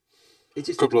get in there. It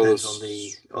just Couple of depends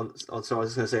those- on so I was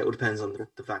just going to say it all depends on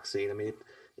the vaccine. I mean,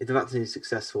 if the vaccine is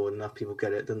successful and enough people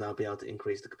get it, then they'll be able to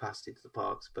increase the capacity to the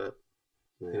parks. But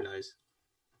who knows?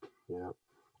 Yeah.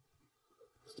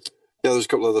 Yeah, there's a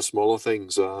couple of other smaller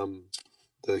things.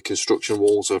 The construction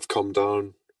walls have come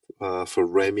down for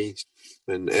Remy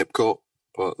in Epcot,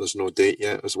 but there's no date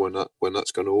yet as when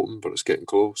that's going to open, but it's getting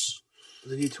close.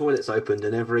 The new toilets opened,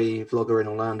 and every vlogger in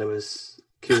Orlando was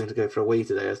queuing to go for a wee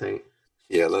today, I think.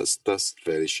 Yeah, that's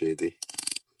very shady.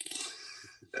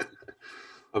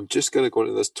 I'm just going to go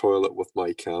into this toilet with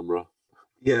my camera.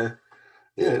 Yeah.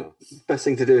 Best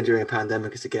thing to do during a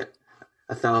pandemic is to get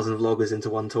 1,000 vloggers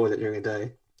into one toilet during a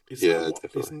day.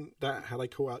 Definitely. Isn't that how they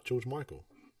call out George Michael?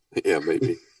 Yeah,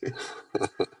 maybe.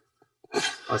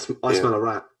 I smell a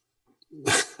rat.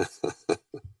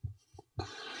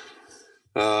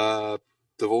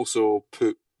 They've also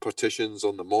put partitions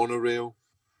on the monorail,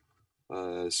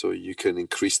 so you can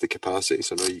increase the capacity.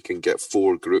 So now you can get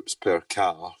 4 groups per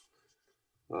car.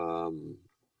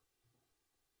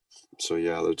 So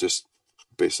yeah, they're just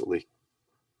basically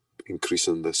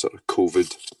increasing the sort of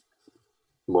COVID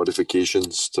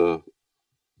modifications to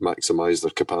maximize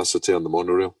their capacity on the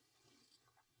monorail.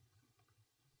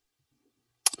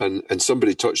 And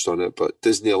somebody touched on it, but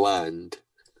Disneyland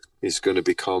is going to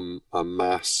become a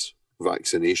mass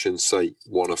vaccination site,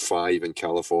 one of 5 in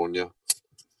California.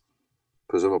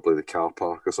 Presumably the car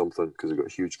park or something, because they've got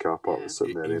a huge car park that's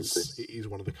sitting there empty. It is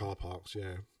one of the car parks,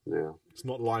 yeah. Yeah. It's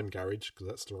not Lime Garage, because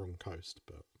that's the wrong coast,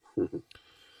 but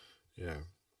yeah.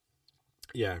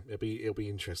 Yeah, it'll be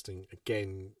interesting.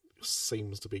 Again,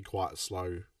 seems to be quite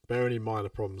slow. Bearing in mind the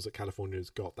problems that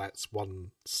California's got, that's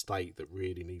one state that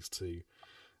really needs to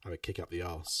have a kick up the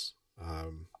arse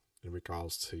in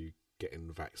regards to getting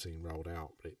the vaccine rolled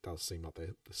out. But it does seem like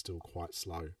they're still quite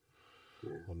slow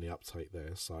on the uptake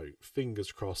there. So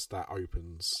fingers crossed that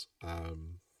opens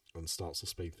and starts to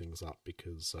speed things up,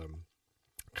 because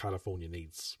California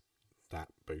needs that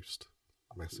boost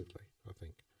massively, I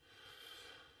think.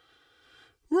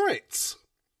 Right.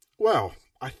 Well,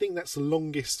 I think that's the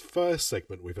longest first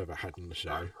segment we've ever had on the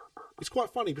show. It's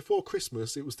quite funny. Before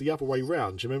Christmas, it was the other way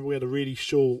round. Do you remember we had a really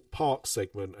short park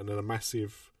segment and then a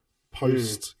massive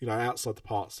post, outside the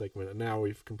park segment, and now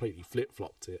we've completely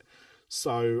flip-flopped it.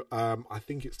 So I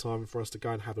think it's time for us to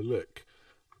go and have a look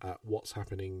at what's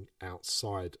happening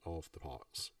outside of the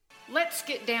parks. Let's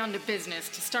get down to business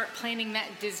to start planning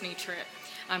that Disney trip.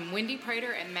 I'm Wendy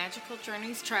Prater at Magical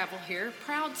Journeys Travel here,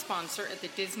 proud sponsor at the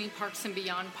Disney Parks and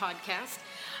Beyond podcast.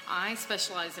 I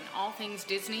specialize in all things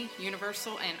Disney,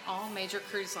 Universal, and all major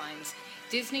cruise lines.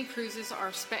 Disney cruises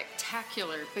are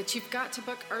spectacular, but you've got to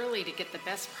book early to get the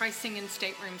best pricing and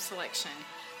stateroom selection.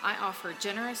 I offer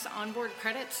generous onboard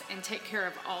credits and take care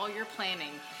of all your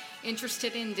planning.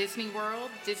 Interested in Disney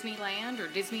World, Disneyland, or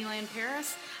Disneyland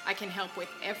Paris? I can help with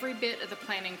every bit of the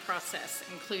planning process,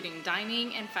 including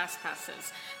dining and fast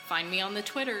passes. Find me on the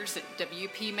Twitters at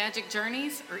WP Magic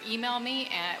Journeys, or email me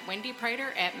at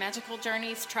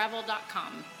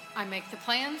wendyprater@magicaljourneystravel.com. I make the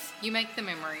plans, you make the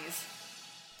memories.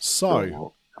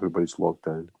 So everybody's locked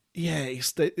down. Yeah,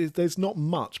 there's not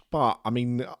much, but I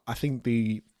mean, I think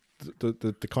the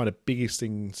kind of biggest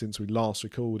thing since we last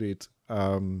recorded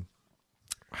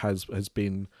has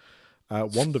been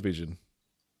WandaVision,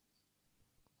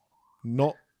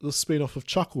 not the spin-off of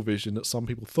Chucklevision that some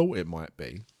people thought it might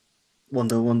be.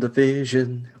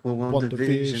 WandaVision.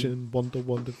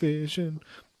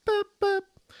 Boop, boop.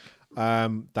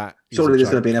 That surely there's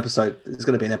going to be an episode. There's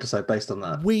going to be an episode based on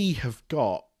that. We have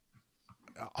got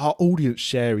our audience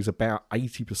share is about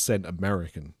 80%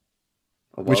 American,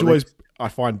 which always I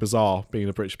find bizarre being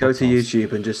a British podcast. Go to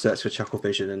YouTube and just search for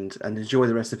Chucklevision and enjoy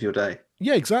the rest of your day.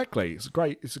 Yeah, exactly. It's a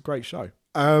great show.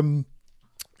 So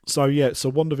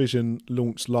WandaVision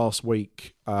launched last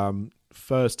week.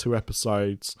 First 2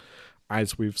 episodes,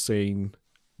 as we've seen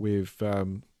with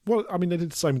they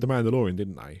did the same with The Mandalorian,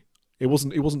 didn't they? It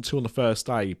wasn't 2 on the first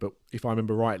day, but if I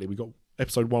remember rightly, we got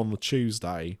episode 1 on the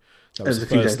Tuesday. That was the a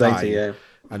few first days day, later, yeah.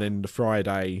 And then the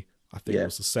Friday, I think it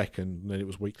was the second, and then it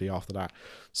was weekly after that.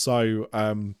 So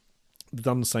they've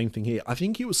done the same thing here. I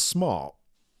think it was smart.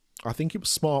 I think it was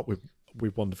smart with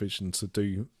WandaVision to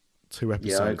do 2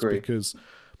 episodes. I agree. Because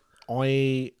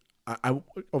I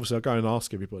obviously I'll go and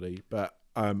ask everybody, but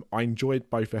I enjoyed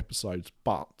both episodes,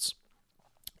 but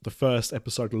the first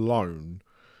episode alone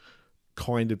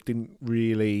kind of didn't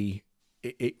really.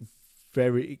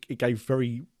 It gave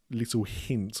very little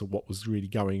hint of what was really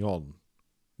going on,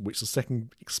 which the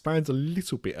second expands a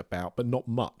little bit about, but not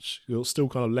much. You're still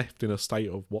kind of left in a state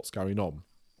of what's going on.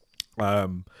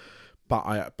 But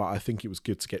I think it was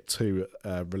good to get 2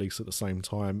 released at the same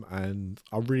time, and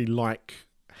I really like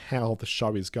how the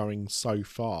show is going so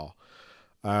far.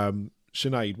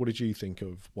 Sinead, what did you think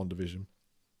of WandaVision?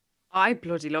 I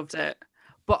bloody loved it.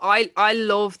 But I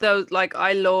love those, like,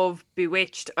 I love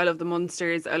Bewitched, I love The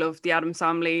Munsters, I love The Addams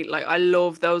Family. Like, I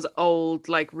love those old,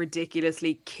 like,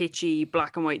 ridiculously kitschy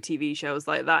black and white TV shows.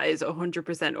 Like, that is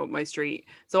 100% up my street.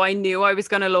 So I knew I was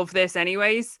going to love this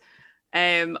anyways.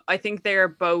 I think they're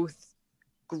both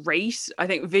great. I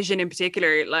think Vision in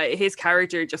particular, like, his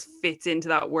character just fits into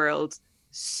that world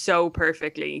so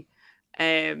perfectly.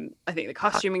 I think the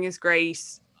costuming is great.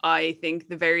 I think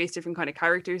the various different kind of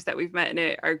characters that we've met in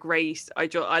it are great.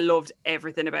 I loved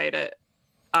everything about it.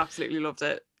 Absolutely loved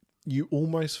it. You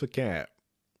almost forget,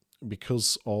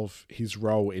 because of his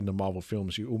role in the Marvel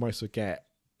films, you almost forget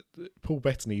that Paul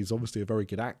Bettany is obviously a very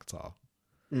good actor.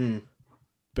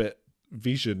 But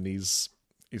Vision is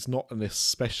not an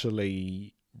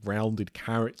especially rounded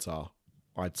character,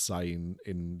 I'd say,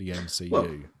 in the MCU.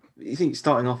 Well, you think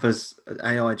starting off as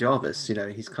AI Jarvis,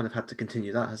 he's kind of had to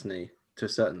continue that, hasn't he? To a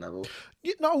certain level.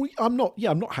 No, I'm not.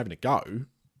 Yeah, I'm not having a go.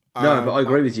 No, but I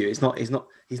agree with you. He's not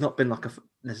been like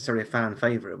necessarily a fan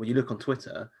favorite. When you look on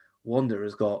Twitter, Wanda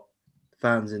has got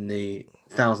fans in the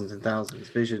thousands and thousands.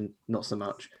 Vision, not so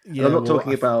much. Yeah, and I'm not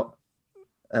talking about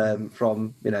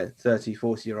from 30,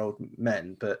 40-year-old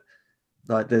men, but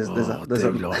like there's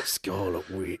like Scarlet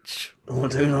Witch. I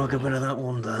do like a bit of that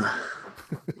Wanda.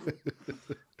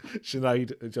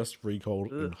 Sinead just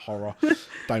recalled in horror.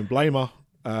 Don't blame her.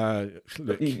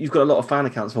 Look, you've got a lot of fan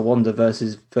accounts for Wanda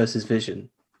versus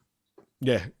Vision.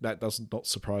 Yeah, that does not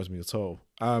surprise me at all.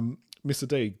 Mr.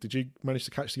 D, did you manage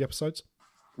to catch the episodes?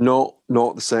 No,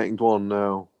 not the second one.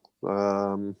 No.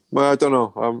 Well, I don't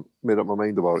know. I haven't made up my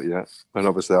mind about it yet, and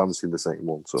obviously I haven't seen the second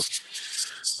one. So,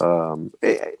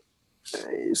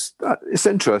 it's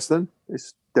interesting.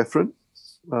 It's different.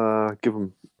 Give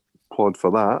them applaud for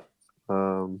that.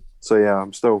 So yeah,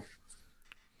 I'm still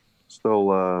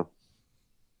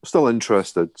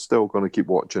interested. Still going to keep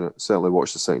watching it. Certainly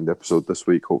watch the second episode this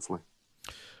week, hopefully.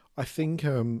 I think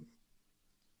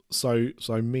so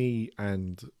me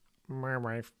and my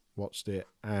wife watched it,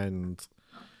 and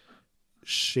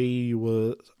she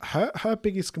was her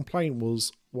biggest complaint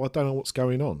was, well, I don't know what's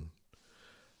going on.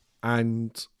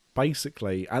 And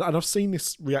basically, and I've seen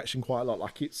this reaction quite a lot.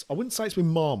 Like, I wouldn't say it's been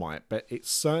Marmite, but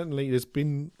there's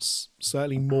been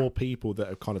certainly more people that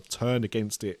have kind of turned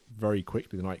against it very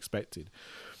quickly than I expected.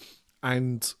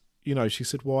 And, she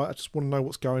said, well, I just want to know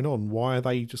what's going on. Why are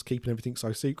they just keeping everything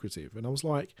so secretive? And I was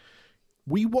like,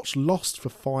 we watched Lost for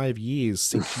 5 years,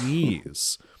 6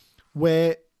 years,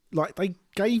 where, like, they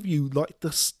gave you, like,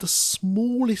 the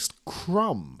smallest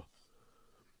crumb,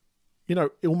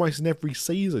 almost in every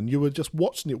season. You were just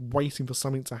watching it, waiting for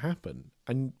something to happen.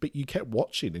 But you kept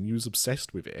watching and you was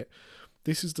obsessed with it.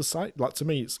 This is the same. Like, to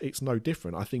me, it's no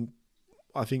different. I think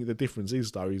the difference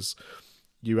is, though, is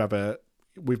you have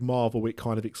with Marvel, it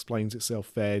kind of explains itself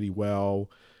fairly well.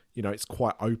 It's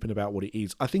quite open about what it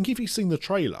is. I think if you've seen the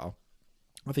trailer,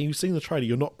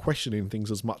 you're not questioning things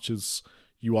as much as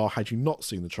you are had you not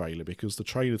seen the trailer, because the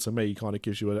trailer, to me, kind of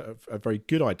gives you a very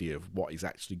good idea of what is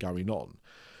actually going on.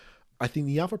 I think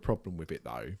the other problem with it,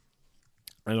 though,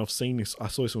 and I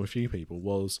saw this from a few people,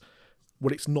 was,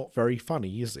 well, it's not very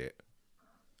funny, is it?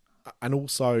 And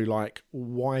also, like,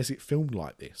 why is it filmed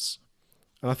like this?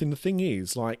 And I think the thing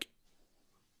is, like,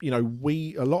 a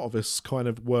lot of us kind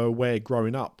of were aware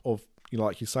growing up of,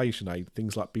 like you say, Sinead,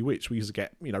 things like Bewitched. We used to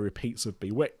get, repeats of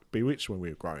Bewitched when we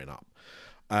were growing up.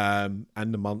 And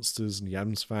The Munsters and the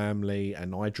Addams Family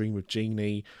and I Dream of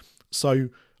Jeannie. So,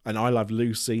 and I Love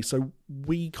Lucy. So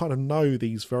we kind of know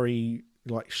these very,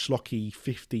 like, schlocky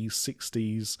 50s,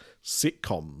 60s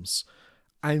sitcoms.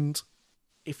 And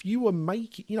if you were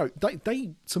making,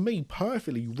 they to me,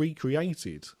 perfectly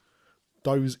recreated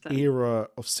those era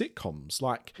of sitcoms.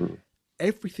 Like,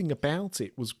 everything about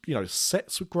it was,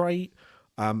 sets were great.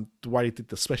 The way they did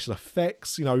the special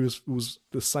effects, was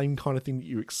the same kind of thing that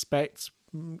you expect.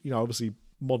 Obviously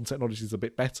modern technology is a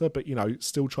bit better, but,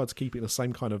 still tried to keep it in the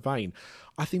same kind of vein.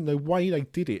 I think the way they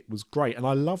did it was great. And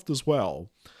I loved as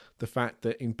well the fact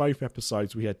that in both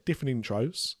episodes we had different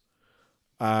intros.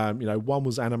 One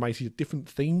was animated, different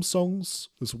theme songs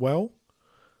as well.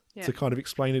 to kind of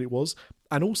explain it was.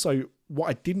 And also what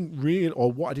I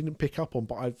didn't pick up on,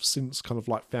 but I've since kind of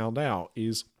like found out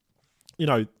is,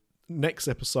 next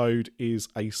episode is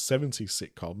a 70s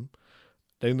sitcom.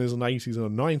 Then there's an 80s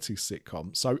and a 90s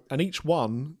sitcom. So, and each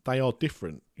one, they are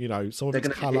different. Some of They're it's going to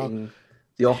be colour. hitting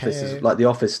The Office, hair. is like The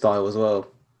Office style as well.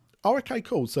 Oh, okay,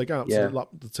 cool. So going up to like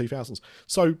the 2000s.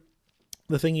 So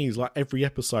the thing is, like every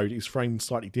episode is framed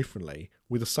slightly differently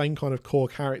with the same kind of core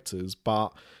characters,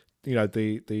 but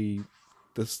the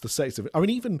settings of it. I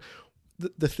mean, even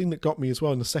the thing that got me as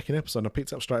well in the second episode, and I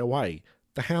picked it up straight away.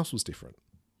 The house was different.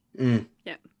 Mm.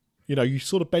 Yeah. You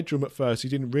saw the bedroom at first, you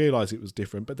didn't realise it was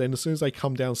different, but then as soon as they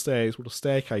come downstairs, the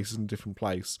staircase is in a different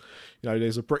place.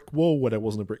 There's a brick wall where there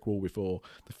wasn't a brick wall before.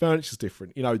 The furniture's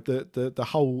different. The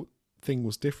whole thing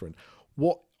was different.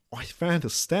 What I found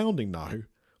astounding, though,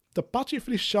 the budget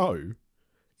for this show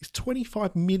is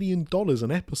 $25 million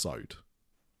an episode.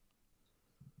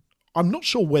 I'm not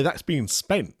sure where that's being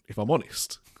spent, if I'm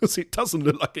honest, because it doesn't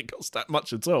look like it costs that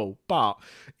much at all, but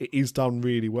it is done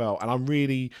really well. And I'm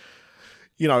really...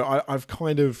 I've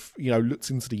kind of,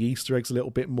 looked into the Easter eggs a little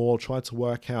bit more, tried to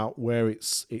work out where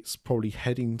it's probably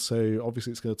heading to. Obviously,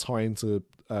 it's going to tie into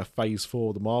Phase 4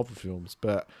 of the Marvel films,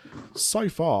 but so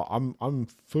far, I'm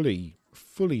fully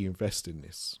invested in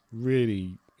this.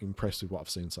 Really impressed with what I've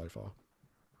seen so far.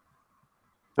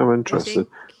 I'm interested.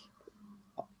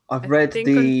 I've read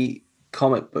the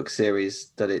comic book series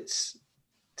that it's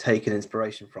taken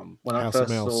inspiration from. When House I of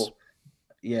first Mouse.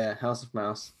 saw, House of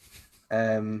Mouse.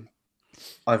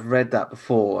 I've read that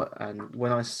before, and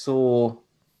when I saw,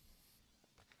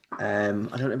 I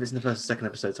don't know if it's in the first or second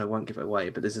episode, so I won't give it away.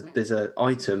 But there's a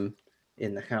item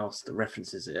in the house that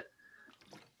references it,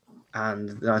 and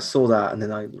then I saw that, and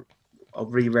then I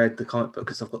reread the comic book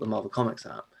because I've got the Marvel Comics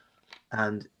app,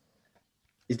 and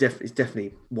it's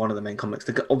definitely one of the main comics.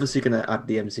 They're obviously going to add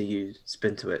the MCU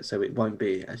spin to it, so it won't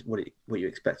be what you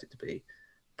expect it to be,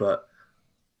 but.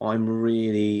 I'm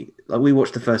really we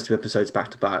watched the first two episodes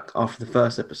back to back. After the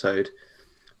first episode,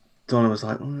 Donna was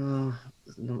like, "Oh,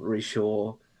 not really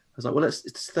sure." I was like, "Well,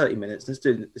 it's 30 minutes. Let's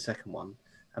do the second one."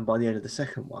 And by the end of the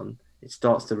second one, it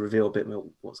starts to reveal a bit more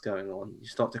what's going on. You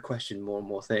start to question more and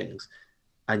more things,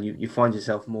 and you find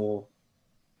yourself more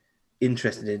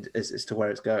interested in as to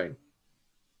where it's going.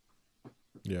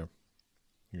 Yeah.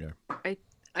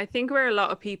 I think where a lot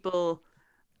of people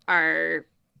are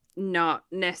not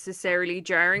necessarily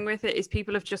jarring with it is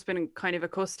people have just been kind of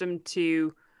accustomed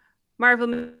to Marvel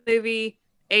movie,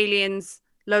 aliens,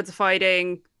 loads of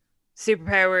fighting,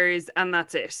 superpowers, and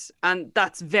that's it. And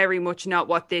that's very much not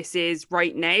what this is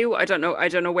right now. I don't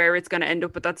know where it's going to end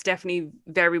up, but that's definitely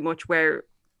very much where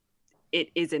it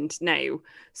isn't now.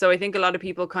 So I think a lot of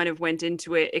people kind of went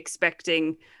into it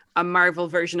expecting a Marvel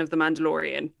version of The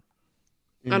Mandalorian.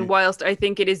 And whilst I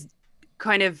think it is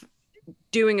kind of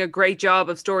doing a great job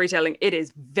of storytelling, it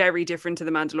is very different to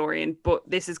The Mandalorian, but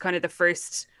this is kind of the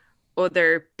first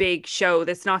other big show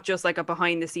that's not just like a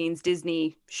behind the scenes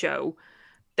Disney show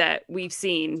that we've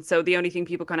seen. So the only thing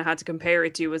people kind of had to compare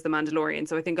it to was The Mandalorian.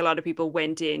 So I think a lot of people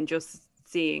went in just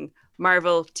seeing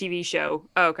Marvel TV show.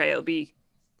 Oh, okay, it'll be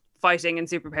fighting and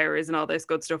superpowers and all this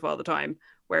good stuff all the time,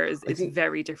 whereas it's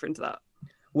very different to that.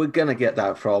 We're gonna get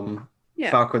that from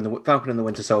Falcon and the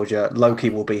Winter Soldier. Loki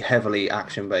will be heavily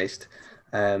action based.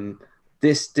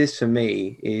 This for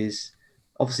me is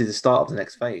obviously the start of the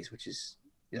next phase, which is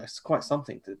it's quite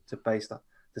something to base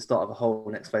the start of a whole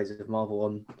next phase of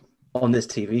Marvel on this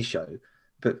TV show.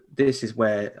 But this is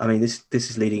where this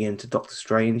is leading into Doctor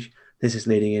Strange. This is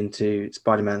leading into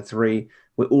Spider-Man 3.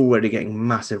 We're already getting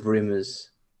massive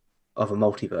rumors of a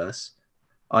multiverse.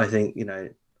 I think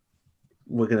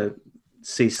we're gonna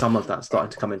see some of that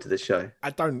starting to come into this show. I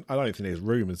don't think there's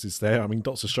rumours, is there? I mean,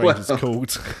 Doctor Strange is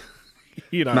called,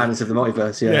 Madness of the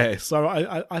Multiverse, yeah. So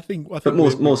I think but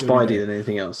more Spidey than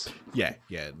anything else. Yeah,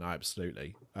 no,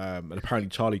 absolutely. And apparently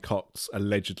Charlie Cox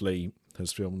allegedly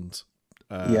has filmed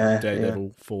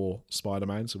Daredevil for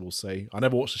Spider-Man, so we'll see. I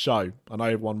never watched the show. I know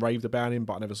everyone raved about him,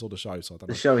 but I never saw the show, so I don't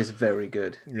know. The show is very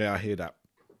good. Yeah, I hear that.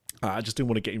 I just didn't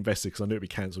want to get invested because I knew it'd be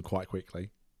cancelled quite quickly.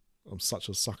 I'm such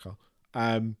a sucker.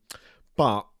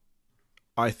 But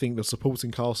I think the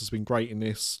supporting cast has been great in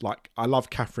this. Like, I love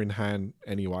Catherine Hahn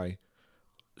anyway.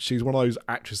 She's one of those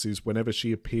actresses, whenever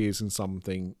she appears in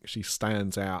something, she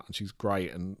stands out and she's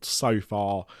great. And so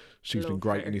far, she's been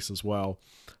great in this as well.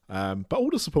 But all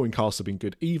the supporting cast have been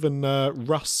good. Even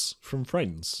Russ from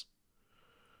Friends.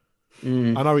 I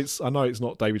know it's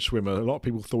not David Schwimmer. A lot of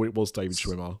people thought it was David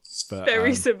Schwimmer. But,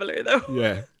 very similar, though.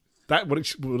 Yeah.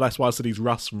 That's why I said he's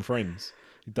Russ from Friends.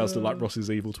 He does look like Ross's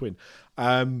evil twin.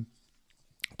 But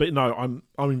no,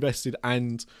 I'm invested,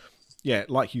 and yeah,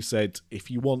 like you said, if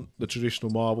you want the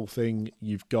traditional Marvel thing,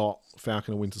 you've got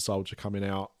Falcon and Winter Soldier coming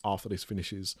out after this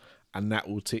finishes, and that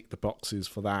will tick the boxes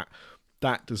for that.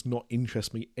 That does not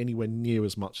interest me anywhere near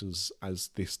as much as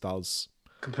this does.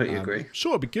 Completely agree.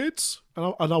 Sure, it'll be good,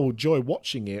 and I will enjoy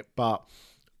watching it, but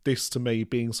this, to me,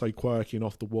 being so quirky and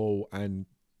off the wall and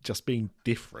just being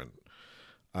different,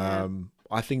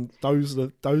 I think those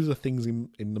are things in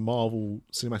the Marvel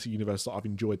Cinematic Universe that I've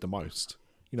enjoyed the most.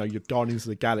 You know, your Guardians of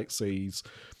the Galaxies,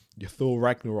 your Thor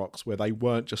Ragnaroks, where they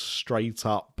weren't just straight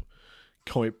up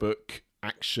comic book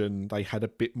action. They had a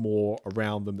bit more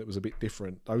around them that was a bit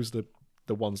different. Those are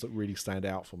the ones that really stand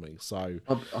out for me. So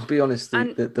I'll be honest,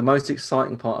 the most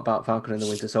exciting part about Falcon and the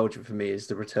Winter Soldier for me is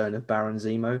the return of Baron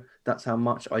Zemo. That's how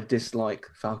much I dislike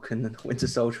Falcon and the Winter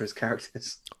Soldier as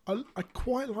characters. I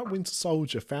quite like Winter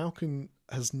Soldier. Falcon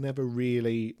has never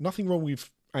really... Nothing wrong with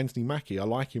Anthony Mackie. I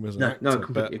like him as an actor. No, I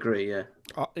completely agree, yeah.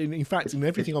 In fact, in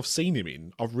everything I've seen him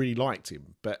in, I've really liked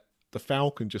him. But the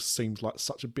Falcon just seems like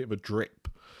such a bit of a drip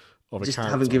of a just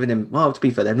character. Haven't given him... Well, to be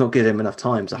fair, they've not given him enough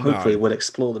time, so hopefully we'll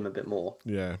explore them a bit more.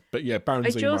 Yeah, but yeah, Baron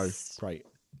Zemo, great.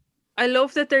 I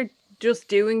love that they're just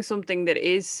doing something that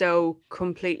is so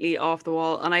completely off the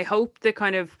wall, and I hope the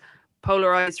kind of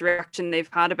polarized reaction they've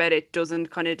had about it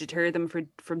doesn't kind of deter them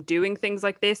from doing things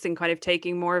like this and kind of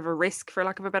taking more of a risk, for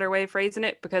lack of a better way of phrasing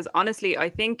it. Because honestly, I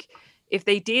think if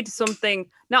they did something,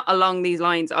 not along these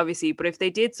lines, obviously, but if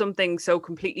they did something so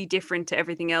completely different to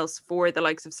everything else for the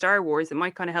likes of Star Wars, it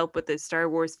might kind of help with the Star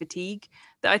Wars fatigue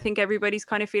that I think everybody's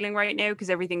kind of feeling right now,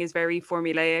 because everything is very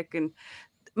formulaic, and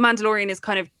Mandalorian has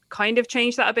kind of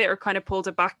changed that a bit, or kind of pulled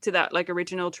it back to that like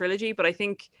original trilogy. But I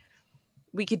think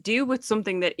we could do with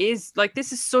something that is like,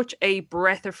 this is such a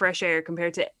breath of fresh air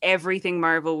compared to everything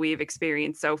Marvel we've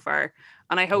experienced so far.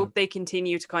 And I hope they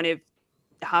continue to kind of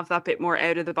have that bit more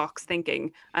out of the box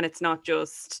thinking, and it's not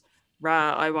just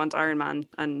I want Iron Man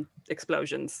and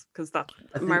explosions, because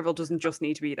Marvel doesn't just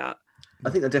need to be that. I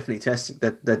think they're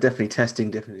definitely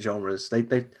testing different genres.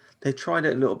 They tried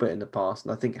it a little bit in the past,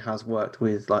 and I think it has worked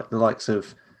with like the likes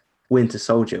of Winter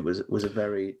Soldier was a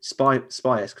very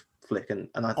spy-esque flick, and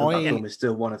I think that film is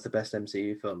still one of the best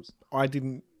MCU films. I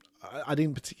didn't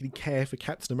particularly care for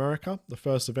Captain America, the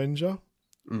first Avenger.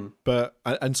 But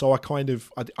and so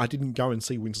I didn't go and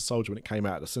see Winter Soldier when it came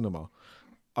out at the cinema.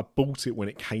 I bought it when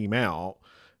it came out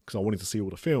because I wanted to see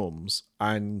all the films,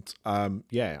 and I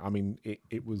mean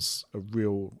it was a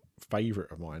real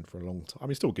favourite of mine for a long time. I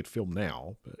mean, it's still a good film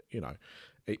now, but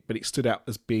it stood out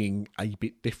as being a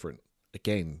bit different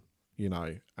again,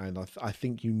 and I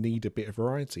think you need a bit of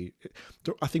variety.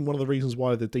 I think one of the reasons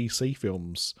why the DC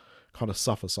films kind of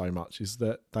suffer so much is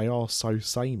that they are so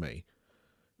samey.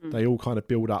 They all kind of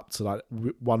build up to like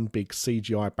one big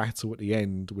CGI battle at the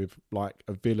end with like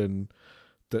a villain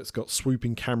that's got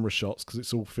swooping camera shots because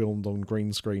it's all filmed on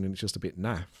green screen and it's just a bit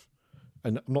naff.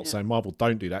 And I'm not saying Marvel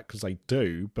don't do that, because they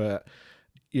do, but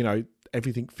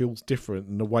everything feels different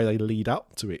and the way they lead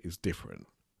up to it is different.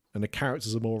 And the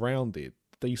characters are more rounded.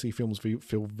 DC films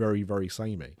feel very, very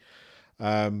samey.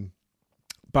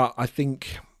 But I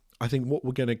think what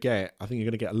we're going to get, you're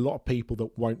going to get a lot of people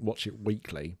that won't watch it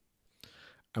weekly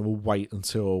and will wait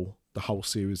until the whole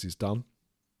series is done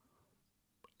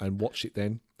and watch it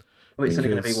then. Well, it's only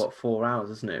going to be 4 hours,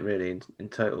 isn't it? Really, in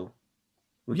total.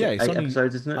 It's 8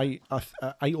 episodes, isn't it?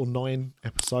 8 or 9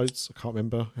 episodes. I can't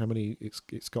remember how many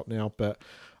it's got now, but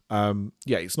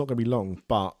it's not going to be long.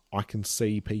 But I can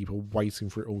see people waiting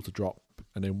for it all to drop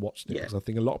and then watching it, because I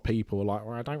think a lot of people are like,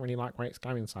 "Well, I don't really like where it's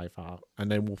going so far," and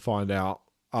then we'll find out,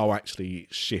 oh, actually,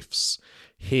 it shifts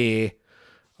here.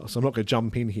 So I'm not going to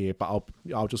jump in here, but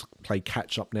I'll just play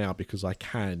catch up now because I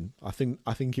can. I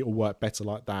think it'll work better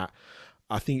like that.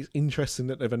 I think it's interesting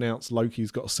that they've announced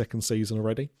Loki's got a second season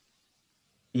already.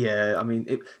 Yeah, I mean,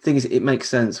 thing is, it makes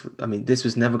sense. I mean, this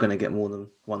was never going to get more than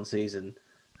one season,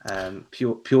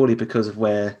 purely because of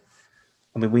where.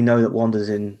 I mean, we know that Wanda's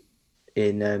in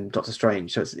Doctor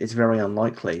Strange, so it's very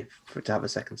unlikely for it to have a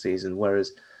second season.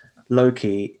 Whereas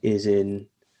Loki is in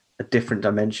a different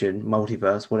dimension,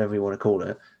 multiverse, whatever you want to call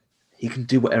it. He can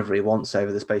do whatever he wants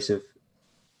over the space of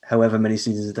however many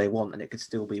seasons they want, and it could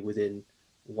still be within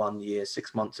 1 year,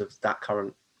 6 months of that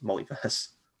current multiverse.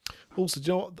 Also,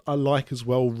 do you know what I like as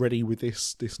well, ready with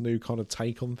this new kind of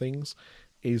take on things,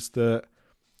 is that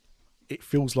it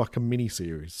feels like a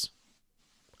mini-series.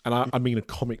 And I mean a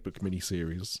comic book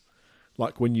mini-series.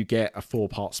 Like when you get a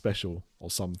 4-part special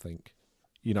or something.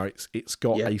 It's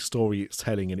got a story it's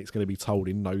telling, and it's going to be told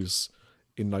in those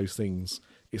things.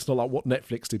 It's not like what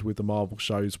Netflix did with the Marvel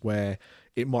shows, where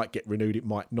it might get renewed, it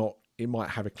might not. It might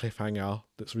have a cliffhanger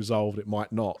that's resolved, it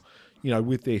might not.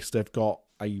 With this, they've got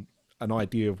a an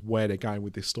idea of where they're going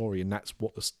with this story, and that's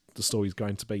what the story is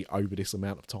going to be over this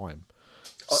amount of time.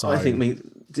 So, I think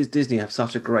Disney have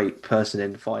such a great person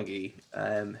in Feige,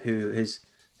 who has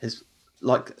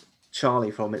like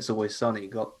Charlie from It's Always Sunny,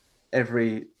 got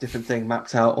every different thing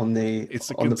mapped out on the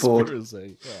board.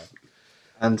 Yeah.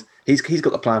 And he's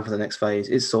got the plan for the next phase.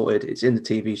 It's sorted. It's in the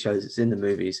TV shows. It's in the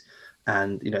movies,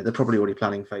 and they're probably already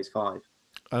planning phase 5.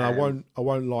 And I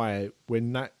won't lie.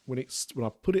 When I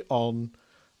put it on,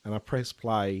 and I press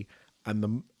play,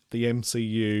 and the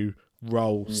MCU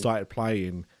role started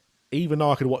playing, even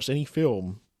though I could have watched any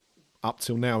film up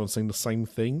till now and seen the same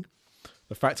thing,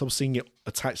 the fact I was seeing it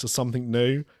attached to something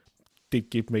new did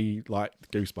give me like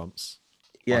goosebumps.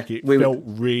 Yeah, like it felt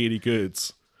really good.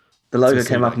 The logo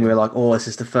came up and we were like, "Oh, this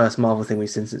is the first Marvel thing we've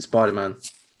seen since Spider-Man."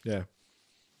 Yeah,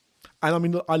 and I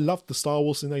mean, I love the Star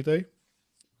Wars thing they do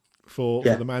for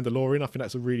the Mandalorian. I think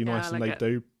that's a really nice thing they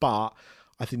do. But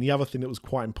I think the other thing that was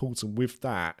quite important with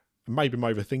that, and maybe I'm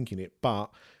overthinking it, but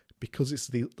because it's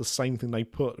the same thing they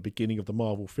put at the beginning of the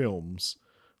Marvel films,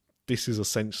 this is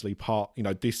essentially part.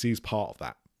 This is part of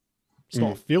that. It's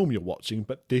not a film you're watching,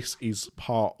 but this is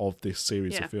part of this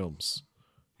series of films.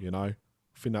 I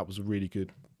think that was a really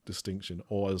good distinction.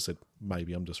 Or as I said,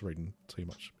 maybe I'm just reading too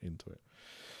much into it.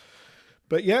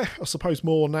 But yeah, I suppose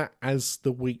more on that as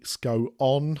the weeks go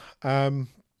on.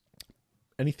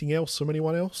 Anything else from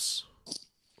anyone else?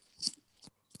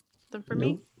 Nothing for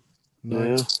me.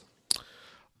 No.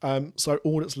 So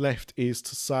all that's left is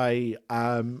to say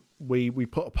we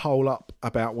put a poll up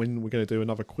about when we're going to do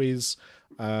another quiz.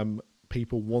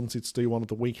 People wanted to do one of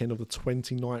the weekend of the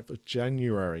 29th of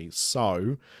January.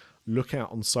 So look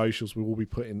out on socials. We will be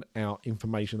putting out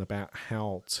information about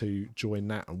how to join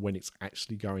that and when it's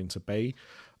actually going to be.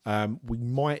 We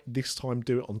might this time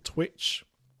do it on Twitch.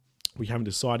 We haven't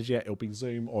decided yet. It'll be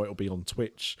Zoom or it'll be on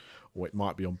Twitch, or it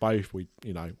might be on both.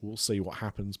 We'll see what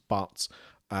happens, but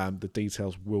the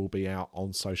details will be out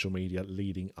on social media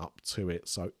leading up to it.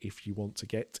 So if you want to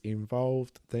get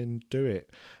involved, then do it.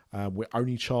 We're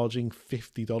only charging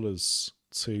 $50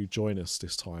 to join us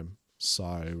this time.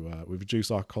 So we've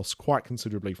reduced our costs quite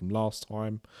considerably from last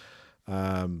time.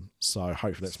 So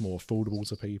hopefully that's more affordable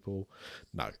to people.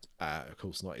 No, of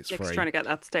course not. It's free. Trying to get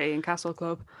that stay in Castle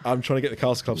Club. I'm trying to get the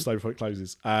Castle Club stay before it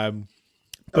closes. You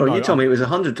told me it was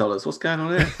 $100. What's going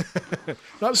on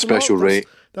here? Special rate.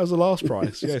 That was the last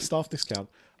price. Yeah, staff discount.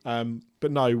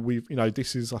 But no, we've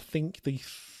this is I think the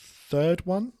third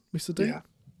one, Mr. D.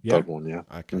 Yeah. Third one. Yeah.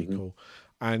 Okay, cool.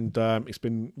 And it's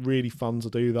been really fun to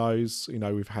do those.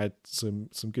 We've had some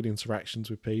good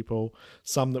interactions with people,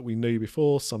 some that we knew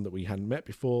before, some that we hadn't met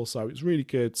before. So it's really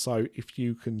good. So if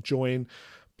you can join,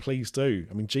 please do.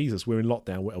 I mean, Jesus, we're in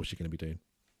lockdown. What else are you going to be doing?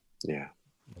 Yeah.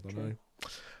 I don't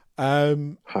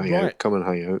know. Hang out. Come and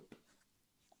hang out.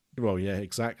 Well, yeah,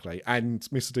 exactly. And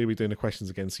Mr. D, we're doing the questions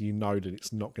again, so you know that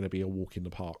it's not going to be a walk in the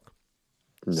park.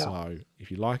 No. So if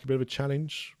you like a bit of a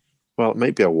challenge... Well, it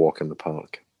might be a walk in the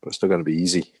park, but it's still going to be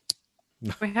easy.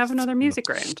 We have another music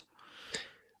round.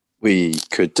 We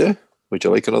could do. Would you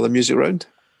like another music round?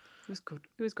 It was good.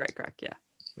 It was great crack, yeah.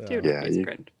 Yeah,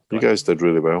 you guys did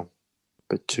really well.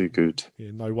 But too good.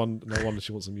 Yeah, no wonder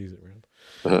she wants a music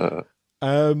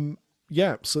round.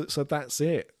 Yeah, so that's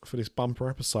it for this bumper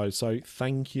episode. So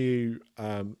thank you,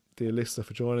 dear listener,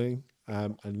 for joining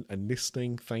and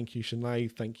listening. Thank you,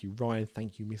 Sinead. Thank you, Ryan.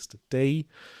 Thank you, Mr. D.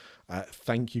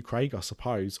 Thank you, Craig, I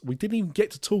suppose. We didn't even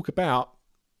get to talk about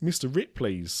Mr.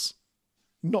 Ripley's,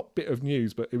 not bit of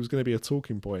news, but it was going to be a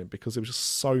talking point because there was just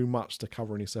so much to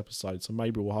cover in this episode. So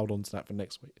maybe we'll hold on to that for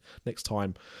next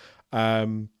time.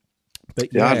 But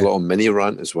I had a little mini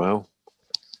rant as well.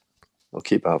 I'll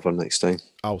keep that for next time.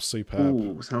 Oh, superb.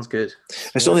 Ooh, sounds good.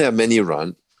 It's only a mini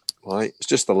rant, right? It's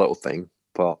just a little thing,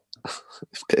 but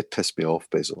it pissed me off,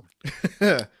 basically.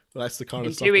 Well, that's the kind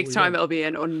of in stuff 2 weeks' time, it'll be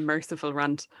an unmerciful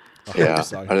rant. Yeah,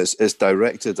 and it's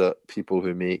directed at people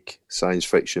who make science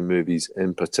fiction movies,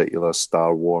 in particular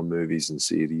Star Wars movies and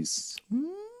series.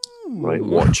 Right,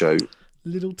 watch out.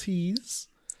 Little tease.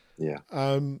 Yeah.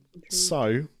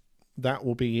 So that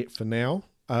will be it for now.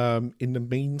 In the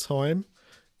meantime,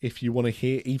 if you want to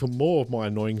hear even more of my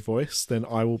annoying voice, then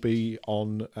I will be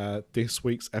on this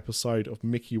week's episode of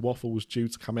Mickey Waffles, due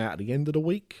to come out at the end of the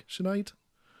week, Sinead.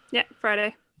 Yeah,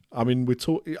 Friday. I mean,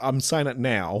 I'm saying it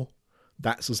now.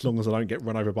 That's as long as I don't get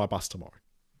run over by a bus tomorrow.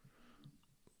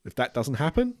 If that doesn't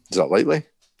happen, is that likely?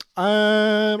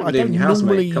 I don't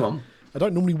normally. Come on. I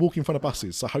don't normally walk in front of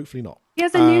buses, so hopefully not. He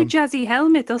has a new jazzy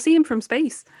helmet. They'll see him from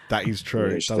space. That is true.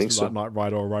 It does look like Knight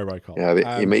Rider or Robocop.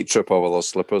 Yeah, he might trip over those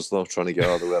slippers though, trying to get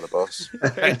out of the way of the bus.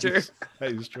 Very true.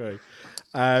 That is true.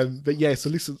 But yeah, so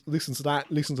listen to that.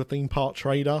 Listen to Theme Park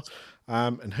Trader.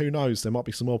 And who knows, there might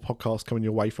be some more podcasts coming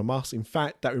your way from us. In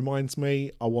fact, that reminds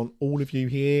me, I want all of you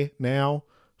here now,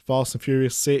 Fast and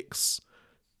Furious 6,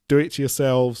 do it to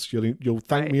yourselves. You'll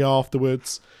thank me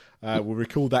afterwards. We'll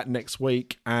record that next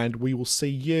week, and we will see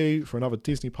you for another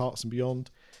Disney Parks and Beyond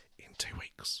in 2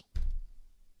 weeks.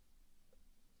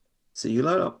 See you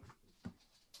later.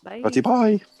 Bye.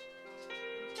 Bye.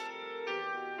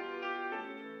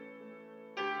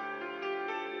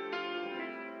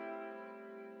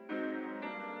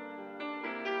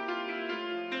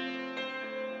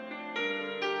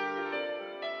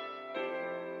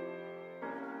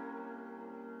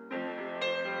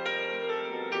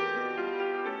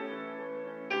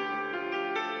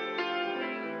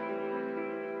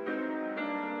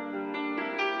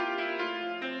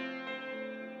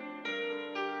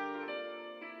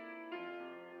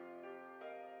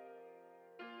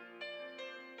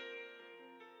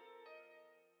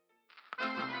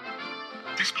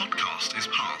 This podcast is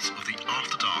part of the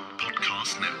After Dark